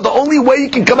 bito, the only way you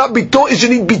can come out bito is you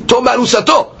need bito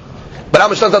manusato. But how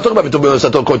much time is talking about bito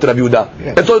manusato according to Rabbi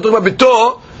Yehuda? It's only talking about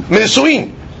bito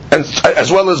menisuin, and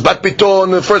as well as bat bito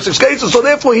in the first 6 cases. So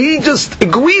therefore, he just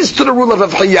agrees to the rule of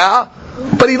Rav Haya,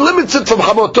 but he limits it from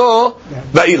Hamoto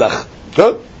va'ilach.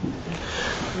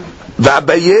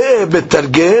 V'Abaye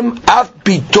betargem af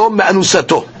bito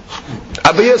me'anusato.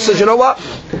 Abaye says, you know what?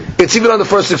 It's even on the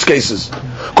first 6 cases,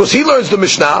 because he learns the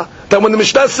Mishnah that when the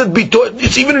Mishnah said bito,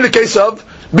 it's even in the case of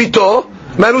bito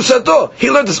manusato. He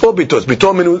learned this all bito. It's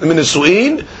bito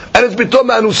minisuin and it's bito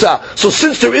manusa. So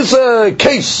since there is a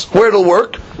case where it'll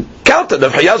work, count it. The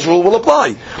Haya's rule will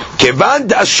apply. Kevan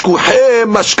da'ashkuhe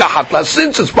mashkahat.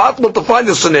 Since it's possible to find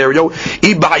a scenario,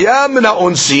 ibaya mina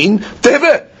onsin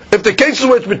teve. If the case is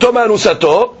where it's bito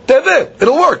manusato, teve,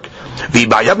 it'll work.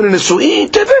 V'ibaya mina nisuin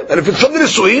teve. And if it's from the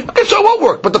nisuin, okay, so it won't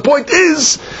work. But the point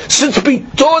is, since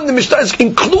bito in the Mishnah is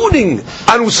including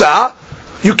anusa,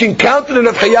 you can count it in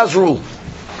Rav Haya's rule.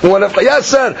 When Rav Haya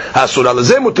said, it's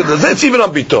even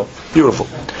on bito. Beautiful.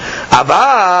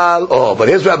 Aval, but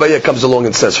here's where Abaye comes along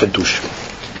and says, Fentush.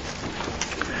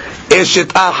 Eshet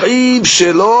achiv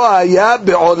shelo haya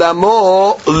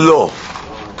be'olamo lo.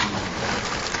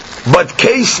 But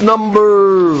case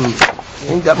number, I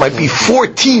think that might be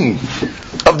 14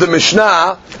 of the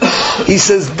Mishnah, he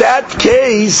says that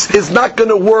case is not going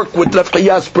to work with Rav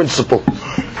Haya's principle.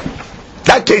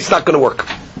 That case is not going to work.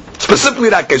 Specifically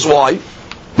that case. Why?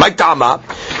 My Tama.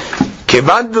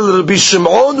 Kevan de Rabbi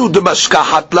Shimon u de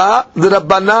mashkahat la, de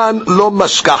Rabbanan lo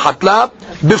mashkahat la,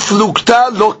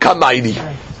 beflukta lo kamaidi.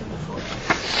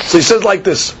 So he says like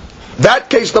this. That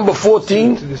case number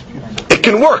 14, it It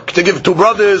can work to give two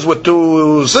brothers with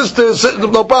two sisters,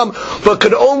 no problem. But it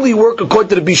can only work according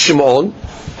to the Bishimon.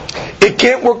 It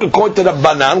can't work according to the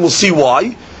Banan. We'll see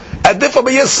why. And therefore,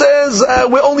 Abaye says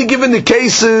we're only given the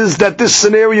cases that this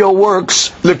scenario works.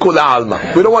 Likul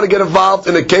alma. We don't want to get involved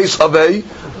in a case of a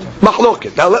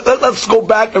mahloket. Now let's go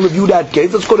back and review that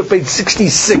case. Let's go to page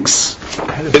 66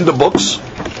 in the books.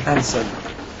 And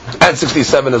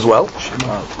 67 as well.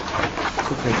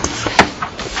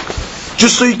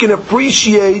 Just so you can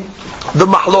appreciate the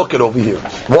mahloket over here.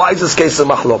 Why is this case a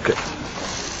mahloket?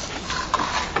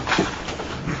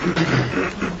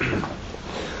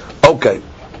 Okay.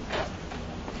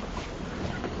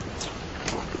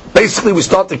 Basically, we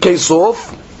start the case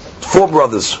off, 4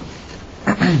 brothers.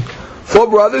 4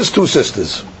 brothers, 2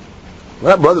 sisters.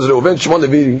 Brothers Reuven, Shimon,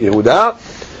 Levi, Yehuda.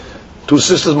 2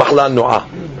 sisters, Mahla and Noah.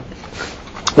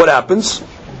 What happens?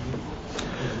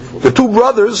 The 2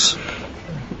 brothers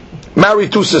marry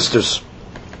 2 sisters.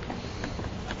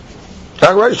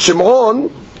 Alright,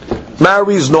 Shimon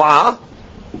marries Noah,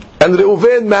 and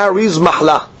Reuven marries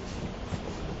Mahla.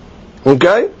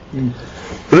 Okay?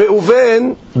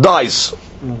 Reuven dies.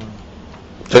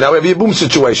 So now we have a Yibum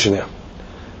situation here.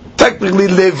 Technically,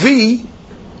 Levi,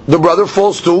 the brother,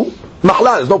 falls to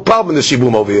Mahla. There's no problem in this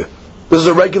Yibum over here. This is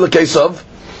a regular case of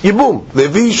Yibum.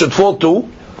 Levi should fall to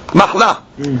Mahla.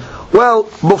 Well,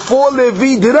 before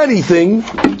Levi did anything,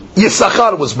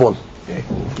 Yisachar was born.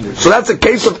 So that's a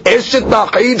case of Eshet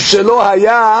Nachiv Shelo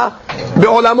Haya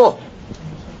Be'olamo.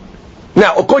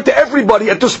 Now, according to everybody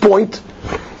at this point,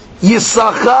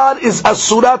 Yisachar is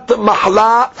Asurat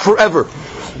Mahla forever.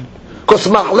 Because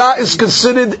Mahla is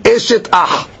considered Eshet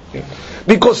Ah.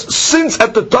 Because since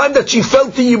at the time that she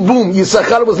fell to Yibum,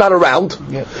 Yisachar was not around.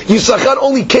 Yisachar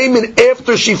only came in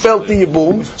after she fell to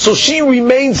Yibum. So she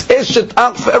remains Eshet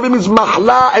Ah forever, means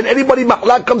Mahla, and anybody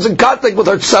Mahla comes in contact with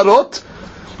her Tsarot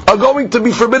are going to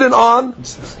be forbidden on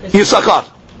Yisachar.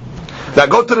 Now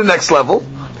go to the next level.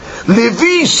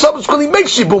 Levi subsequently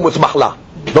makes Yibum with Mahla.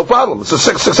 No problem. It's a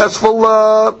successful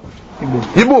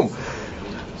Yibum.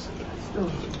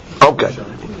 Okay.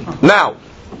 Now.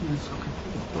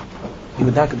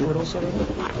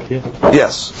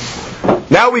 Yes.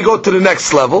 Now we go to the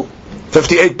next level.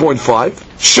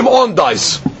 58.5. Shimon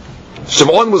dies.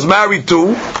 Shimon was married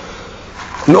to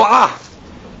Noah.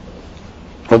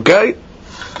 Okay?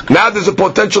 Now there's a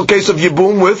potential case of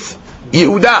Yibum with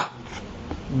Yehuda.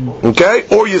 Okay?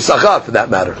 Or Yisachar for that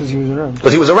matter.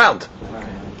 Because he was around.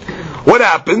 What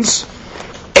happens?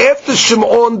 After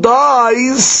Shimon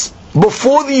dies,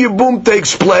 before the Yibum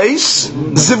takes place,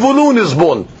 Zivulun is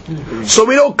born. So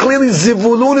we know clearly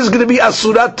Zivulun is going to be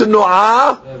Asurat to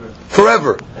Noah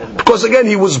forever. Because again,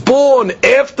 he was born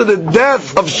after the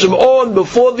death of Shimon,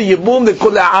 before the Yibum, the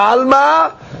Kula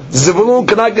Alma. Zivulun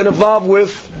cannot get involved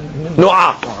with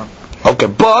Noah. Okay,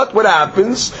 but what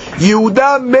happens?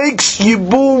 Yehuda makes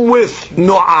Yibum with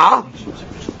Noah.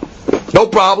 No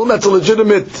problem, that's a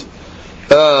legitimate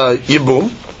Yibum.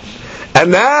 And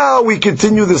now we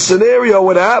continue the scenario.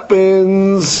 What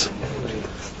happens?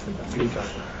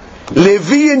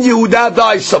 Levi and Yehuda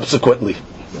die subsequently.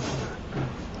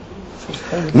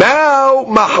 Now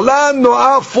Mahla and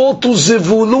Noah fall to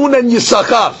Zivulun and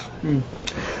Yisachar.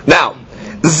 Now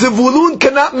Zivulun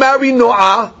cannot marry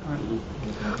Noah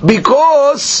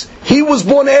because he was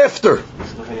born after.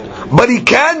 But he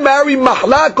can marry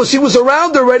Mahla because he was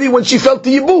around already when she fell to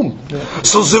Yibum.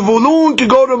 So Zivulun can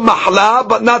go to Mahla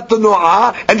but not to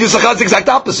Noah, and Yisachar is the exact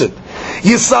opposite.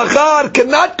 Yisachar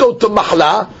cannot go to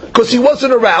Mahla because he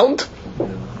wasn't around.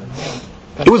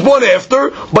 He was born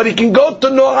after, but he can go to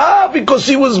Noah because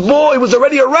he was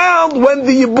already around when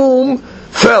the Yibum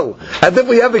fell. And then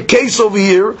we have a case over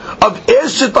here of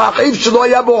Eshet Achiv Shelo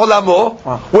Haya Be'olamo,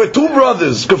 where 2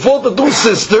 brothers can fall to 2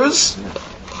 sisters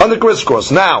on the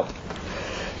crisscross. Now,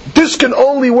 this can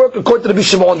only work according to the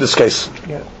Bishimon in this case.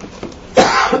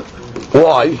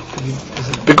 Why?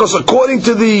 Because according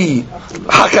to the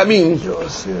Hakamim,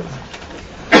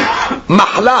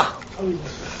 Mahla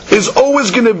is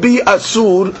always going to be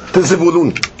Asur to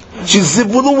Zivulun.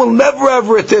 Zivulun will never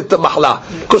ever attain to Mahla.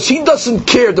 Because he doesn't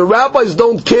care, the rabbis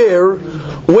don't care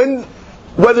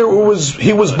whether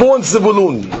he was born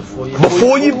Zivulun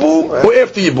before Yibum or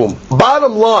after Yibum.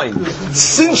 Bottom line,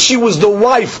 since she was the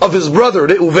wife of his brother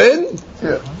Reuven,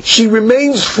 she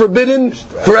remains forbidden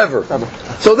forever.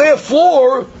 So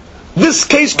therefore, this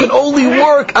case can only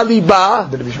work aliba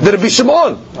the Rabbi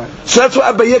Shimon. So that's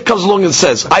what Abaye comes along and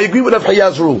says. I agree with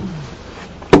Avchaya's rule.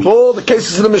 So all the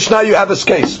cases in the Mishnah you have this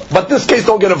case, but this case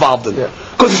don't get involved in,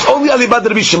 because it's only aliba the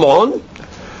Rabbi Shimon.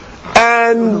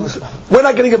 And we're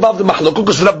not getting involved in Mahluk,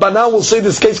 because Rabbanan will say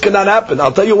this case cannot happen.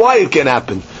 I'll tell you why it can't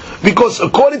happen. Because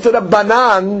according to the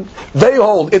Rabbanan, they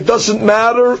hold it doesn't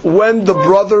matter when the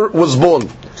brother was born.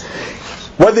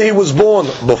 Whether he was born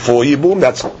before Yibum,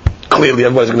 that's clearly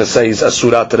everybody's going to say he's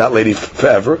Asura to that lady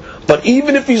forever. But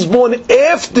even if he's born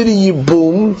after the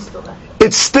Yibum,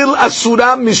 it's still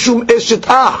Asura Mishum Eshet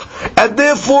Ach. And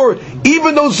therefore,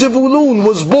 even though Zevulun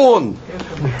was born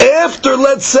after,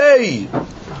 let's say,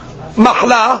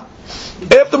 Mahla,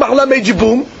 after Mahla made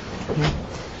Yibum,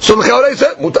 so the Chaurei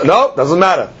said, no, doesn't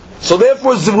matter. So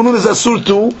therefore, Zevulun is Asur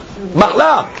to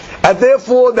Mahla. And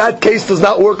therefore, that case does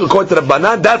not work according to the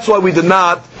Banan. That's why we did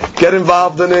not get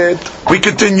involved in it. We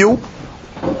continue.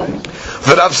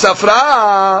 Rav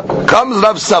Safra, comes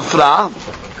Rav Safra,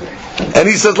 and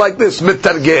he says like this,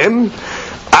 Mitargem,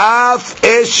 Af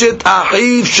Eshet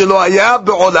Achiv Shelo Haya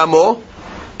Be'olamo.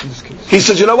 He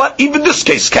says, you know what? Even this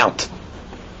case count.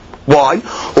 Why?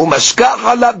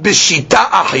 Umashkachala B'shita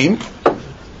Achim.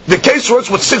 The case works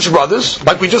with 6 brothers,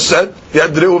 like we just said. You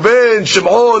had Reuven,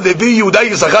 Shimon, Levi, Yehuda,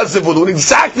 Yisachar, Zevulun,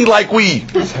 exactly like we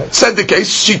said the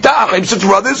case. Shita Achim, 6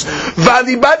 brothers.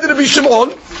 V'alibad Rabbi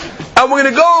Shimon, and we're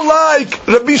going to go like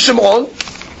Rabbi Shimon.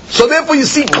 So therefore, you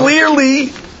see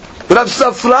clearly, Rav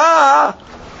Safra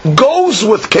goes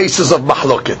with cases of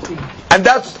mahloket, and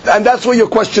that's where your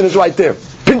question is right there.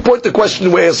 Pinpoint the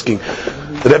question we're asking.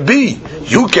 Rabbi,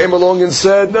 you came along and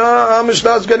said, our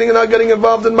Mishnah is not getting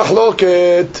involved in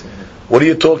mahloket. What are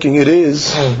you talking? It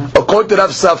is. According to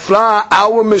Rav Safra,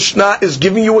 our Mishnah is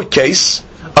giving you a case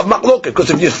of mahloket.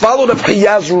 Because if you follow Rav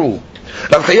Chiya's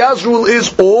rule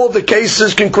is all the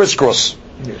cases can crisscross.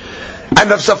 And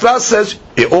Rav Safra says,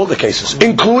 all the cases,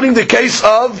 including the case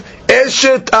of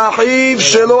Eshet Achiv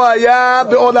Shelo Haya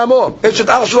Be'olamo. Eshet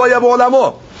Achiv Shelo Haya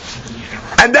Be'olamo.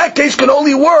 And that case can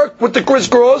only work with the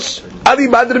crisscross Ali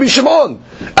Bad Rabbi Shimon.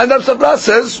 And Rav Safra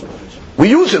says, we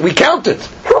use it, we count it.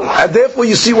 And therefore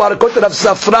you see what according to Rav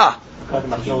Safra,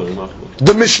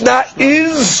 the Mishnah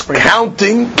is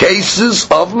counting cases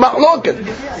of mahloket.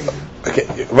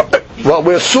 Okay. Well,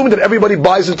 we're assuming that everybody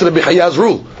buys into the Bihaya's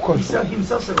rule.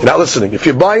 You're not listening. If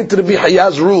you buy into the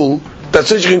Bihaya's rule, that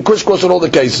says you can crisscross on all the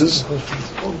cases,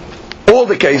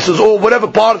 or whatever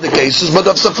part of the cases, but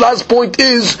Rav Safra's point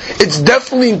is, it's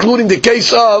definitely including the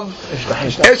case of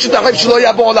Eshet Achiv Shelo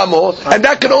Haya Be'olamo, and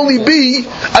that can only be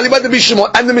Ali Bad Rabbi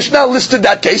Shimon, and the Mishnah listed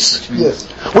that case, yes.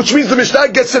 Which means the Mishnah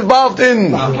gets involved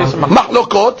in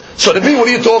Mahlokot. So Rabbi, what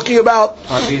are you talking about?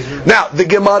 Now, the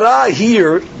Gemara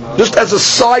here, just as a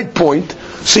side point,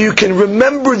 so you can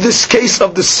remember this case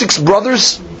of the 6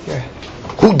 brothers,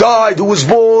 who died, who was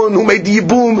born, who made the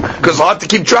Yibum, because it's hard to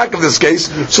keep track of this case.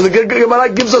 So the Gemara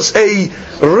gives us a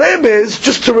remez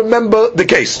just to remember the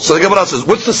case. So the Gemara says,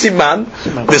 what's the siman?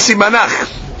 The simanach.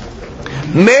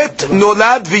 Met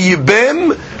nolad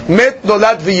v'yibem, met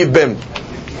nolad v'yibem.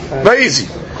 Very easy.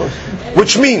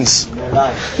 Which means,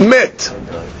 met,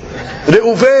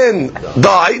 Reuven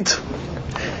died,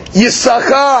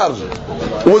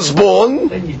 Yisachar was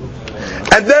born,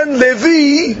 and then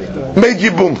Levi made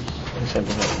Yibum.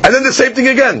 And then the same thing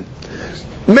again.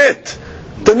 Met,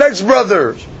 the next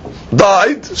brother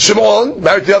died, Shimon,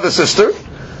 married the other sister,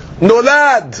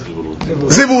 Nolad,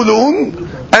 Zevulun,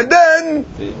 and then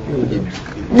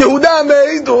Yehuda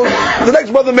made, or the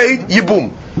next brother made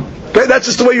Yibum. Okay, that's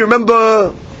just the way you remember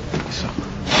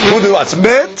who the what's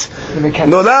Met,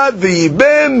 Nolad,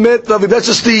 V'yibem, Met, that's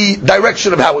just the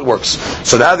direction of how it works.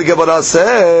 So now the Gemara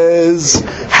says,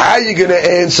 how are you going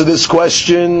to answer this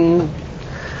question?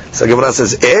 So the Gemara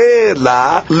says,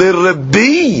 Ela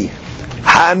l'Rabbi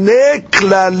hane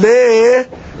klale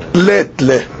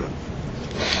letle.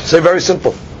 Say very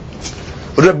simple.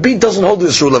 Rabbi doesn't hold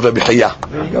this rule of Rabbi Chaya.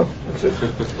 There you go.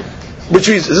 Which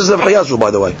means, this is Rabbi Chaya's rule,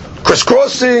 by the way.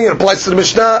 Crisscrossing, it applies to the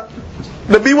Mishnah.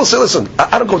 Rabbi will say, listen,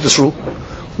 I don't go with this rule.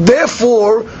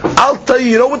 Therefore, I'll tell you,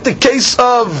 you know what the case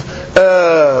of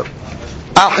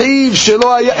Achiv Shelo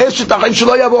Haya, Eshet Achiv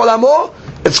Shelo Haya Be'olamo?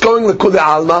 It's going l'kul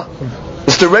alma.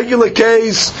 It's the regular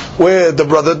case where the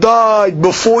brother died,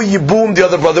 before Yibum the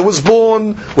other brother was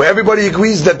born, where everybody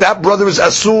agrees that brother is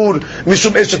Asur,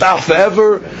 Mishum Eshet Ach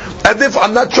forever. And therefore,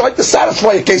 I'm not trying to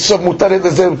satisfy a case of Mutaret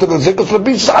because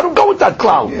Rabbi says, I don't go with that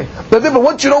clown. But therefore,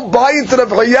 once you don't buy into the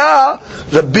Chaya,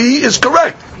 Rabbi is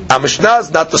correct. Our Mishnah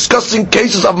is not discussing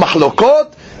cases of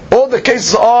Mahlokot. All the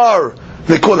cases are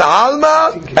L'kul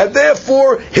Alma, and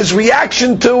therefore, his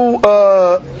reaction to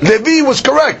Levi was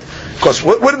correct. Because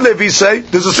what did Levi say?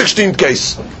 There's a 16th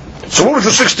case. So what was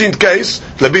the 16th case?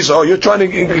 Levi said, you're trying to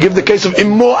give the case of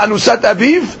Immo Anusat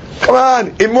Aviv? Come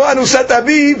on, Immo Anusat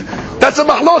Aviv, that's a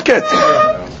mahloket.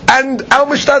 And our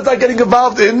Mishnah is not getting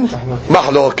involved in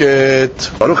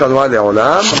mahloket. Baruch Adonai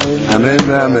Le'olam. Amen.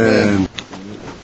 Amen.